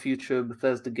all future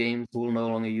Bethesda games will no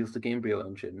longer use the Gamebryo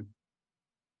engine.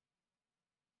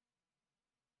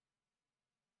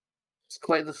 It's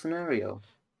quite the scenario.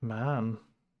 Man.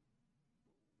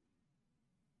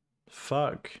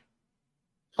 Fuck.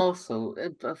 Also,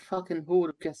 fucking who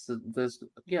would have guessed that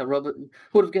who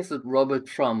would have guessed that Robert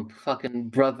Trump, fucking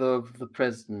brother of the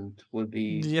president, would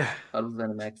be out of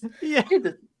ZeniMax? Yeah.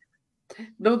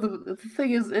 No, the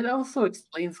thing is, it also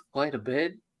explains quite a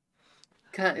bit.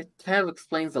 It kind of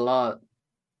explains a lot,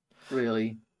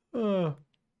 really. Yeah,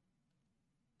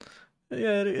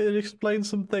 it explains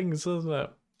some things, doesn't it?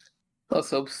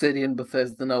 Also, Obsidian and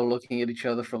Bethesda now looking at each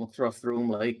other from across the room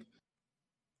like,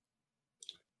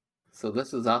 so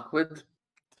this is awkward.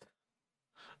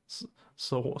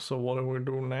 So what do we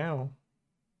do now?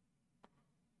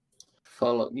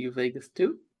 Fallout New Vegas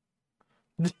 2?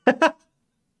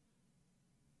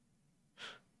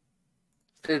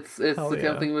 It's the kind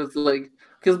of thing with, like,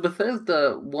 because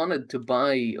Bethesda wanted to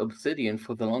buy Obsidian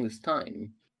for the longest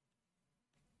time,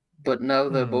 but now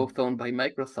they're both owned by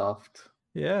Microsoft.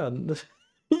 Yeah.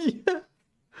 Yeah.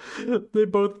 They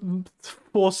both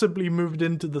forcibly moved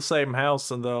into the same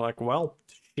house, and they're like, well,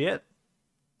 shit.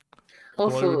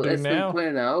 Also, as been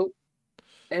pointed out,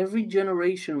 every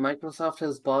generation Microsoft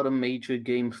has bought a major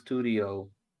game studio.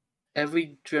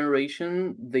 Every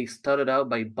generation, they started out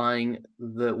by buying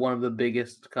one of the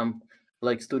biggest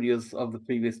studios of the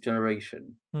previous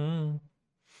generation.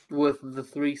 With the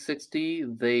 360,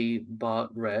 they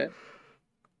bought Rare.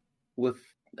 With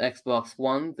Xbox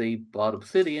One, they bought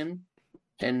Obsidian.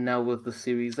 And now with the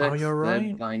Series X,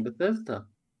 they're buying Bethesda.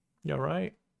 You're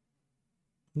right.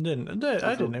 I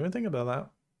didn't even think about that.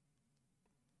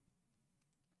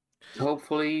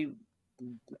 Hopefully,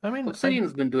 I mean,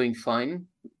 Obsidian's been doing fine,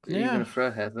 even if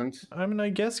Rare hasn't. I mean, I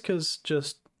guess because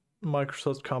just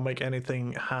Microsoft can't make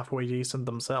anything halfway decent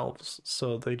themselves,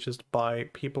 so they just buy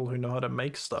people who know how to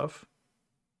make stuff.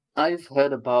 I've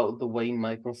heard about the way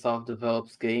Microsoft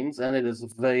develops games, and it is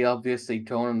very obvious they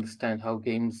don't understand how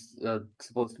games are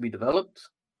supposed to be developed.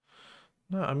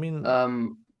 No, I mean,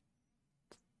 Um,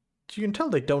 you can tell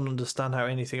they don't understand how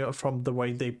anything from the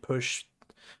way they push,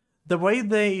 the way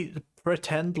they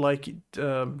pretend like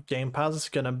Game Pass is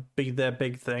gonna be their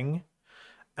big thing,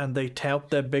 and they tout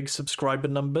their big subscriber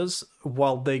numbers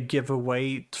while they give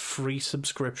away free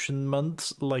subscription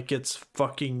months like it's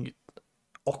fucking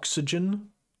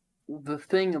oxygen. the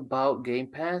thing about Game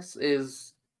Pass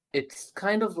is it's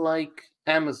kind of like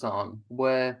Amazon,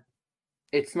 where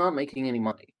it's not making any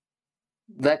money.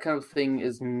 That kind of thing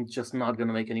is just not going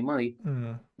to make any money.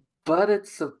 Mm. But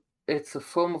it's a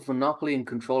form of monopoly and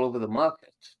control over the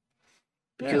market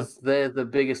because they're the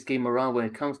biggest game around when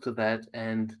it comes to that,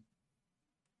 and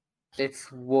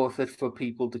it's worth it for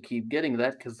people to keep getting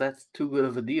that because that's too good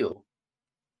of a deal.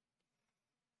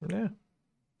 Yeah.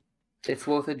 It's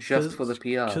worth it just for the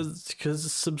PR.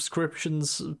 Because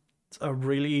subscriptions are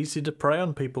really easy to prey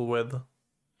on people with.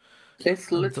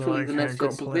 It's literally the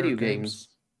Netflix of video games.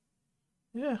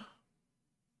 Yeah.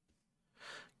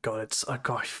 God, I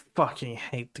fucking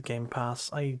hate the Game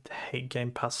Pass. I hate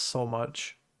Game Pass so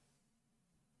much.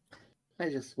 I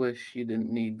just wish you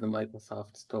didn't need the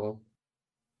Microsoft Store.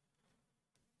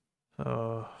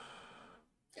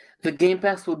 The Game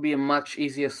Pass would be a much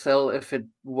easier sell if it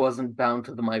wasn't bound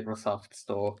to the Microsoft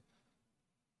Store.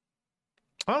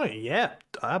 Oh yeah,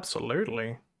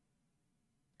 absolutely.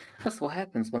 That's what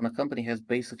happens when a company has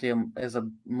basically a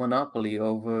monopoly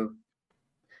over.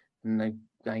 And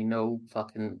I know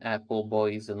fucking Apple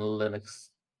boys and Linux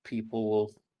people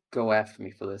will go after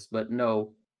me for this, but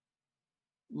no.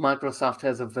 Microsoft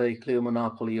has a very clear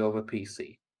monopoly over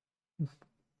PC.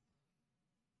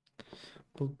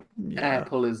 Yeah,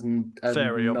 Apple is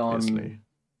very obviously.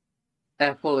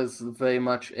 Apple is very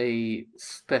much a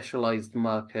specialized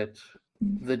market.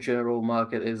 The general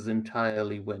market is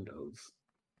entirely Windows.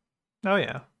 Oh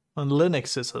yeah, and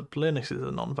Linux is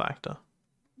a non-factor.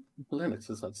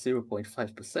 Linux is like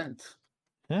 0.5%.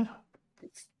 Yeah,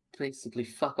 it's basically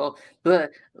fuck all.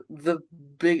 But the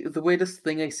weirdest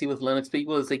thing I see with Linux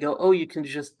people is they go, "Oh, you can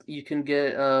get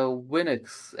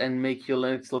Linux and make your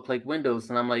Linux look like Windows,"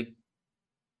 and I'm like,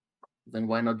 then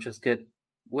why not just get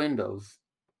Windows?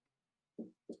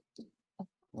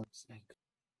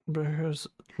 Because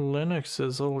Linux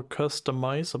is all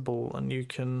customizable, and you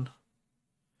can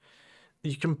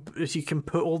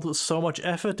put so much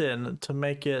effort in to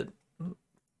make it,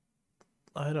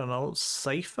 I don't know,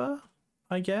 safer,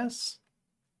 I guess.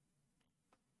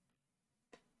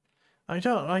 I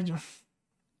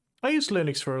used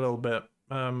Linux for a little bit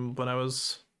when I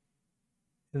was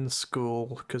in school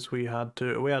because we had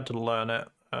to learn it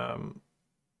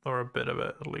or a bit of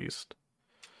it at least.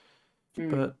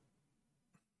 But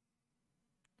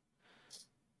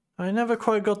I never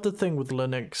quite got the thing with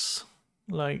Linux,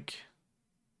 like,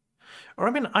 or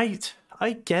I mean, I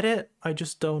get it. I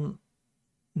just don't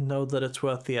know that it's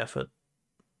worth the effort.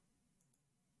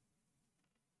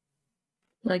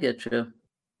 I get you.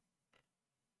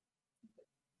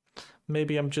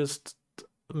 Maybe I'm just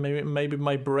maybe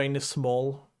my brain is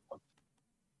small,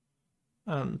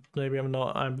 and maybe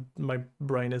my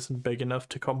brain isn't big enough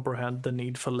to comprehend the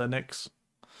need for Linux.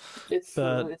 It's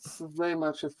very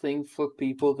much a thing for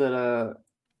people that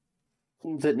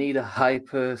need a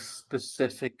hyper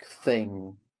specific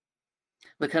thing.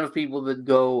 The kind of people that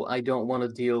go, I don't want to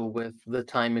deal with the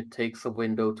time it takes a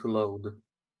window to load.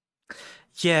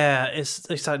 Yeah, it's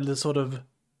exactly the sort of,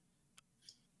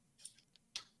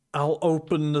 I'll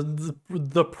open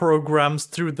the programs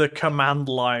through the command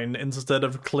line instead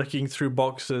of clicking through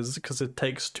boxes because it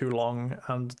takes too long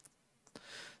and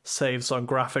saves on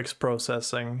graphics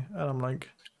processing. And I'm like,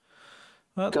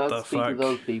 what the fuck? To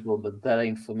those people, but that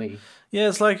ain't for me. Yeah,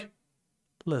 it's like,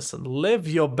 listen, live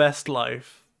your best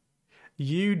life.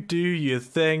 You do your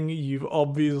thing. You've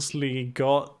obviously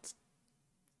got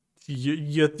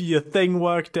your thing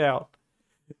worked out.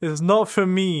 It's not for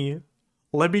me.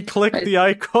 Let me click the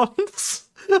icons.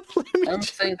 I'm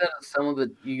saying that as someone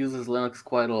that uses Linux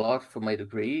quite a lot for my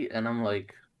degree, and I'm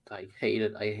like, I hate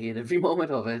it. I hate every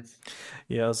moment of it.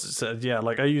 Yeah, as I said, yeah,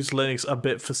 like I use Linux a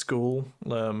bit for school,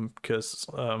 because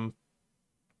part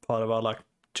of our like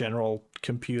general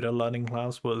computer learning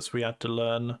class was we had to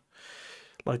learn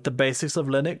like the basics of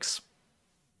Linux.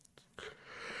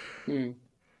 I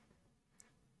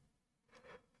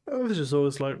was just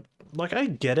always like I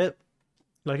get it.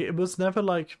 Like it was never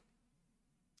that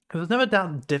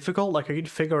difficult. Like I could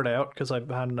figure it out because I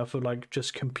had enough of like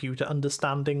just computer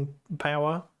understanding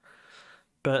power.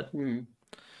 But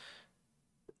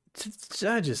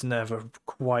I just never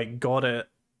quite got it.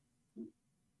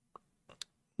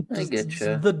 I get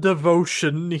you. The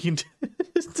devotion needed.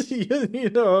 You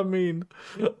know what I mean?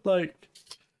 Like,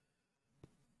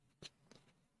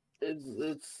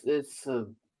 it's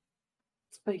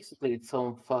basically its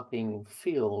own fucking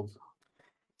field.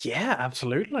 Yeah,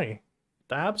 absolutely.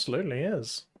 That absolutely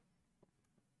is.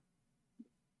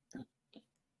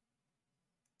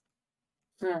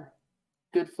 Yeah,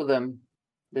 good for them.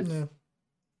 Yeah.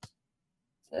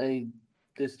 A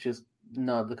it's just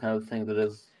not the kind of thing that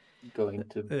is going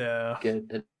to Yeah.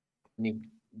 get any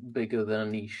bigger than a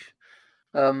niche.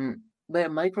 But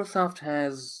Microsoft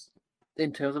has,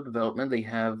 in terms of development, they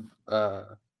have.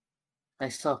 I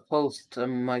saw a post a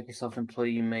Microsoft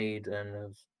employee made, and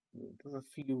there's a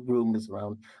few rumors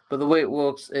around. But the way it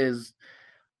works is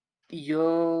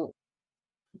your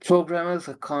programmers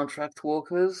are contract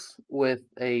workers with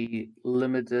a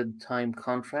limited time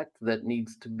contract that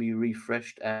needs to be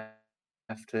refreshed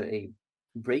after a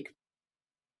break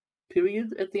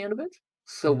period at the end of it.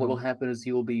 So what will happen is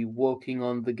you'll be working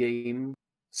on the game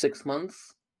 6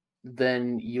 months,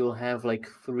 then you'll have like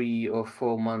 3 or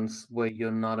 4 months where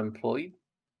you're not employed,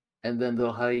 and then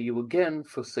they'll hire you again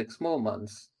for 6 more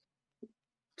months,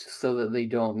 so that they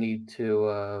don't need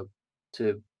to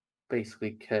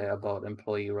basically care about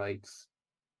employee rights.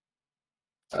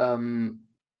 And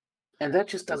that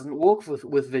just doesn't work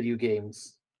with video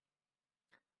games.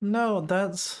 No,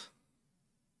 that's.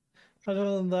 I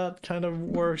don't know, that kind of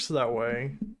works that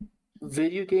way.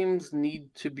 Video games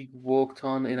need to be worked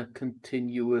on in a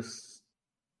continuous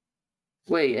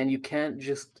way, and you can't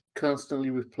just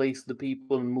constantly replace the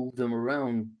people and move them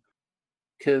around,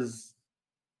 because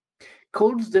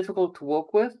code's difficult to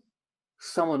work with.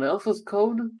 Someone else's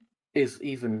code is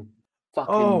even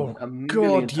fucking Oh, a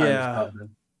million God, times yeah. harder.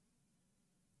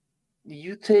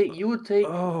 You would take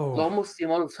Oh. almost the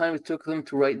amount of time it took them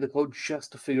to write the code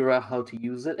just to figure out how to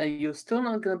use it, and you're still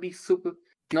not gonna be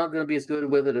as good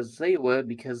with it as they were,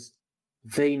 because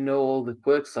they know all the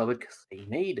quirks of it because they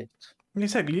made it.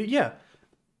 Exactly, yeah.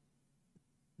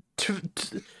 To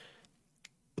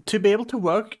be able to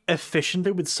work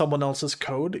efficiently with someone else's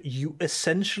code, you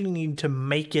essentially need to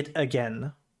make it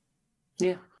again.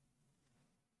 Yeah.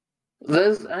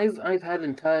 I've had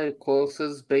entire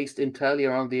courses based entirely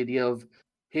around the idea of,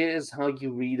 here's how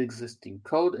you read existing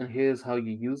code and here's how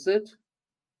you use it.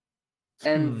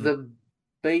 And the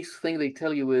base thing they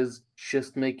tell you is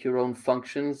just make your own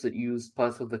functions that use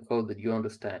parts of the code that you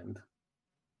understand.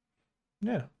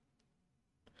 Yeah.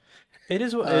 It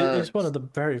is one of the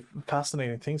very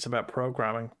fascinating things about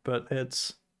programming, but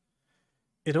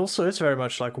it also is very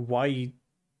much like why you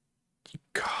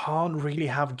can't really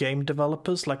have game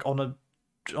developers like on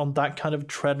that kind of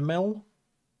treadmill,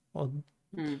 or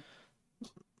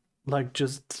like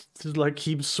just like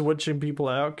keep switching people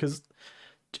out, because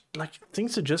like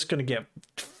things are just gonna get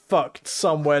fucked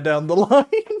somewhere down the line.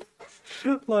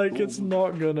 Like it's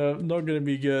not gonna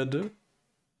be good.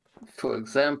 For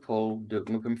example, Duke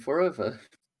Nukem Forever.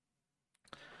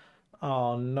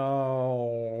 Oh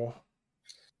no.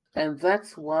 And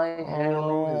that's why Oh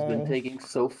Halo has been no. taking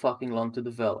so fucking long to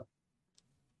develop.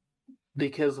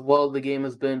 Because while the game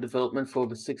has been in development for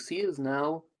over 6 years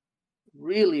now,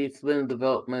 really it's been in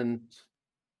development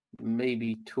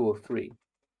maybe 2 or 3.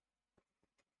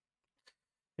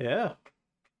 Yeah.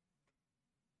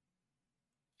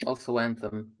 Also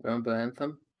Anthem. Remember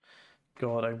Anthem?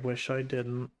 God, I wish I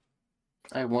didn't.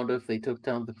 I wonder if they took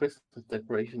down the Christmas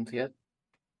decorations yet.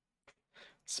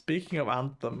 Speaking of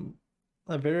Anthem,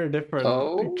 a very different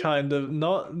Oh? kind of,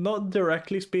 not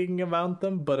directly speaking of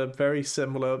Anthem, but a very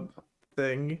similar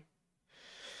thing.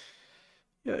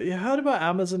 Yeah, you heard about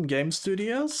Amazon Game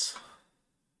Studios?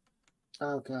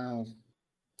 Oh god.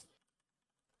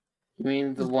 You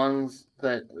mean the ones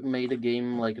that made a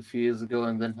game like a few years ago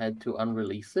and then had to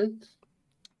unrelease it?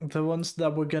 The ones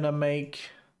that were gonna make,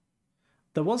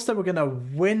 the ones that were gonna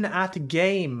win at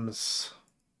games.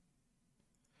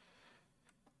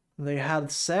 They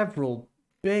had several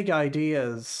big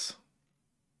ideas.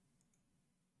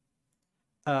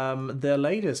 Their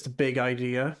latest big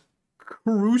idea,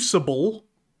 Crucible.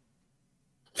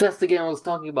 That's the game I was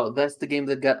talking about. That's the game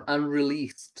that got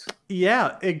unreleased.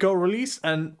 Yeah, it got released,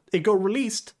 got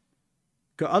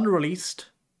unreleased.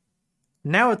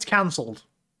 Now it's cancelled,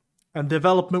 and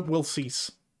development will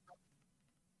cease.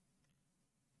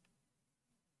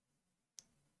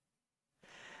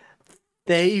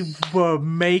 They were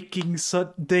making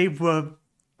they were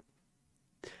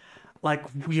like,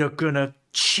 we are gonna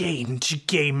change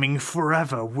gaming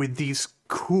forever with these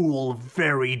cool,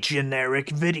 very generic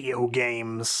video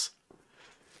games.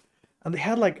 And they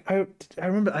had like, I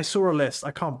remember I saw a list.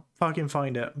 I can't fucking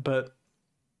find it, but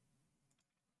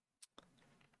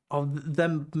of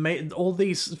them made all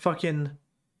these fucking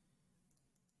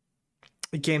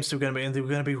games they were going to be, and they were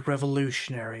going to be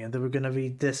revolutionary, and they were going to be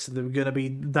this, and they were going to be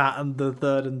that, and the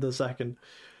third and the second.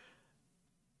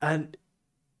 And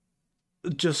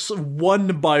just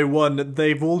one by one,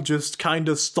 they've all just kind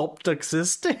of stopped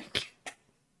existing.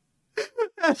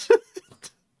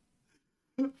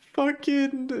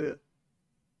 Fucking.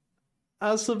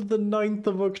 As of the 9th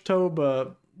of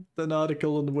October, an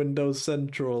article on Windows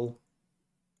Central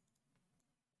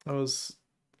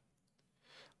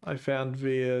I found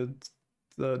via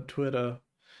the Twitter.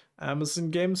 Amazon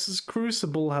Games'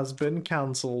 Crucible has been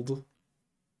cancelled,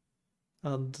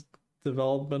 and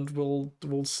development will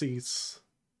cease.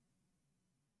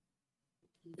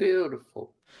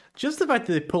 Beautiful. Just the fact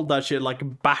that they pulled that shit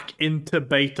like back into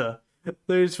beta.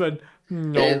 They just went,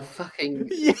 no. Fucking.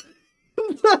 Yeah.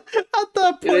 At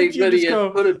that point, you just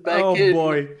go, put it back oh in.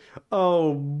 boy,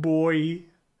 oh boy.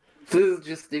 This is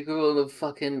just the equivalent of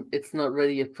fucking, it's not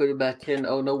ready yet, put it back in.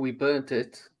 Oh no, we burnt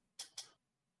it.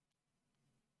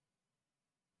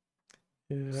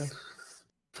 Yeah.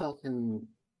 Fucking.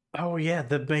 Oh yeah,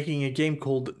 they're making a game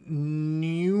called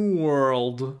New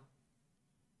World.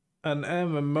 An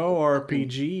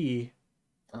MMORPG.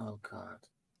 Oh god.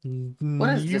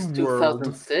 What is this,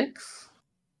 2006?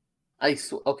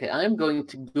 Okay, I'm going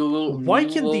to Google. Why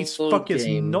can these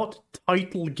fuckers not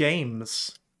title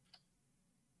games?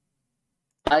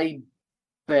 I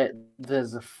bet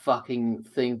there's a fucking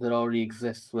thing that already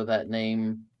exists with that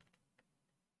name.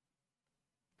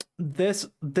 The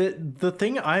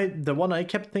one I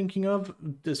kept thinking of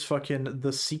is fucking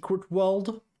The Secret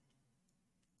World.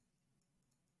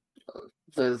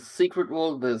 The Secret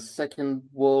World, the Second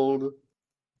World,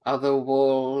 Other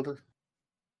World.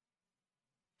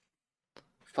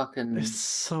 Fucking. It's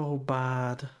so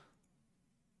bad.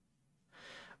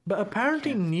 But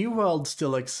apparently New World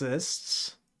still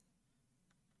exists.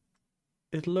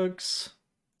 It looks...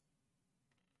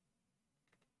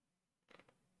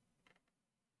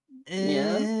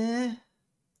 Yeah.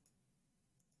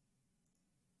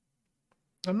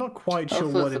 I'm not quite sure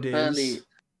what it is.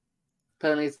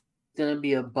 Apparently it's going to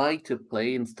be a buy to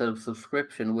play instead of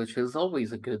subscription, which is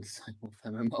always a good sign with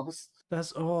MMOs.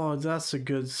 That's a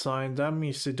good sign. That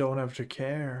means they don't have to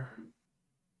care.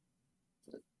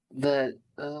 That's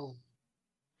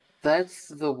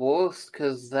the worst,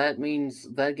 because that means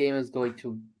that game is going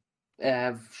to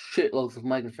have shitloads of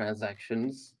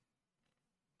microtransactions.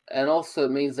 And also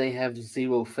it means they have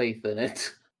zero faith in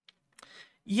it.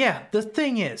 Yeah, the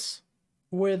thing is,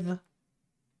 because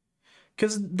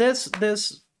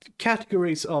there's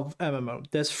categories of MMO.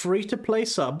 There's free-to-play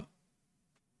sub.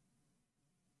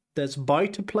 There's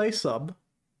buy-to-play sub.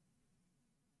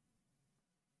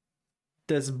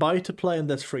 There's buy-to-play and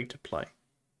there's free-to-play.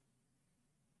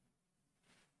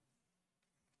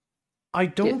 I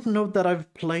don't know that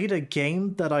I've played a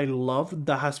game that I love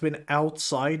that has been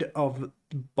outside of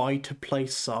buy-to-play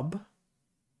sub.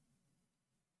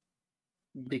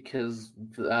 Because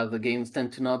the games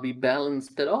tend to not be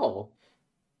balanced at all.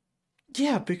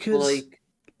 Yeah, because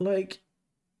like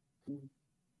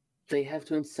they have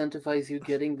to incentivize you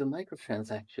getting the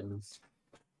microtransactions.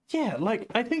 Yeah, like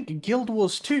I think Guild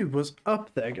Wars 2 was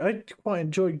up there. I quite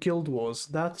enjoyed Guild Wars.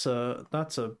 That's a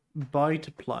buy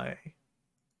to play.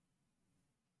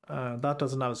 That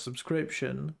doesn't have a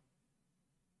subscription.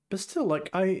 But still, like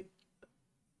I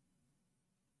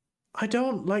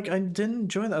didn't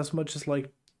enjoy that as much as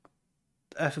like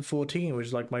FF14, which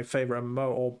is like my favorite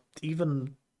MMO, or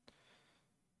even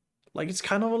like it's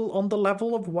kind of on the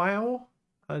level of WoW.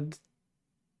 No,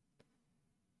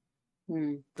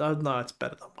 it's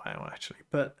better than WoW actually,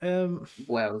 but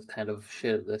WoW is kind of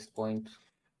shit at this point.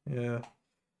 Yeah,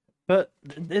 but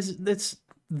it's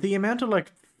the amount of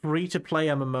like free to play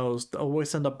MMOs that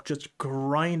always end up just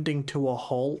grinding to a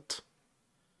halt.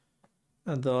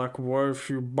 And they're like, what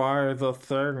if you buy the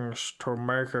things to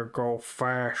make it go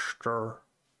faster?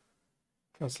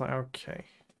 It's like, okay,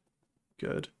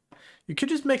 good. You could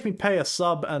just make me pay a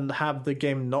sub and have the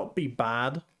game not be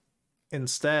bad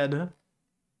instead.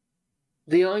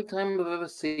 The only time I've ever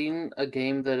seen a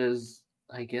game that is,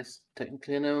 I guess,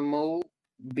 technically an MMO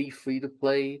be free to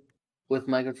play with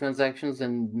microtransactions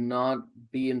and not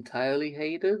be entirely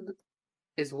hated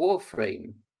is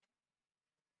Warframe.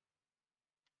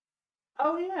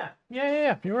 Oh, yeah.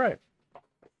 Yeah, you're right.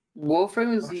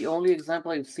 Warframe is the only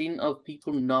example I've seen of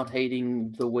people not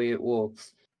hating the way it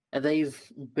works. And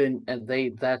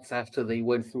that's after they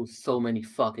went through so many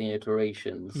fucking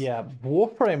iterations. Yeah,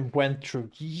 Warframe went through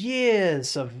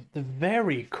years of the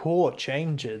very core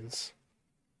changes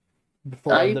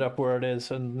before it ended up where it is,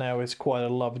 and now it's quite a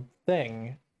loved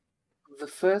thing. The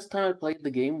first time I played the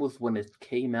game was when it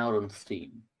came out on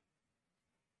Steam.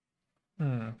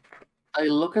 I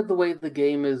look at the way the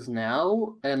game is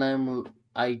now, and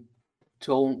I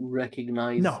don't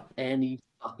recognize No. any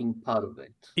fucking part of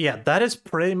it. Yeah, that is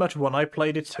pretty much when I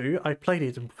played it too. I played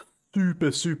it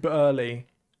super, super early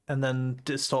and then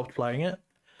stopped playing it.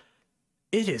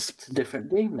 It's a different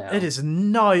game now. It is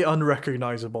nigh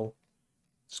unrecognizable.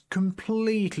 It's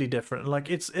completely different.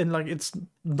 It's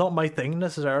not my thing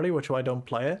necessarily, which is why I don't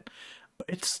play it. But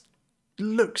it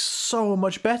looks so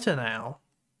much better now.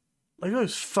 Like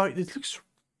it looks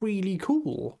really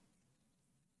cool.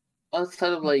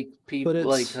 Outside of like people But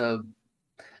it's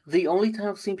the only time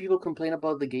I've seen people complain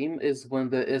about the game is when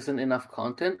there isn't enough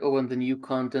content or when the new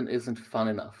content isn't fun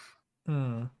enough.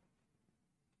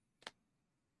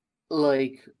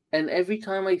 Like, and every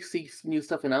time I see new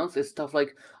stuff announced, it's stuff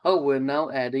like, "Oh, we're now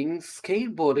adding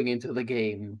skateboarding into the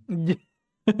game."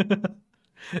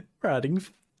 we're adding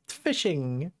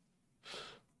fishing.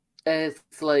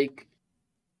 It's like,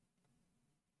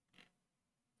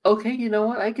 okay, you know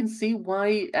what? I can see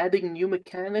why adding new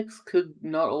mechanics could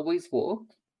not always work.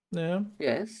 Yeah.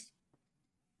 Yes.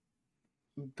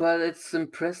 But it's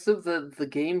impressive that the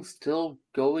game's still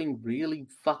going really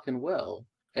fucking well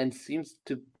and seems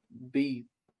to be.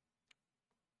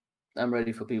 I'm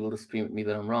ready for people to scream at me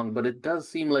that I'm wrong, but it does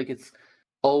seem like it's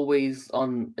always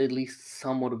on at least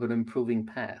somewhat of an improving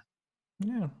path.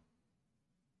 Yeah.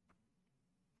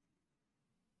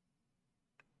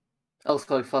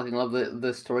 Also, I fucking love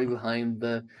the story behind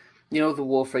the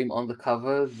Warframe on the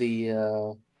cover,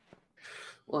 the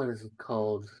what is it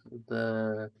called?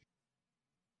 The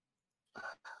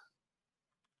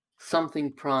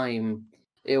something Prime.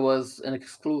 It was an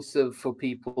exclusive for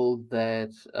people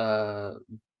that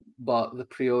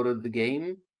pre-ordered the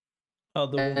game,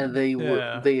 and they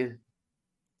what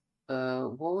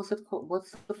was it called?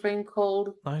 What's the frame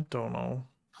called? I don't know.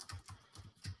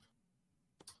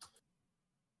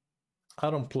 I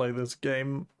don't play this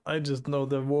game. I just know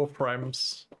the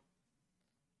Warframes.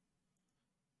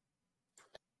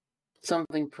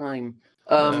 Something Prime.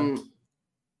 Yeah.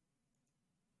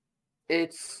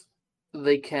 It's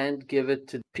they can't give it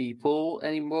to people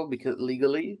anymore because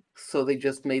legally, so they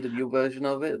just made a new version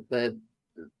of it that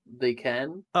they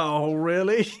can. Oh,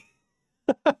 really?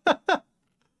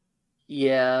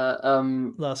 Yeah,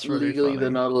 That's really legally funny.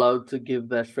 they're not allowed to give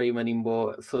that frame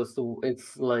anymore, so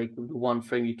it's like the one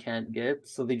frame you can't get,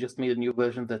 so they just made a new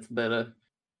version that's better.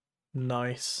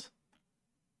 Nice.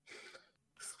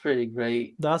 It's pretty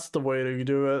great. That's the way to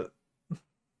do it.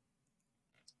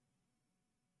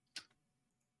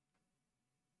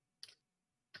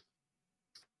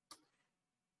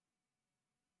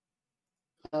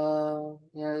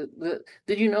 Yeah.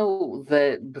 Did you know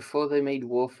that before they made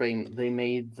Warframe, they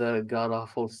made the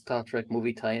god-awful Star Trek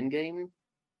movie tie-in game?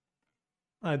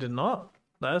 I did not.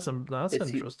 That's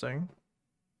interesting.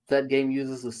 That game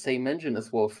uses the same engine as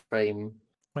Warframe.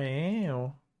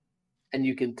 Wow. And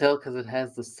you can tell because it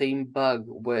has the same bug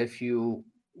where if you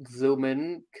zoom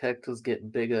in, characters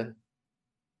get bigger.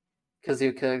 Because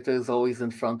your character is always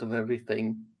in front of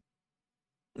everything.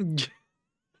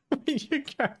 your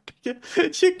character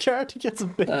gets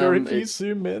bigger if you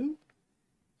zoom in.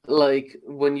 Like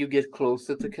when you get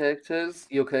closer to characters,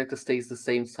 your character stays the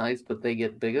same size, but they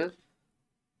get bigger.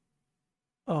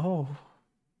 Oh.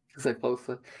 Because they're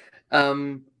closer.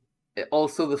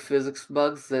 Also, the physics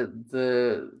bugs that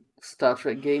the Star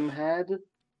Trek game had,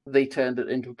 they turned it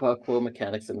into parkour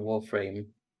mechanics in Warframe.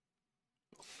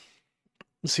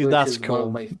 See, that's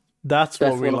cool. That's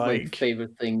what we like. One of my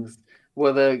favorite things.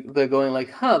 Where they're going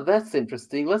like, that's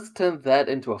interesting. Let's turn that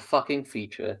into a fucking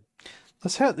feature.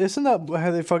 Isn't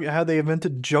that how they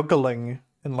invented juggling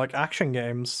in like action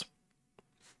games?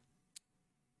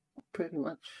 Pretty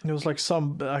much. It was like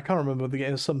I can't remember the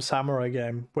game, some samurai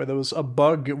game where there was a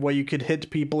bug where you could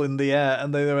hit people in the air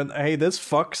and they went, "Hey, this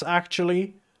fucks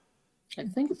actually." I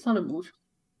think it's not a movie.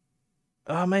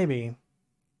 Maybe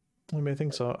I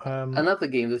think so. Another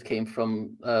game that came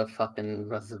from fucking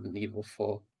Resident Evil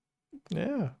 4.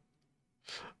 Yeah.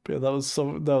 But yeah, that was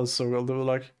so cool. They were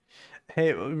like,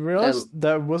 "Hey, realize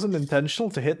that wasn't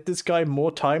intentional to hit this guy more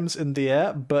times in the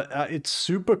air, but it's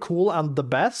super cool and the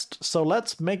best. So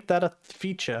let's make that a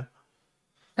feature."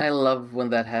 I love when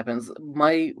that happens.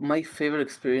 My favorite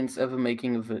experience ever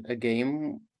making a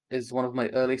game is one of my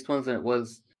earliest ones, and it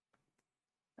was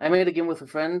I made a game with a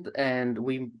friend, and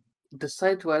we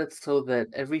decided to add it so that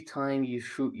every time you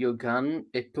shoot your gun,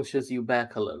 it pushes you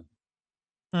back a little.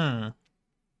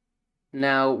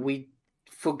 Now we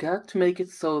forgot to make it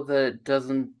so that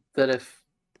if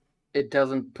it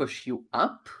doesn't push you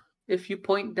up if you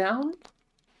point down,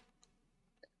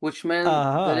 which meant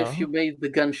that if you made the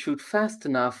gun shoot fast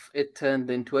enough, it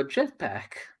turned into a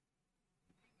jetpack.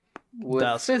 with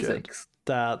That's physics.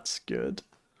 good. That's good.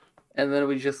 And then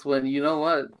we just went, you know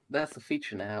what? That's a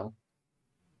feature now.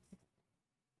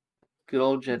 Good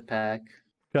old jetpack.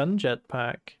 Gun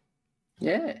jetpack.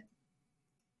 Yeah.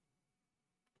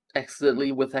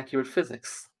 Excellently with accurate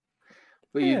physics.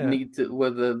 Where you Yeah. need to, where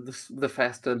the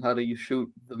faster and harder you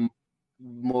shoot, the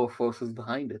more forces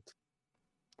behind it.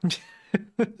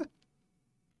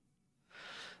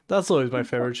 That's always my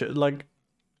favorite shit. Like,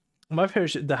 my favorite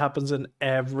shit that happens in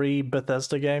every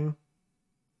Bethesda game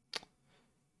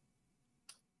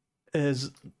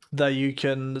is that you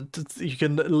can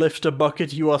lift a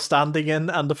bucket you are standing in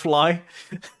and fly.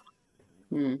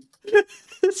 It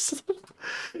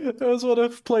was when I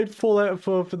played Fallout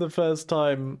 4 for the first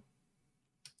time.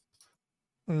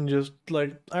 And just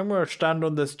like, I'm gonna stand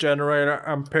on this generator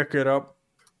and pick it up.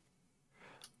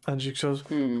 And she goes,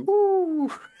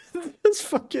 ooh, just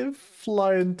fucking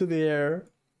fly into the air.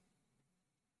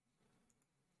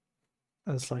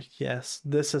 And it's like, yes,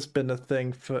 this has been a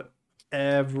thing for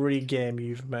every game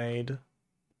you've made.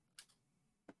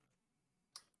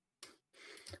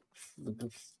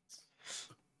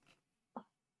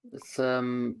 It's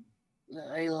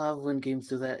I love when games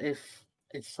do that. If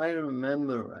I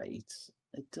remember right,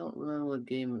 I don't remember what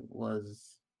game it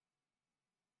was.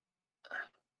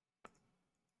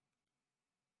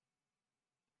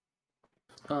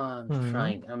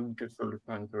 I'm just sort of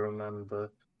trying to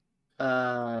remember.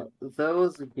 There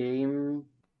was a game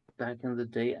back in the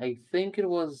day. I think it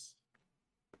was.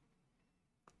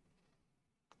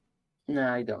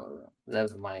 No, I don't remember.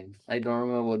 Never mind. I don't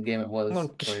remember what game it was,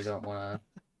 so I don't wanna.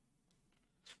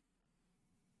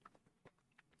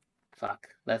 Fuck,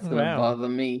 that's gonna bother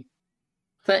me.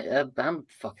 I'm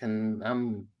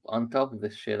on top of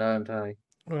this shit, aren't I?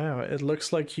 Wow, it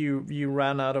looks like you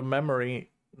ran out of memory,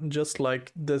 just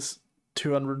like this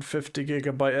 250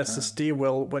 gigabyte SSD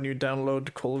will when you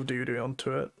download Call of Duty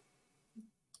onto it.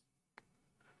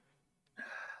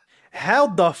 How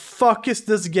the fuck is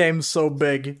this game so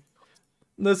big?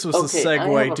 This was a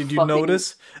segue. Did you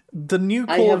notice? The new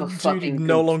Call of Duty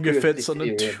no longer fits on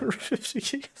a 250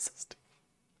 gig SSD.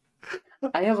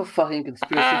 I have a fucking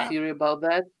conspiracy theory about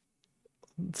that.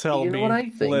 Tell me, what I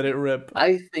think? Let it rip.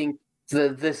 I think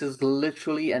that this is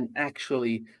literally and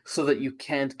actually so that you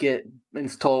can't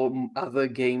install other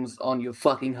games on your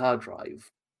fucking hard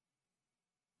drive.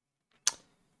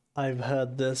 I've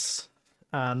heard this,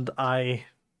 and I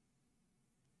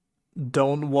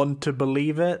don't want to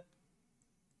believe it.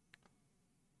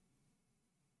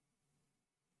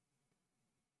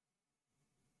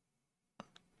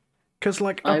 Because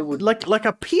like a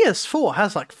PS4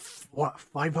 has like what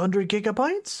 500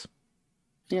 gigabytes.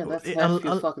 Yeah, that's half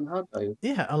your fucking hard drive.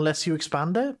 Yeah, unless you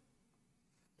expand it.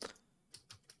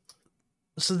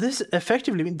 So this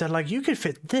effectively means that like you could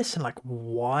fit this in like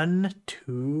 1,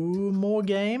 2 more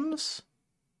games.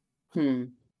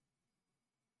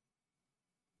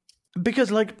 Because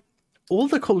like all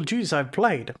the Call of Duties I've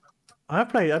played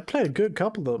a good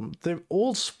couple of them. They've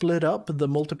all split up the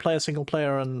multiplayer, single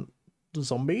player, and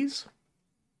zombies.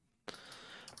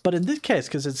 But in this case,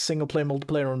 because it's single player,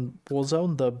 multiplayer, and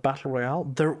Warzone, the Battle Royale,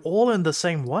 they're all in the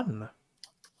same one.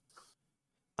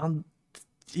 And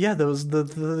yeah, there was the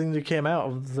thing that came out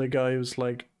of the guy who's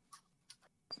like,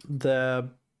 the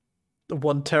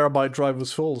 1 terabyte drive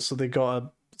was full, so they got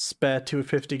a spare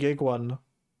 250 gig one.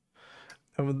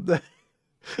 And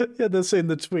yeah, they're saying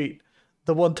the tweet,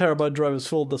 the 1 terabyte drive is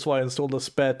full, that's why I installed a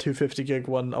spare 250 gig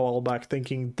one a while back,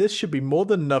 thinking this should be more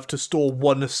than enough to store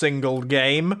one single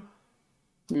game.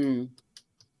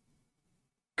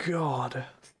 God.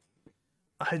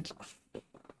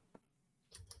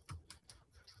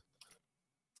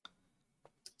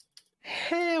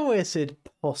 How is it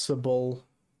possible?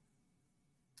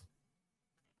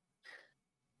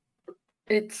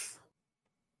 The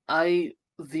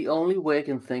only way I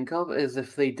can think of is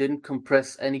if they didn't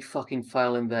compress any fucking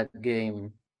file in that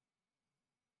game.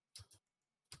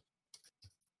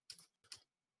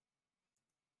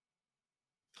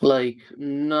 Like,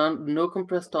 no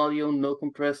compressed audio, no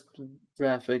compressed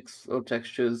graphics or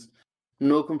textures,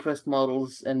 no compressed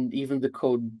models, and even the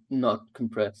code not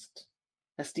compressed.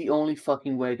 That's the only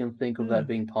fucking way I can think of that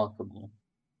being possible.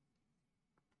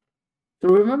 So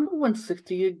remember when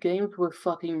 60 gig games were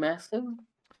fucking massive?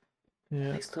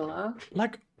 Yeah. They still are?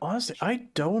 Like, honestly, I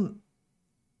don't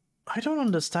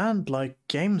understand, like,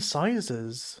 game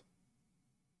sizes.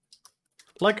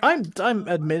 Like, I'm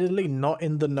admittedly not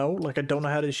in the know, like, I don't know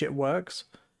how this shit works.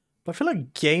 But I feel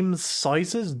like game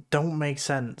sizes don't make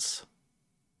sense.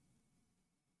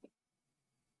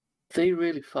 They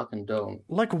really fucking don't.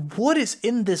 Like, what is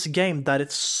in this game that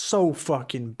it's so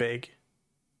fucking big?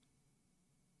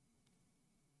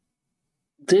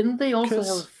 Didn't they also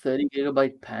have a 'Cause 30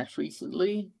 gigabyte patch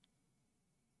recently?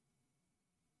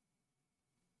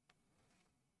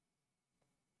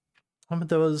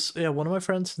 there was one of my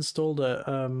friends installed it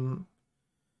a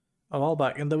while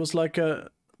back, and there's like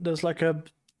a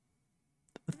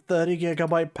 30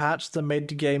 gigabyte patch that made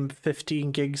the game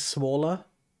 15 gigs smaller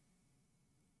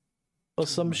or Oh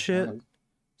some my shit. God.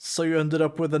 So you ended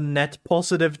up with a net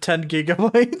positive 10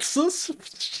 gigabytes or some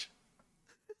shit.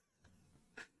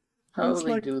 How It's do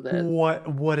they like, do that?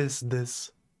 what is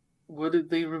this? What did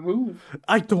they remove?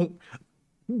 I don't.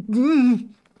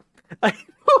 I don't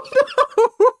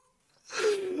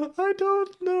know. I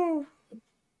don't know.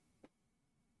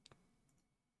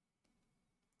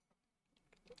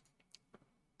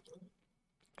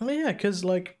 I mean, yeah, because,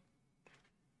 like,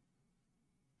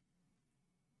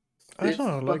 I don't It's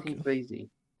know, like, fucking crazy.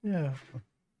 yeah.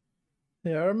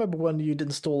 Yeah, I remember when you'd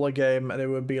install a game and it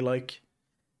would be like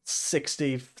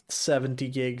 60, 70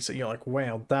 gigs, and you're like,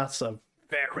 wow, that's a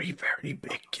very, very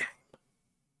big game.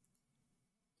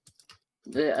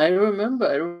 I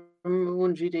remember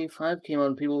when GTA 5 came out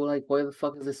and people were like, why the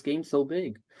fuck is this game so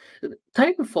big?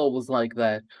 Titanfall was like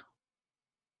that.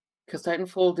 Because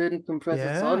Titanfall didn't compress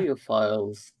its Yeah. audio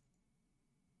files.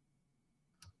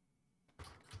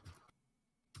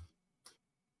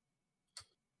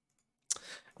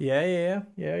 Yeah,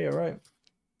 you're right.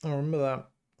 I remember that.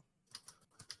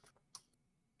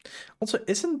 Also,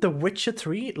 isn't The Witcher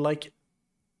 3 like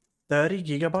 30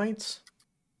 gigabytes?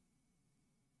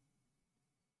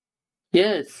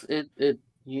 Yes, yeah,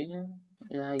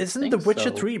 I Isn't The think Witcher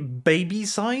so. 3 baby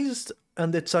sized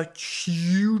and it's a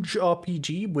huge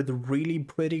RPG with really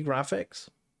pretty graphics?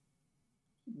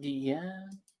 Yeah,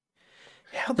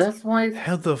 How th- that's why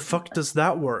how the fuck does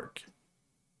that work?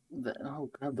 oh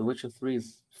god, The Witcher 3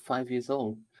 is 5 years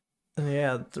old.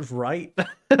 Yeah, right.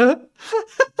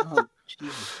 Oh,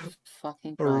 Jesus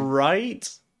fucking Christ. Right?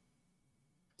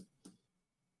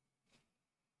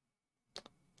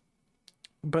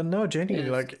 But no, genuinely,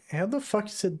 It's, like, how the fuck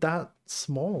is it that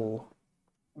small?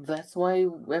 that's why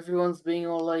everyone's being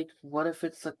all like, what if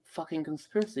it's a fucking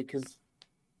conspiracy? Because,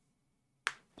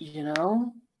 you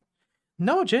know?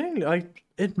 No, genuinely, like,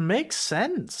 it makes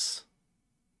sense.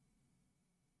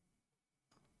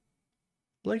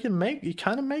 Like, it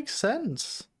kind of makes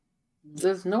sense.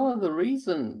 There's no other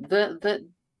reason.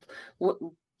 What,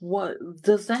 what,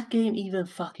 does that game even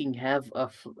fucking have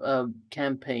a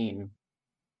campaign?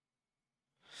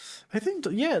 I think,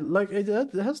 yeah, like, it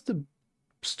has the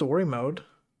story mode,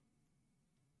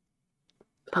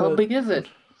 How but big is it?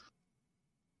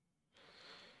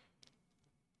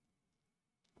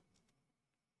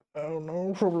 I don't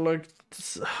know, probably like,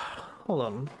 hold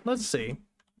on, let's see.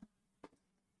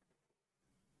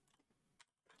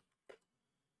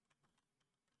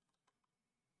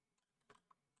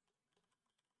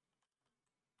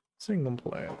 Single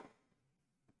player.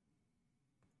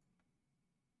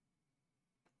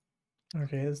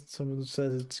 Okay, someone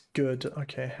says it's good.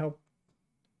 Okay, help.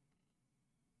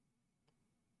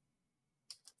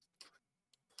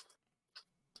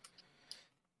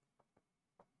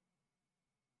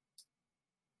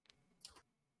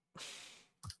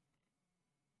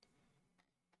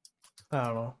 I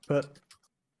don't know, but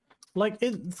like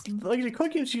the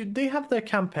quick games, they have their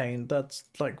campaign. That's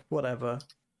like whatever.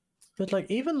 But like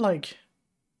even like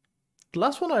the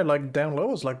last one I like download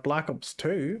was like Black Ops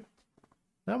 2.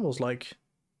 That was like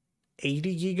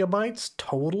 80 gigabytes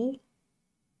total.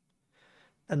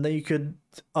 And then you could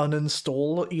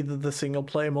uninstall either the single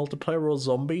player, multiplayer, or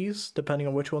zombies, depending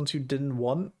on which ones you didn't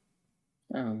want.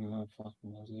 I don't know,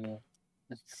 fucking idea.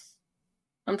 It's.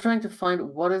 I'm trying to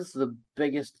find what is the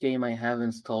biggest game I have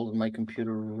installed on my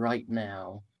computer right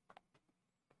now.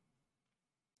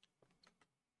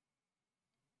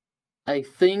 I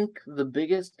think the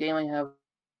biggest game I have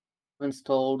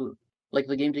installed, like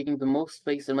the game taking the most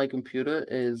space in my computer,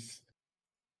 is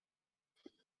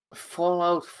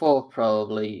Fallout 4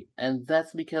 probably, and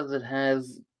that's because it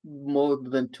has more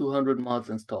than 200 mods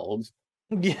installed.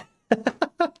 Yeah.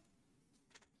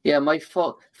 Yeah, my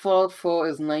Fallout 4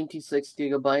 is 96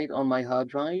 gigabyte on my hard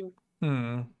drive,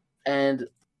 Hmm. and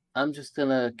I'm just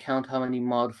gonna count how many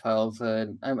mod files,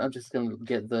 and I'm just gonna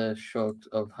get the short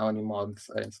of how many mods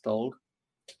I installed.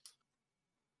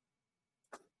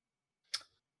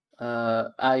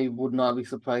 I would not be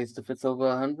surprised if it's over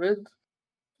 100.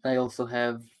 I also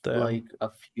have Damn. like a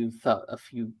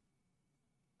few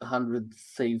hundred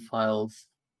save files.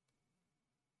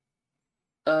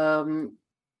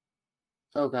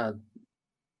 Oh god.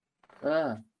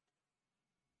 Ah.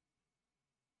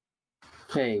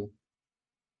 Okay.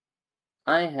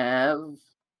 I have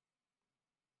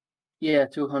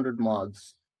 200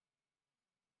 mods.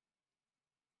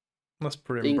 That's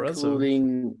pretty impressive.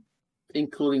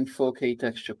 Including 4K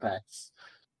texture packs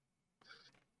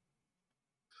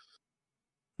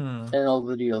and all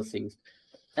the DLCs.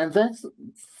 And that's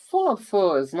Fallout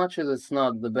 4, as much as it's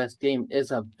not the best game,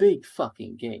 is a big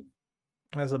fucking game.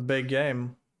 That's a big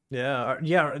game. Yeah,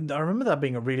 yeah. I remember that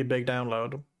being a really big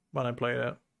download when I played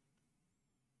it.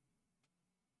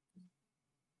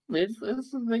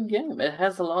 It's a big game. It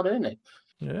has a lot in it.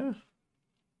 Yeah.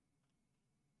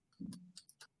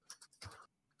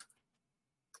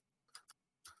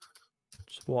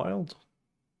 It's wild.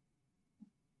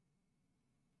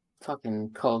 Fucking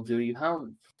Call of Duty. How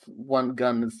one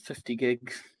gun is 50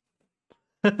 gigs?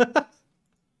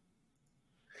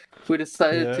 We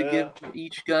decided to give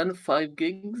each gun 5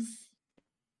 gigs.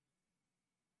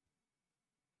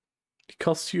 It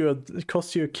costs you a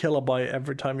kilobyte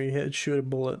every time you shoot a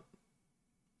bullet.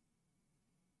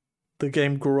 The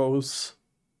game grows.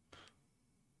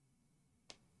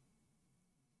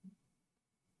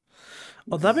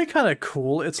 Oh, that'd be kind of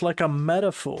cool. It's like a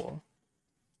metaphor.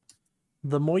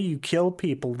 The more you kill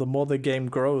people, the more the game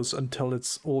grows until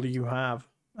it's all you have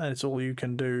and it's all you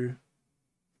can do.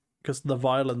 Because the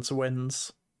violence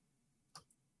wins.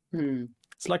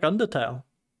 It's like Undertale.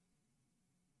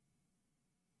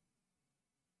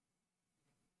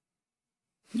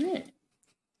 Yeah.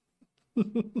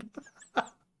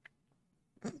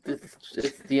 It's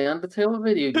the Undertale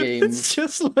video game. It's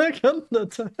just like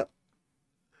Undertale.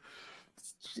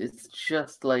 It's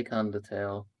just like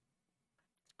Undertale.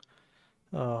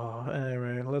 Oh,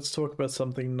 anyway, let's talk about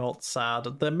something not sad.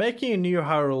 They're making a new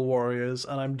Hyrule Warriors,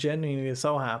 and I'm genuinely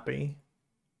so happy.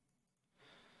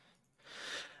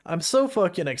 I'm so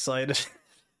fucking excited.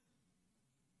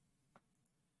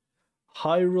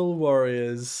 Hyrule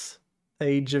Warriors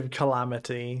Age of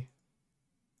Calamity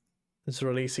is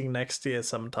releasing next year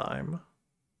sometime.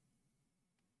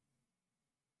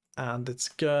 And it's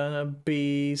gonna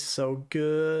be so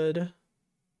good.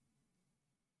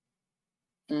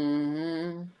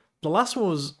 Mm-hmm. The last one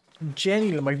was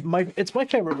genuinely it's my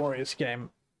favorite Warriors game.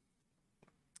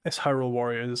 It's Hyrule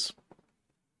Warriors.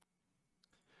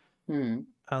 And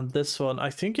this one, I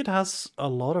think it has a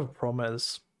lot of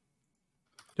promise.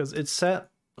 Because it's set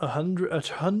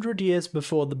 100 years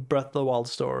before the Breath of the Wild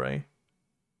story.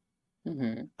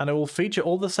 And it will feature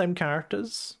all the same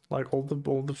characters. Like all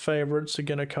the favorites are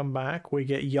gonna come back. We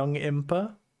get young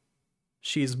Impa.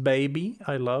 She's baby,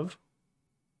 I love.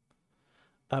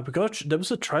 There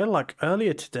was a trailer like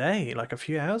earlier today, like a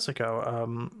few hours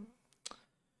ago,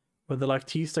 where they like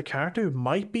teased a character who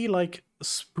might be like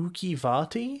Spooky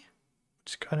Vati,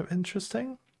 which is kind of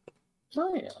interesting.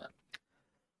 Oh yeah.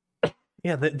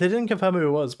 Yeah, they didn't confirm who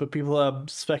it was, but people are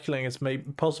speculating it's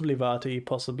possibly Vati,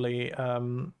 possibly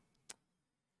the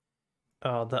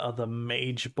other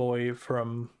mage boy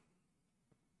from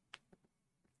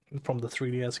the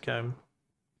 3DS game.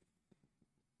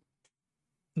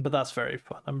 But that's very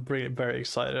fun. I'm really very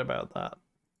excited about that.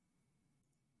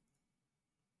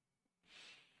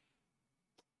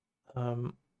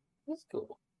 That's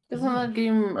cool. Isn't that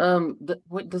game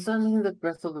does that mean that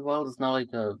Breath of the Wild is now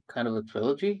like a kind of a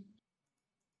trilogy?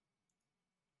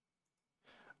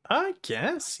 I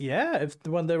guess, yeah. If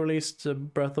when they released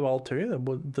Breath of the Wild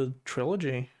 2, the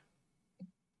trilogy.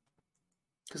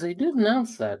 Because they did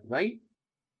announce that, right?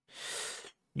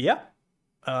 Yeah.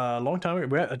 A long time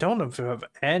ago. I don't know if we have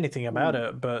anything about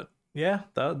it, but yeah,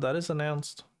 that is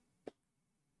announced.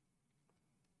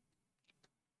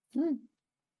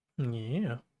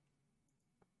 Yeah.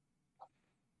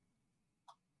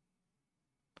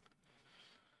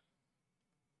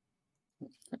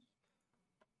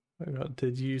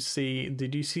 Did you see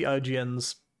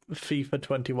IGN's FIFA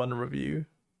 21 review?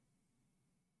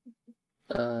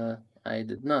 I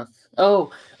did not.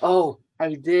 Oh,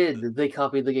 I did. They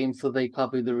copied the game, so they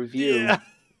copied the review. Yeah.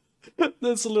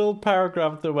 There's a little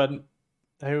paragraph that went,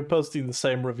 "Hey, we're posting the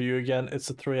same review again. It's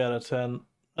a 3 out of 10."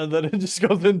 And then it just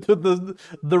goes into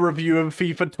the review of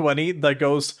FIFA 20 that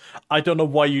goes, "I don't know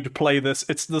why you'd play this.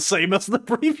 It's the same as the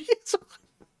previous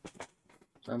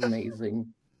one."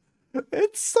 Amazing.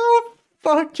 It's so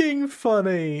fucking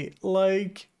funny.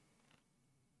 Like,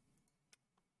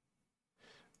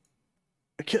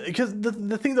 because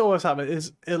the thing that always happens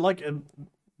is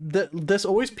there's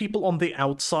always people on the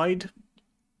outside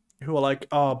who are like,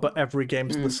 "Oh, but every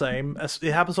game's the same."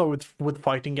 It happens all with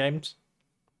fighting games,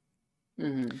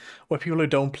 where people who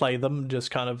don't play them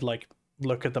just kind of like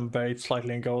look at them very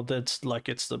slightly and go, "It's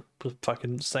the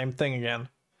fucking same thing again."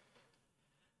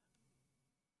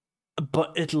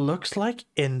 But it looks like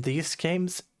in these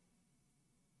games,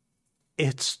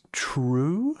 it's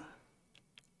true,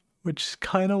 which is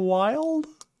kind of wild.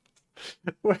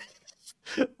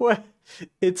 Where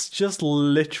it's just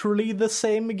literally the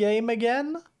same game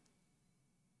again.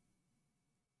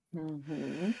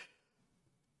 Mm-hmm.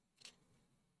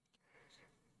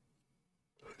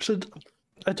 So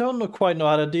I don't quite know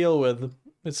how to deal with.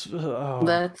 It's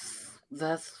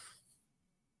That's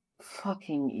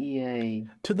fucking EA.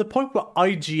 to the point where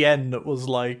IGN was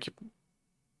like,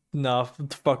 "Nah,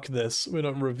 fuck this. We're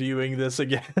not reviewing this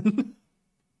again."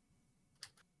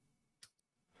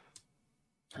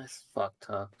 That's fucked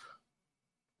up.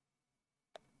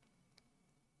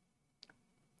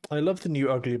 I love the new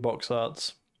ugly box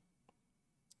arts.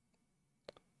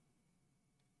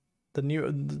 The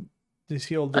new, you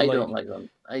see all the I like, don't like them.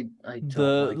 I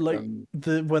the don't like them.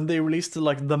 the when they released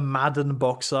the Madden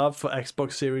box art for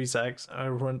Xbox Series X, I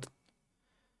went,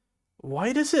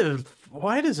 why does it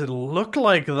look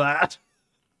like that?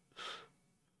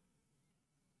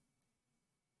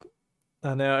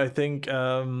 And I think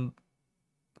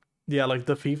yeah, like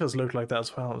the FIFAs look like that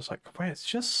as well. I was like, wait, it's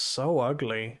just so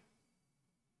ugly.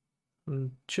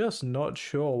 I'm just not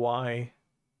sure why.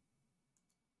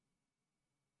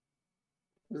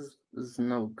 Is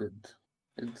no good.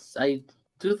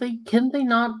 Can they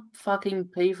not fucking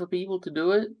pay for people to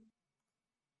do it?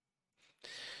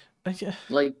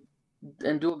 Like,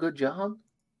 and do a good job?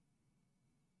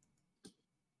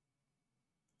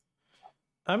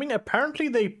 I mean, apparently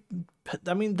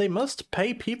they must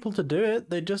pay people to do it.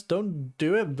 They just don't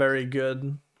do it very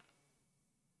good.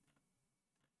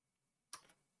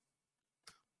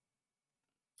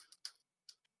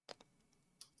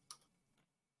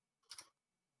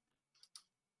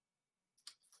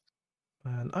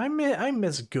 Man, I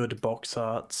miss good box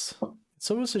arts.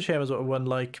 It's always a shame as well when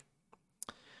like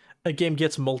a game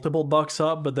gets multiple box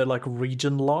art, but they're like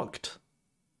region locked.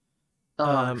 Oh,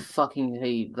 I fucking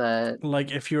hate that.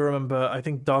 Like if you remember, I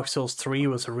think Dark Souls 3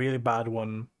 was a really bad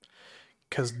one.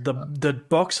 Because the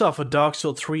box art for Dark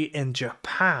Souls 3 in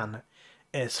Japan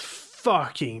is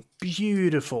fucking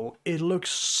beautiful. It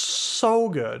looks so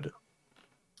good.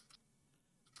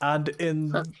 And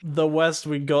in the West,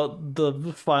 we got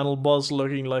the final boss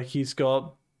looking like he's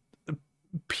got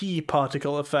pea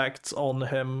particle effects on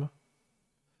him.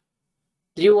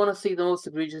 Do you want to see the most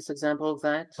egregious example of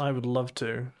that? I would love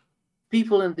to.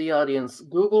 People in the audience,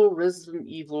 Google Resident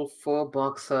Evil 4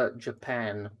 box art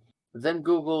Japan. Then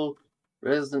Google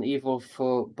Resident Evil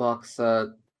 4 box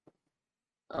art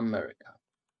America.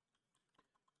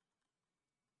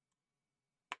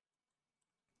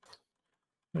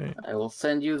 Wait. I will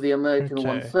send you the American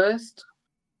one first.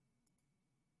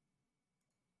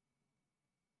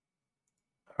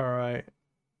 Alright.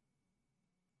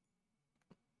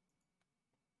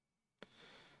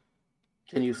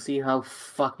 Can you see how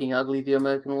fucking ugly the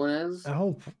American one is?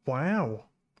 Oh, wow.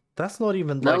 That's not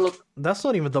even now look, that's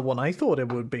not even the one I thought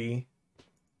it would be.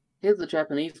 Here's the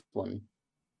Japanese one.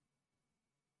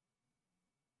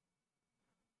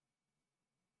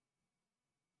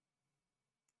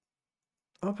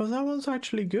 Oh, but that one's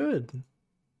actually good.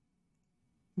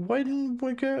 Why didn't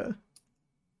we get...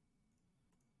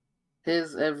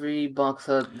 Here's every box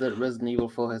art that Resident Evil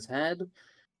 4 has had.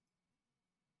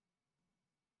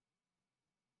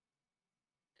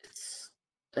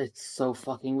 It's so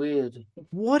fucking weird.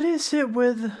 What is it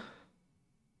with...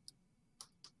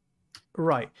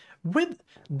 Right.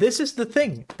 This is the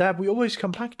thing that we always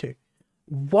come back to.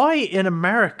 Why in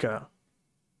America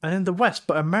and in the West,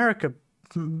 but America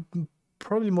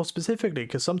probably more specifically,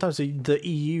 because sometimes the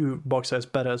EU box art is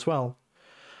better as well.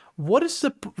 What is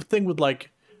the thing with like,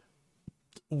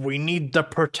 we need the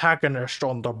protagonist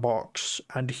on the box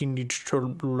and he needs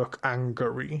to look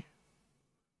angry?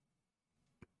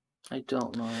 I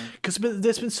don't know. Because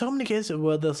there's been so many cases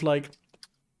where there's like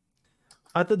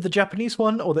either the Japanese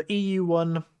one or the EU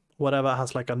one, whatever,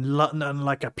 has like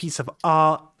a piece of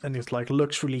art and it's like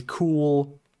looks really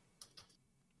cool.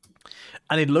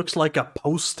 And it looks like a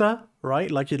poster,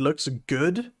 right? Like it looks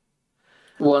good.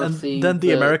 Then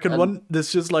the American one,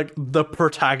 there's just like the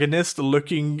protagonist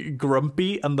looking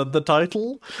grumpy, and then the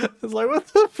title. It's like, what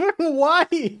the fuck? Why?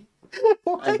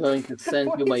 I'm going to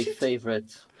send you my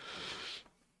favorite.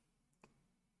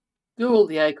 Google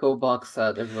the Ico box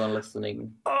art, everyone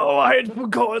listening. Oh, I'd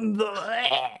forgotten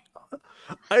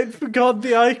I'd forgot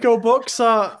the Ico box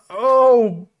art.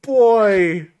 Oh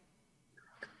boy.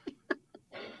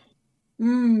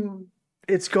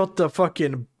 It's got the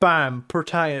fucking bam,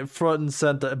 protagonist front and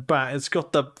center, bam. It's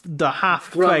got the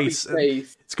half face.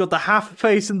 It's got the half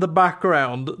face in the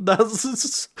background.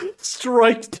 That's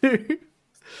strike two.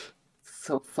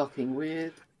 So fucking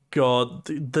weird. God,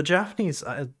 the Japanese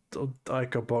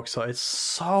Ico box art is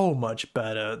so much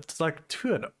better. It's like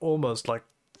to an almost like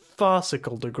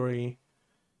farcical degree.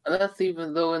 And that's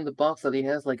even though in the box that he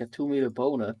has like a 2 meter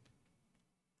boner.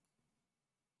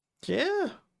 Yeah,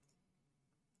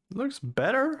 looks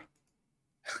better.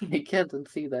 You can't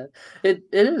unsee that. It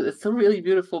is. It's a really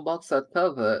beautiful box art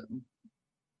cover.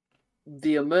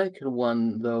 The American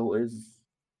one though is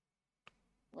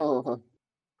oh,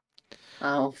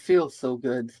 I don't feel so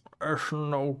good. It's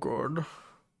no good.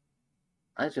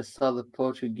 I just saw the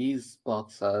Portuguese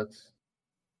box art.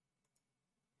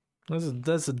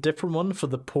 There's a different one for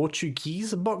the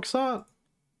Portuguese box art.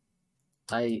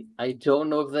 I don't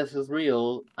know if this is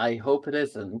real. I hope it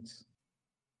isn't.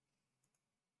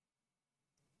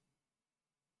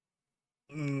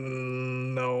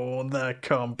 No, that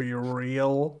can't be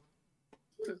real.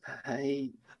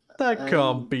 I That I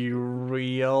can't be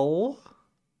real.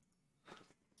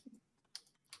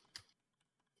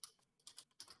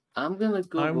 I'm gonna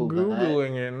I'm Google that.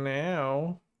 Googling it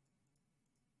now.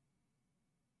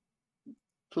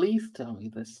 Please tell me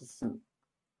this isn't.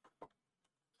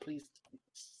 Please tell me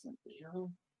this isn't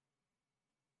real.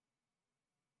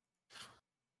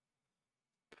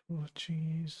 Oh,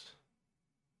 jeez.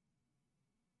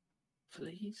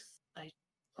 Please, I.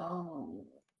 Oh.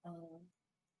 Oh.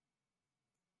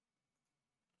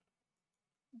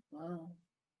 Well.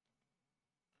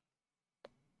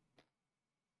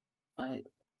 I.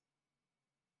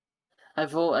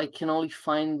 I can only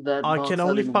find that I can box art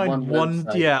only in one find one.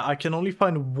 website. Yeah, I can only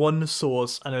find one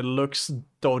source, and it looks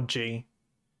dodgy.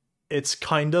 It's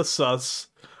kinda sus.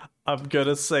 I'm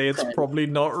gonna say it's probably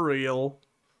not real.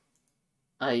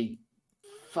 I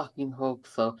fucking hope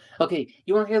so. Okay,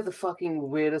 you want to hear the fucking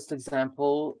weirdest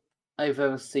example I've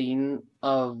ever seen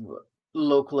of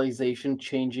localization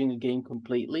changing a game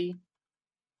completely?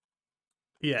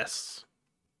 Yes.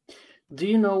 Do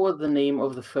you know what the name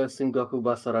of the first Sengoku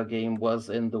Basara game was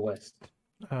in the West?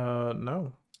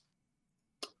 No.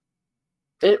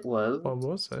 It was. What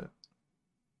was it?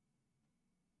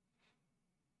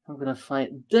 I'm gonna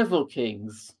find Devil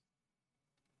Kings.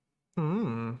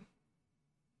 Hmm.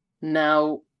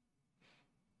 Now,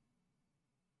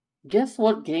 guess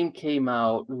what game came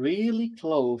out really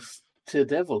close to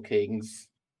Devil Kings?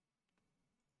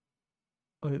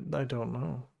 I don't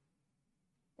know.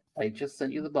 I just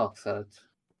sent you the box art.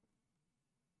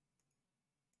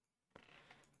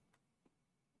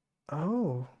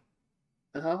 Oh.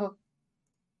 Oh.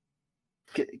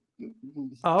 Care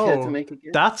to Oh. make a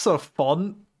guess? That's a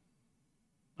font.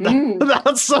 Hmm.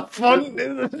 That's a font,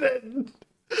 isn't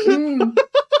it?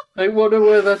 I wonder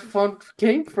where that font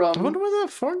came I from. wonder where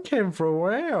that font came from.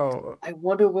 Wow. I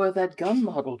wonder where that gun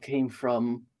model came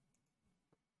from.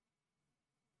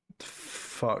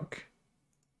 Fuck.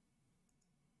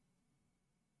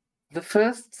 The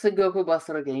first Sengoku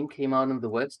Basara game came out in the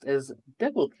West as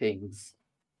Devil Kings,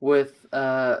 with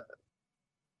Oda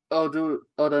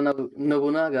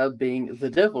Nobunaga being the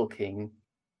Devil King.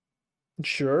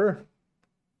 Sure.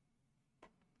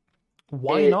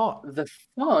 Why not? The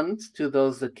font, to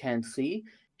those that can't see,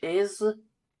 is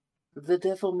the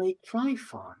Devil May Cry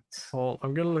font. Hold on,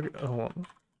 I'm gonna look. Hold on.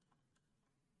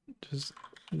 Just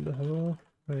Devil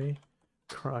May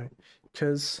Cry,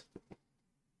 because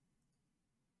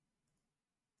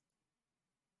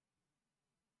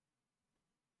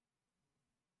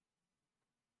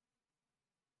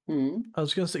I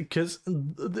was gonna say because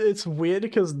it's weird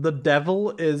because the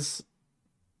devil is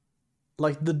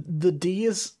like the D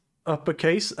is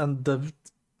uppercase and the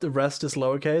rest is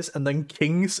lowercase, and then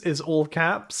Kings is all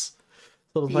caps.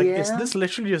 So it's like, is this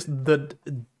literally just the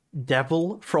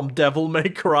devil from Devil May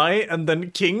Cry and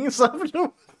then Kings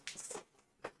afterwards?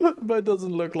 But it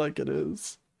doesn't look like it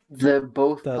is. They're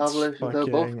both That's published. They're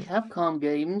both fucking- Capcom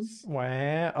games.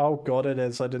 Wow. Oh god, it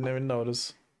is. I didn't even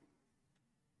notice.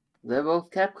 They're both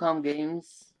Capcom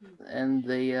games, and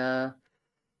they yeah.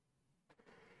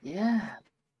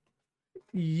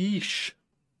 Yeesh.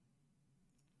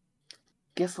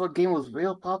 Guess what game was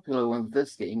real popular when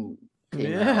this game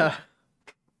came Yeah.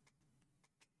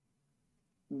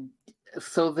 out?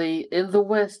 So in the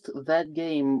West, that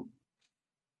game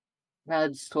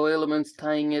had story elements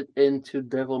tying it into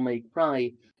Devil May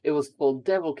Cry. It was called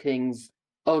Devil Kings.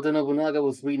 Oda Nobunaga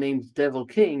was renamed Devil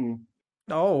King.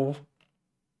 Oh.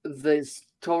 The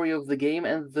story of the game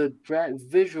and the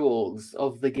visuals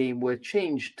of the game were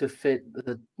changed to fit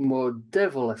the more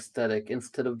devil aesthetic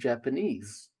instead of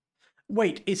Japanese.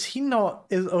 Wait, is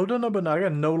Oda Nobunaga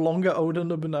no longer Oda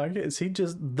Nobunaga? Is he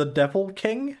just the Devil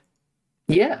King?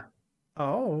 Yeah.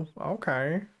 Oh,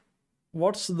 okay.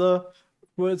 What's the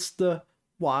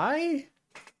why?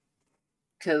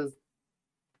 Because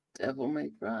Devil May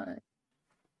Cry.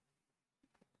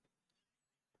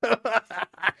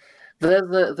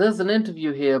 There's an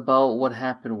interview here about what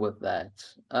happened with that.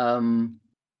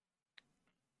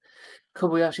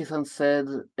 Kobayashi-san said,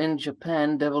 in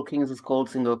Japan, Devil Kings is called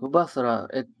Sengoku Basara,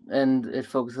 and it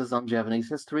focuses on Japanese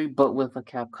history, but with a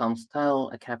Capcom style,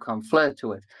 a Capcom flair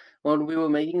to it. When we were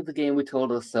making the game, we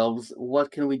told ourselves, what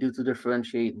can we do to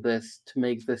differentiate this, to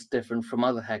make this different from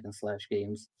other hack and slash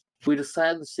games? We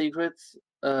decided the secrets,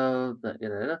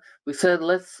 we said,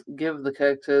 let's give the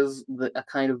characters a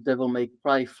kind of Devil May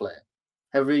Cry flair.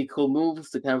 Have really cool moves,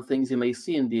 the kind of things you may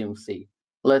see in DMC.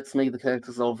 Let's make the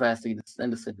characters all vastly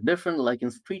and distinctly different, like in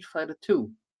Street Fighter 2.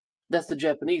 That's the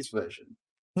Japanese version.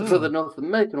 So for the North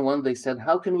American one, they said,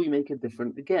 how can we make it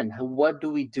different again? What do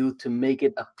we do to make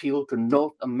it appeal to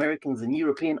North Americans and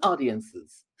European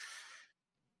audiences?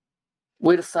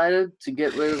 We decided to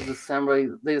get rid of the samurai.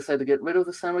 They decided to get rid of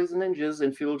the samurais and ninjas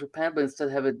in feudal Japan, but instead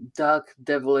have it dark,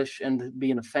 devilish, and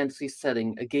be in a fantasy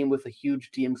setting, a game with a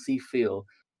huge DMC feel.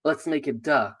 Let's make it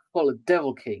dark. Call it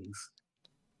Devil Kings.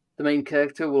 The main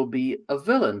character will be a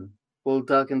villain. Will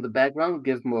darken the background,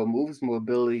 give more moves, more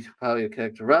ability to power your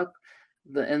character up,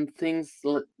 and things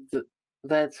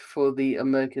that for the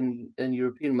American and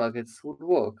European markets would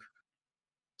work.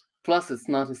 Plus, it's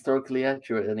not historically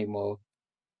accurate anymore.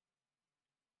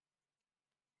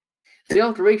 The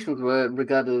alterations were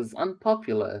regarded as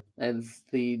unpopular, as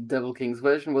the Devil Kings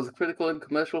version was a critical and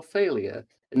commercial failure,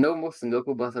 and no more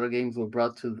Sengoku Basara games were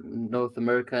brought to North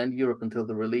America and Europe until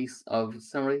the release of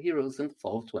Samurai Heroes in the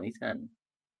fall of 2010.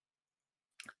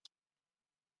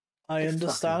 I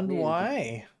understand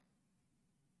why.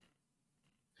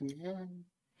 Yeah.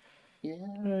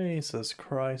 Jesus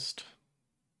Christ.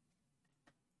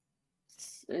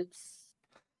 It's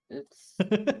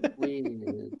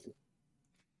weird.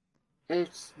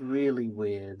 It's really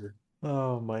weird.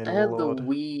 Oh my lord. I had the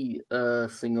Wii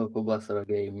Sengoku Basara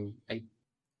game. I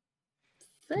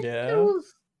think it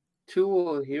was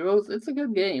 2 Heroes. It's a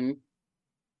good game.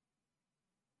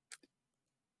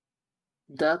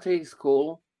 Dante's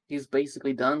cool. He's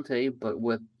basically Dante, but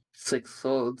with 6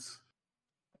 swords.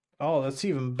 Oh, that's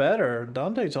even better.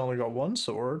 Dante's only got 1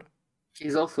 sword.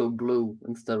 He's also blue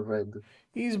instead of red.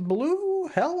 He's blue?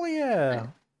 Hell yeah.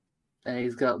 And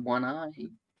he's got 1 eye.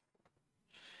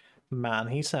 Man,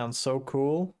 he sounds so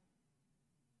cool.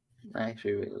 I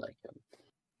actually really like him.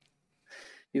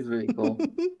 He's really cool.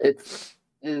 It's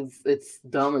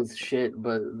dumb as shit,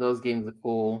 but those games are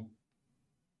cool.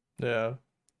 Yeah.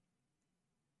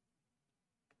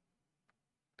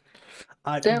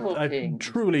 I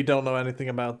truly don't know anything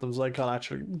about them, so I can't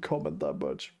actually comment that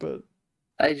much, but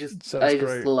I just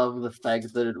love the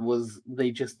fact that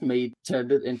they just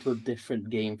turned it into a different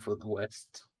game for the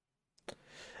West.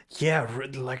 Yeah,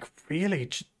 like really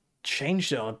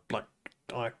changed it on like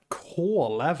a core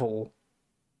level.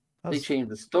 They changed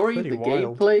the story, the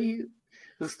gameplay,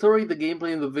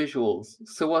 and the visuals.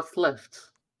 So what's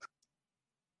left?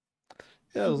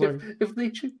 Yeah, it was like if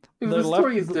the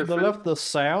story is different, they left the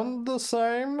sound the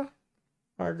same.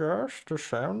 I guess the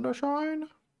sound design.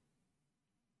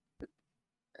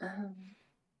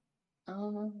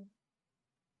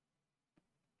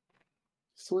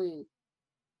 Sweet.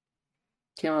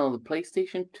 Came out on the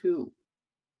PlayStation 2.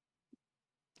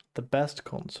 The best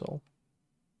console.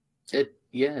 It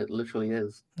literally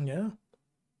is. Yeah.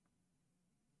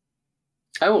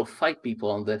 I will fight people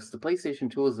on this. The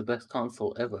PlayStation 2 is the best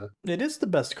console ever. It is the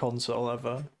best console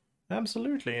ever.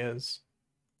 Absolutely is.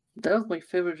 That was my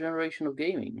favorite generation of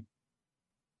gaming.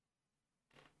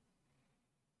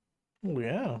 Oh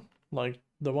yeah. Like,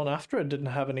 the one after it didn't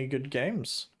have any good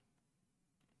games.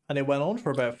 And it went on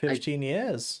for about 15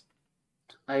 years.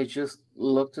 I just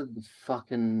looked at the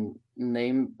fucking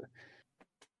name.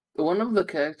 One of the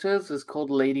characters is called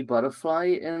Lady Butterfly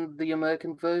in the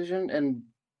American version, and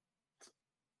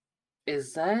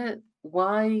is that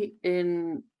why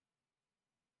in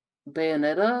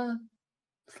Bayonetta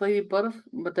it's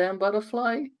Madame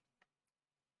Butterfly?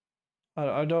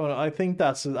 I don't know. I think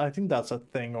that's a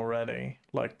thing already,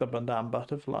 like the Madame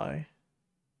Butterfly.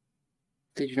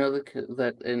 Did you know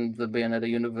that in the Bayonetta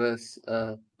universe,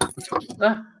 in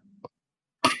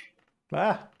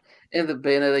the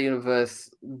Bayonetta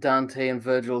universe, Dante and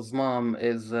Virgil's mom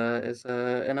is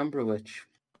an Umbra Witch.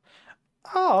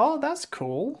 Oh, that's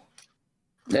cool.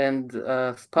 And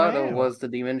Sparta was the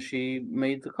demon she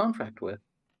made the contract with.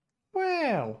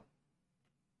 Wow.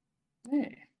 Yeah.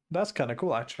 That's kind of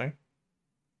cool, actually.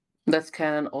 That's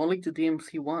canon only to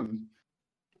DMC1.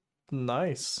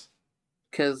 Nice.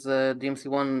 Because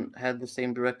DMC1 had the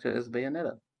same director as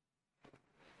Bayonetta.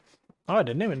 Oh, I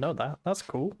didn't even know that. That's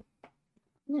cool.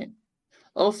 Yeah.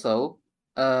 Also,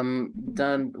 one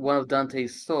of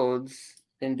Dante's swords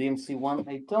in DMC1.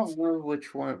 I don't know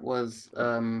which one it was.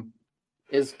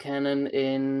 Is canon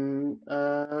in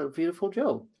Beautiful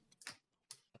Joe.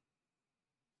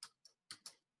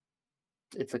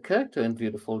 It's a character in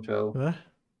Beautiful Joe. What?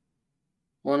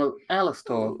 One of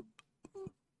Alastor.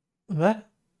 What?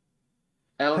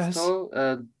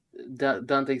 Alastor,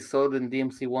 Dante's sword in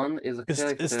DMC1 is a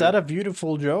character. Is that a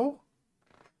Beautiful Joe?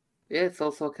 Yeah, it's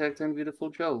also a character in Beautiful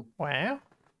Joe. Wow.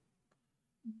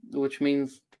 Which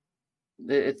means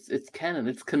it's canon.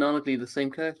 It's canonically the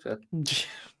same character.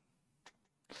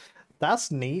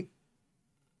 That's neat.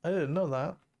 I didn't know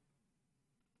that.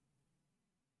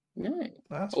 Yeah.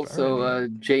 That's also,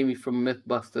 Jamie from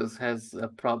Mythbusters has a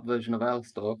prop version of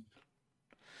Alastor.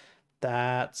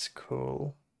 That's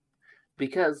cool.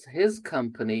 Because his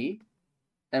company,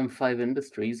 M5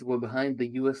 Industries, were behind the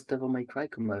US Devil May Cry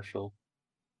commercial.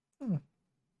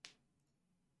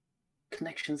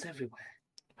 Connections everywhere.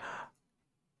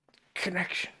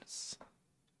 Connections.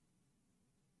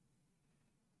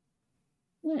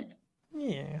 Yeah.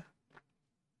 Yeah.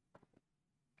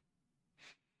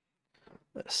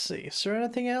 Let's see. Is there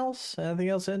anything else? Anything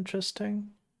else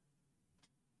interesting?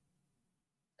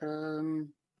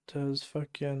 There's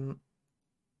fucking...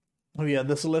 Oh yeah,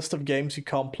 there's a list of games you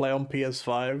can't play on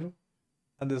PS5.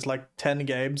 And there's like 10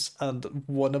 games, and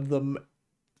one of them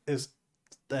is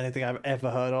anything I've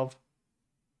ever heard of.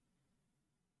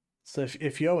 So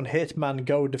if you own Hitman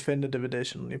Go Definitive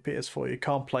Edition on your PS4, you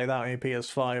can't play that on your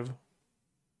PS5.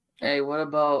 Hey, what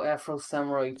about Afro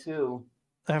Samurai 2?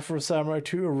 Afro Samurai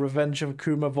 2 or Revenge of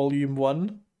Kuma Volume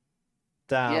 1?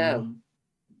 Damn.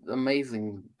 Yeah,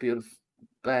 amazing, beautiful,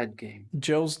 bad game.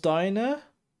 Joe's Diner?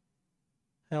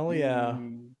 Hell yeah.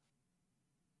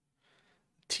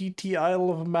 TT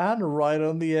Isle of Man right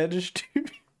on the edge too.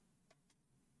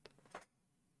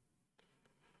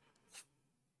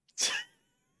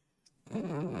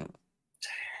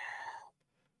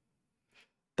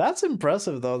 That's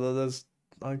impressive though, that there's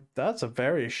like that's a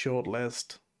very short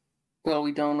list. Well,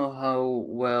 we don't know how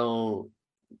well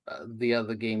the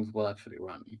other games will actually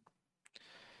run.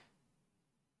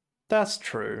 That's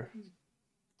true.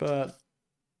 But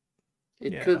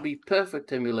it could be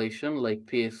perfect emulation like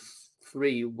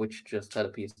PS3, which just had a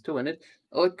PS2 in it,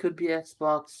 or it could be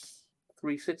Xbox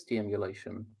 360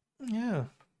 emulation. Yeah.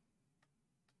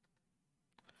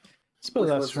 I suppose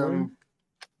that's true.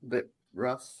 A bit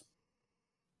rough.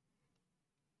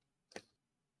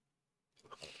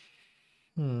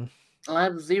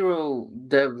 Lab Zero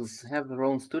devs have their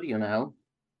own studio now.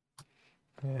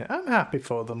 Yeah, I'm happy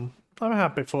for them. Yeah,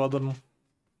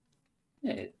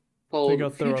 called they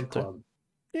got their Future own Club.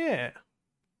 Yeah.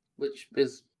 Which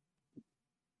is...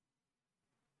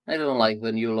 I don't like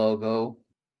the new logo.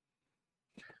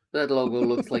 That logo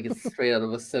looks like it's straight out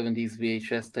of a 70s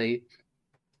VHS tape.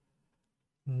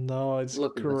 No, it's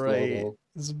great.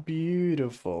 It's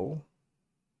beautiful.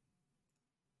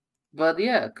 But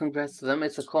yeah, congrats to them.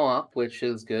 It's a co-op, which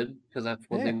is good, because that's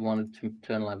what they wanted to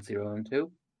turn Lab Zero into.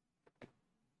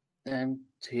 And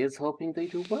here's hoping they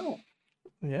do well.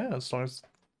 Yeah, as long as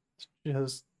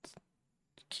just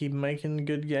keep making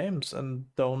good games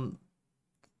and don't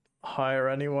hire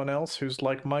anyone else who's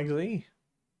like Mike Z.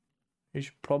 You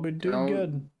should probably do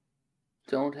good.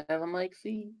 Don't have a Mike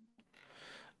Z.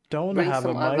 Don't have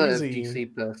a Mike Z.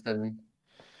 FGC person.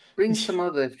 Bring some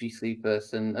other FGC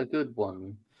person, a good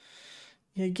one.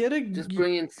 Yeah, just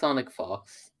bring in Sonic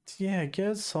Fox. Yeah,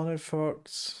 get Sonic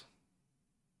Fox.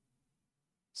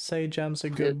 Sajam's a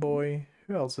good boy.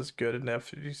 Who else is good in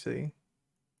FGC?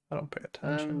 I don't pay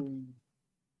attention.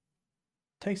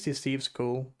 Tasty Steve's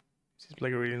cool. He's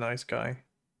like a really nice guy.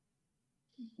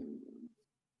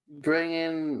 Bring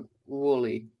in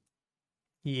Wooly.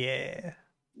 Yeah.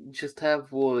 Just have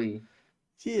Wooly.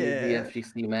 Yeah. The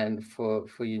FGC man for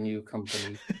your new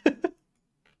company.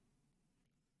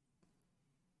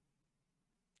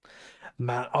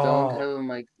 Man, don't have a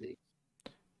Mike Z.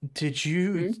 Did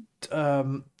you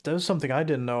there was something I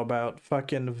didn't know about.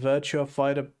 Fucking Virtua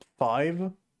Fighter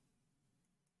 5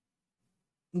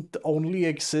 only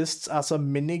exists as a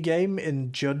minigame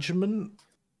in Judgment.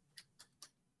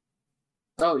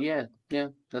 Oh yeah,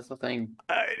 that's the thing.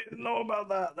 I didn't know about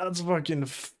that. That's fucking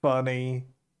funny.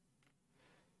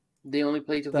 They only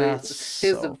play to That's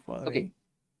so funny. Okay.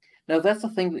 Now that's the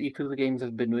thing that Yakuza games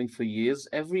have been doing for years.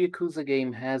 Every Yakuza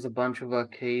game has a bunch of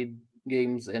arcade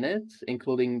games in it,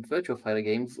 including Virtua Fighter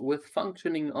games, with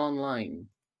functioning online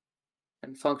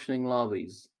and functioning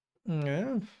lobbies.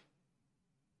 Yeah.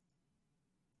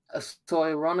 So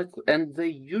ironic, and they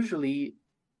usually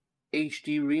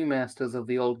HD remasters of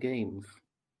the old games,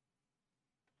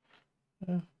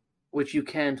 which you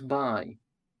can't buy.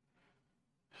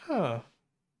 Huh.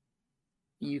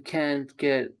 you can't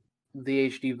get the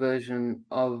HD version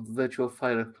of Virtua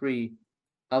Fighter 3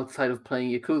 outside of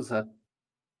playing Yakuza.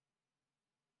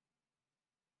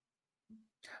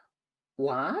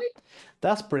 Why?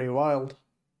 That's pretty wild.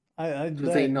 Do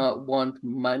they not want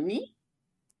money?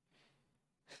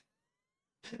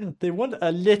 They want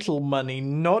a little money,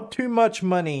 not too much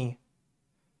money.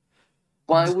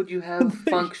 Why would you have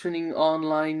functioning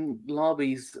online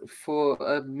lobbies for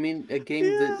a game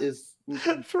that is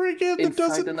for a game that inside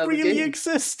doesn't another really game?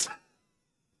 exist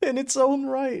in its own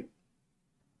right?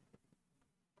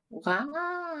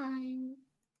 Why?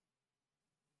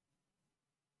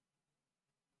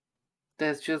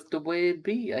 That's just the way it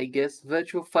be, I guess.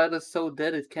 Virtua Fighter's so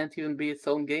dead it can't even be its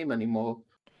own game anymore.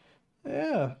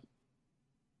 Yeah.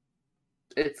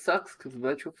 It sucks because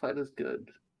Virtua Fighter's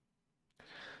good.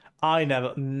 I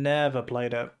never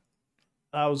played it.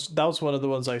 That was one of the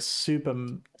ones I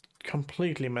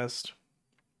completely missed.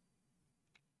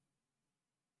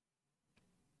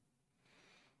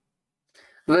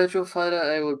 Virtua Fighter,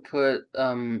 I would put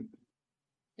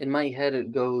in my head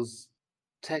it goes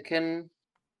Tekken,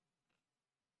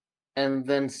 and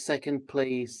then second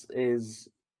place is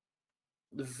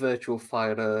Virtua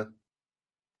Fighter,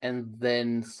 and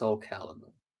then Soul Calibur.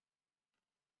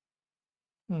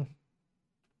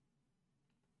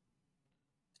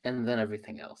 And then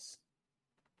everything else.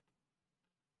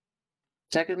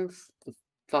 Tekken's the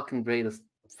fucking greatest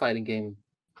fighting game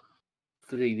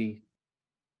 3D.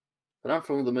 But I'm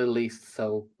from the Middle East,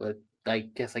 so but I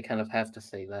guess I kind of have to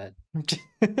say that.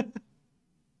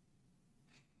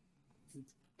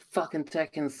 Fucking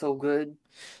Tekken's so good.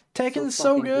 Tekken's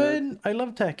so good. I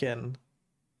love Tekken.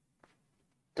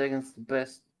 Tekken's the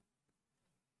best.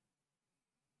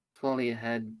 If only it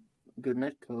had good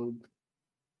netcode.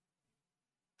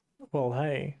 Well,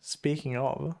 hey, speaking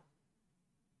of,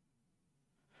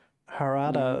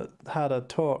 Harada had a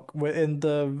talk in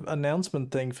the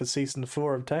announcement thing for Season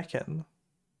 4 of Tekken.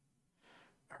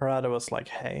 Harada was like,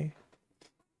 hey,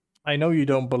 I know you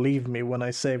don't believe me when I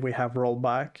say we have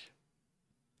rollback.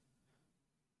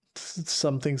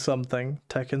 Something.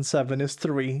 Tekken 7 is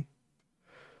 3.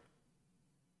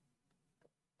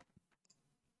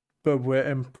 But we're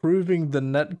improving the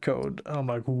netcode. I'm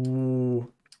like,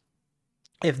 ooh.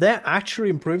 If they're actually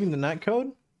improving the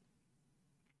netcode,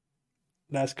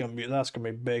 that's gonna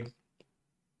be big.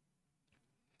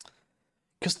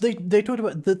 Because they talked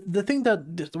about the thing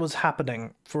that was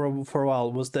happening for a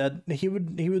while was that he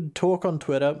would talk on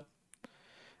Twitter,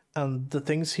 and the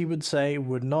things he would say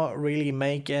would not really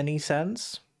make any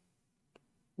sense.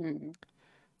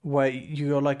 Where you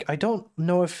go like, I don't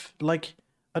know if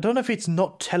it's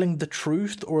not telling the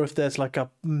truth or if there's like a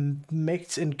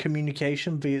mix in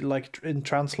communication via like in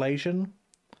translation.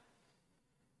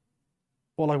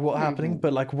 Or like what happening,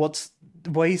 but like what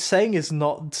he's saying is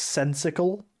not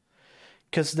sensical,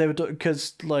 because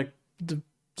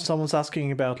someone's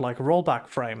asking about like rollback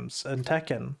frames in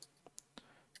Tekken.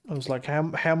 I was like,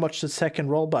 how much does Tekken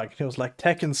rollback? And he was like,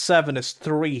 Tekken 7 is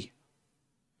 3.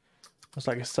 I was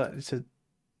like, it's a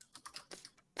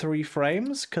 3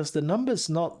 frames, because the number's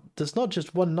there's not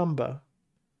just one number.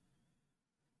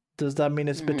 Does that mean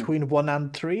it's between 1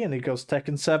 and 3? And he goes,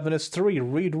 Tekken 7 is 3.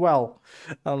 Read well.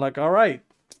 I'm like, all right,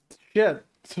 shit.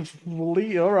 All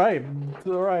right,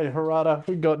 Harada,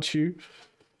 we got you.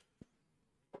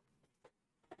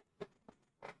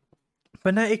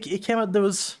 But no, it came out. There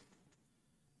was,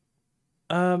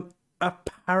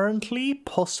 apparently,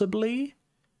 possibly,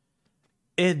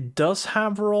 it does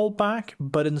have rollback,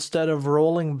 but instead of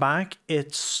rolling back,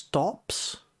 it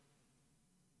stops.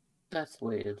 That's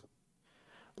weird.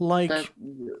 Like,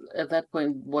 at that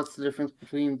point, what's the difference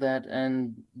between that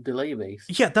and delay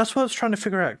based? Yeah, that's what I was trying to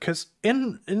figure out. Because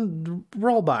in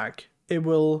rollback, it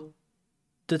will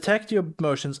detect your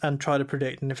motions and try to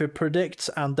predict. And if it predicts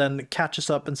and then catches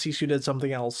up and sees you did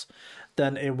something else,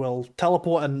 then it will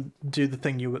teleport and do the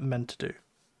thing you were meant to do.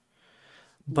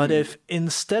 But if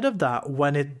instead of that,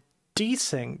 when it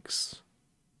desyncs,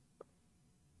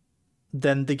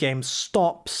 then the game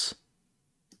stops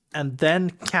and then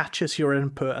catches your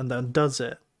input and then does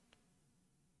it.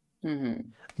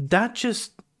 That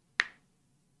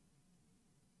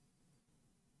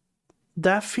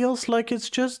feels like it's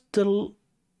just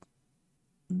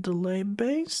delay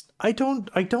based. I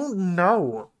don't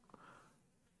know,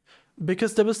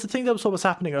 because there was the thing that was always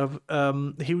happening of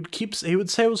he would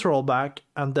say it was rollback,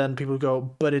 and then people would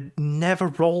go, but it never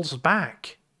rolls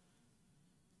back.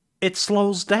 It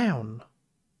slows down.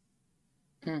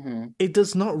 It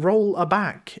does not roll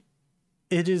back.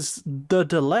 It is the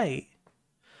delay.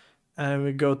 And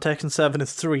we go, Tekken 7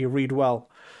 is 3. Read well.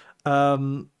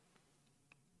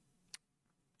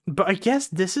 But I guess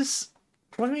this is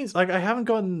what it means. Like, I haven't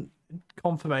gotten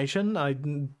confirmation. I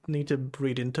need to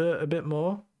read into it a bit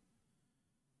more.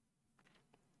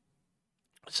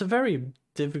 It's a very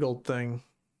difficult thing.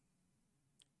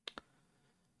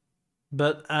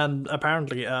 But and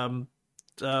apparently,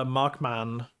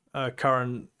 Markman, I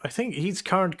think he's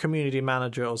current community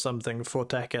manager or something for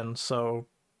Tekken. So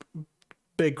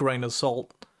big grain of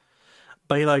salt.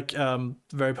 But he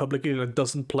very publicly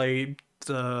doesn't play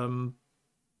um,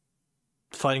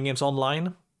 fighting games online.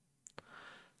 And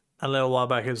a little while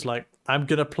back, he was like, "I'm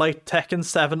gonna play Tekken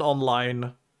 7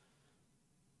 online.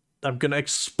 I'm gonna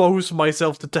expose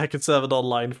myself to Tekken 7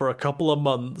 online for a couple of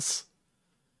months."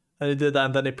 And he did that,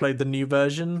 and then he played the new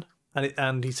version,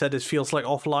 and he said it feels like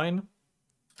offline.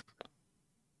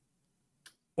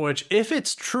 Which, if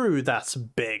it's true, that's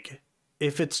big.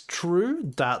 If it's true,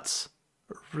 that's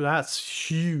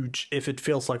huge. If it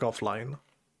feels like offline,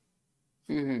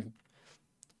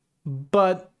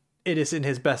 but it is in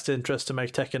his best interest to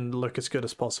make Tekken look as good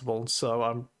as possible.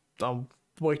 So I'm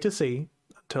wait to see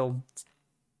until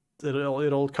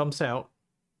it all comes out.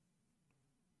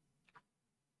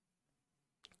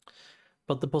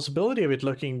 But the possibility of it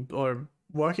looking or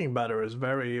working better is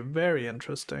very, very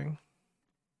interesting.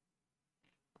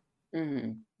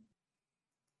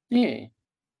 Yeah.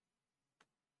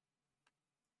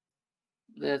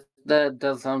 That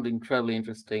does sound incredibly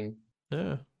interesting.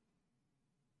 Yeah.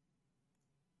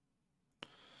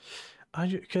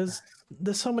 Because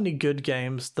there's so many good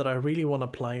games that I really want to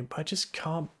play, but I just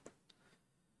can't.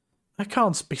 I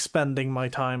can't be spending my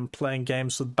time playing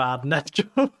games with bad net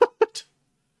code.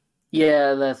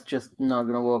 Yeah, that's just not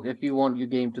gonna work. If you want your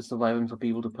game to survive and for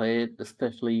people to play it,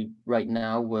 especially right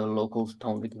now where locals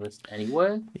don't exist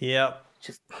anywhere, Yep.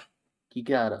 just you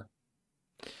gotta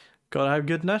have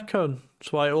good netcode.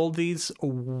 That's why all these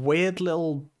weird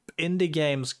little indie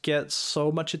games get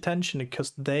so much attention,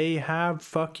 because they have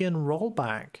fucking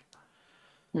rollback.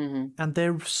 And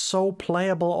they're so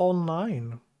playable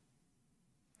online.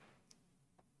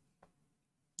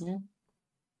 Yeah.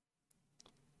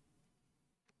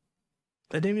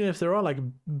 And even if there are like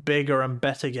bigger and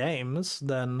better games,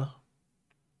 then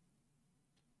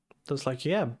there's like,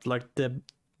 yeah, like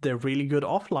they're really good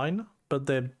offline, but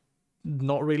they're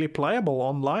not really playable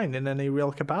online in any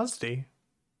real capacity.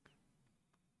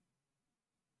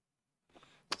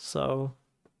 So,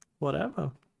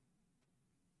 whatever.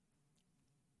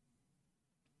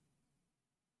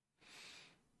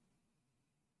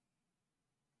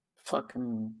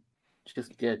 Fucking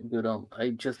just get good on. I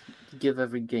just give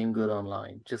every game good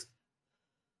online. Just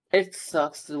it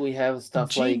sucks that we have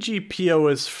stuff like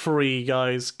GGPO is free,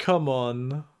 guys. Come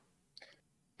on.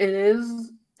 it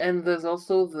is, and there's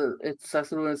also it sucks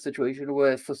that we're in a situation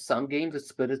where for some games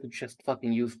it's better to just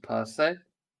fucking use Parsec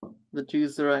that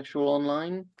use their actual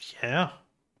online. Yeah.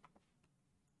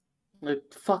 Like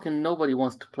fucking nobody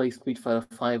wants to play Street Fighter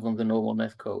V on the normal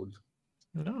netcode.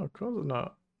 No, of course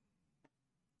not.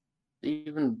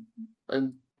 Even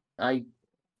and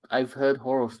I've heard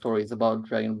horror stories about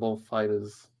Dragon Ball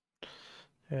FighterZ.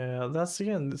 Yeah, that's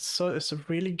again. It's a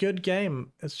really good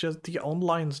game. It's just the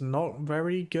online's not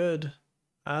very good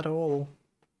at all.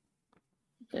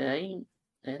 It ain't.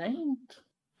 It ain't.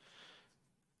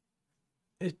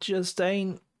 It just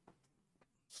ain't.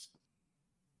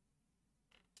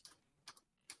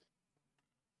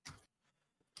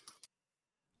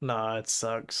 Nah, it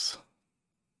sucks.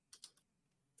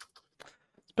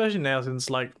 Especially now, since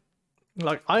like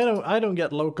I don't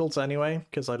get locals anyway,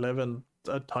 because I live in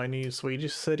a tiny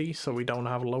Swedish city, so we don't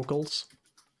have locals.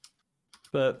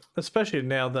 But especially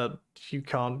now that you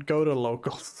can't go to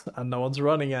locals and no one's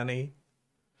running any,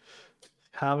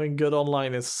 having good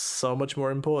online is so much more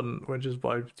important, which is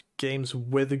why games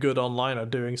with good online are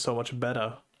doing so much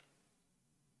better.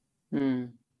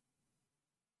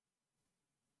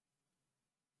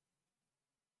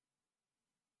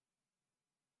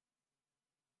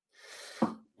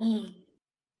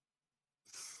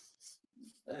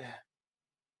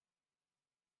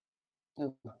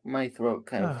 My throat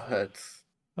kind of hurts.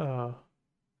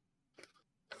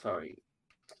 Sorry.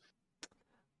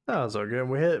 That's okay.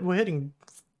 We're hitting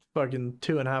fucking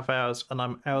 2.5 hours, and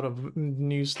I'm out of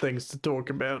news things to talk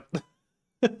about.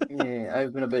 Yeah,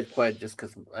 I've been a bit quiet just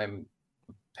because I'm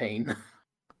pain.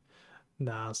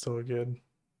 Nah, it's all good.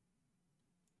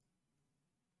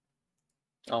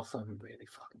 Also, I'm really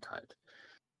fucking tired.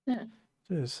 Yeah.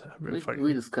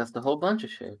 We discussed a whole bunch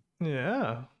of shit.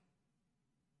 Yeah.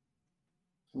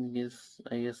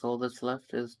 I guess all that's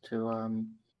left is to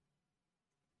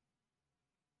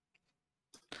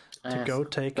go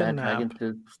take a nap.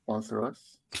 to sponsor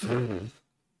us.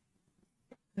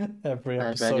 Every Bad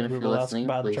episode Dragon, we if you're will ask listening,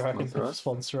 Bad please Dragon sponsor to us.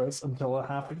 sponsor us until it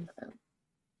happens.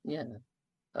 Yeah.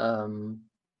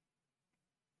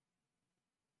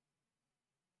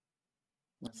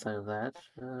 Outside of that,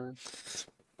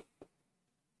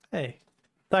 Hey,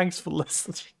 thanks for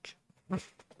listening.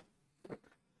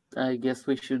 I guess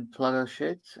we should plug our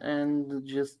shit and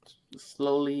just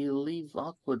slowly leave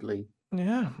awkwardly.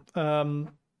 Yeah. Hi,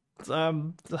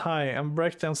 I'm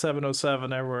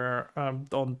Breakdown707 everywhere.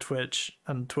 On Twitch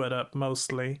and Twitter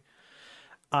mostly.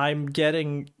 I'm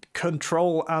getting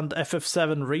Control and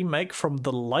FF7 Remake from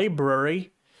the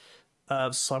library.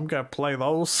 So I'm gonna play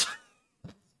those.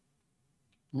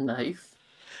 Nice.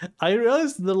 I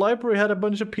realized the library had a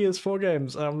bunch of PS4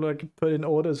 games, and I'm like putting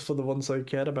orders for the ones I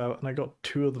cared about, and I got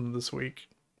 2 of them this week.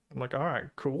 I'm like, alright,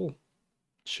 cool.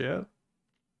 Shit.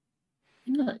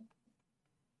 Nice.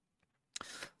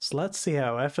 So let's see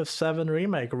how FF7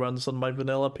 Remake runs on my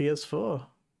vanilla PS4.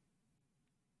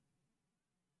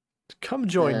 Come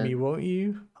join me, won't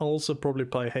you? I'll also probably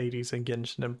play Hades and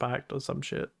Genshin Impact or some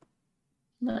shit.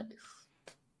 Nice.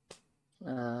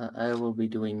 I will be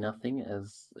doing nothing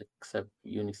except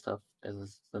uni stuff, as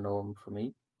is the norm for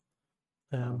me.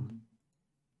 You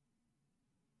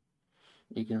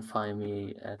can find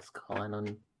me at Skyline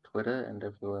on Twitter and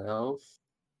everywhere else.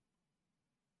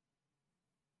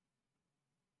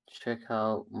 Check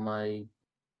out my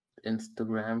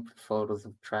Instagram for photos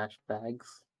of trash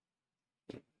bags.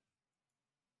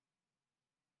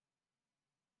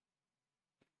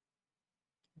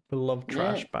 We love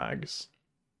trash bags.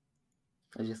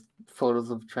 Just photos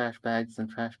of trash bags and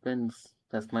trash bins.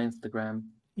 That's my Instagram.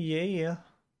 Yeah.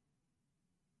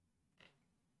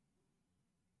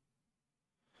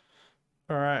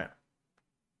 Alright.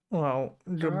 Well,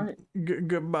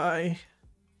 goodbye.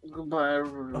 Goodbye,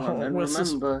 everyone. And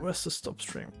remember... Where's the stop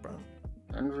stream, bro?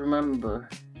 And remember,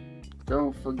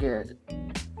 don't forget...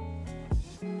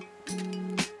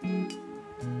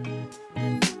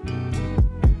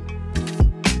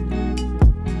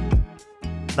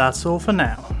 That's all for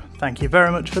now. Thank you very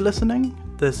much for listening.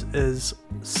 This is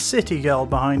City Girl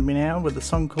behind me now with a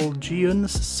song called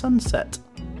Jiun's Sunset.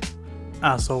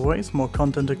 As always, more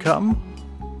content to come.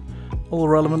 All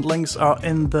relevant links are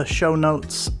in the show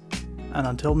notes. And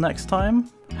until next time,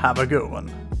 have a good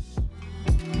one.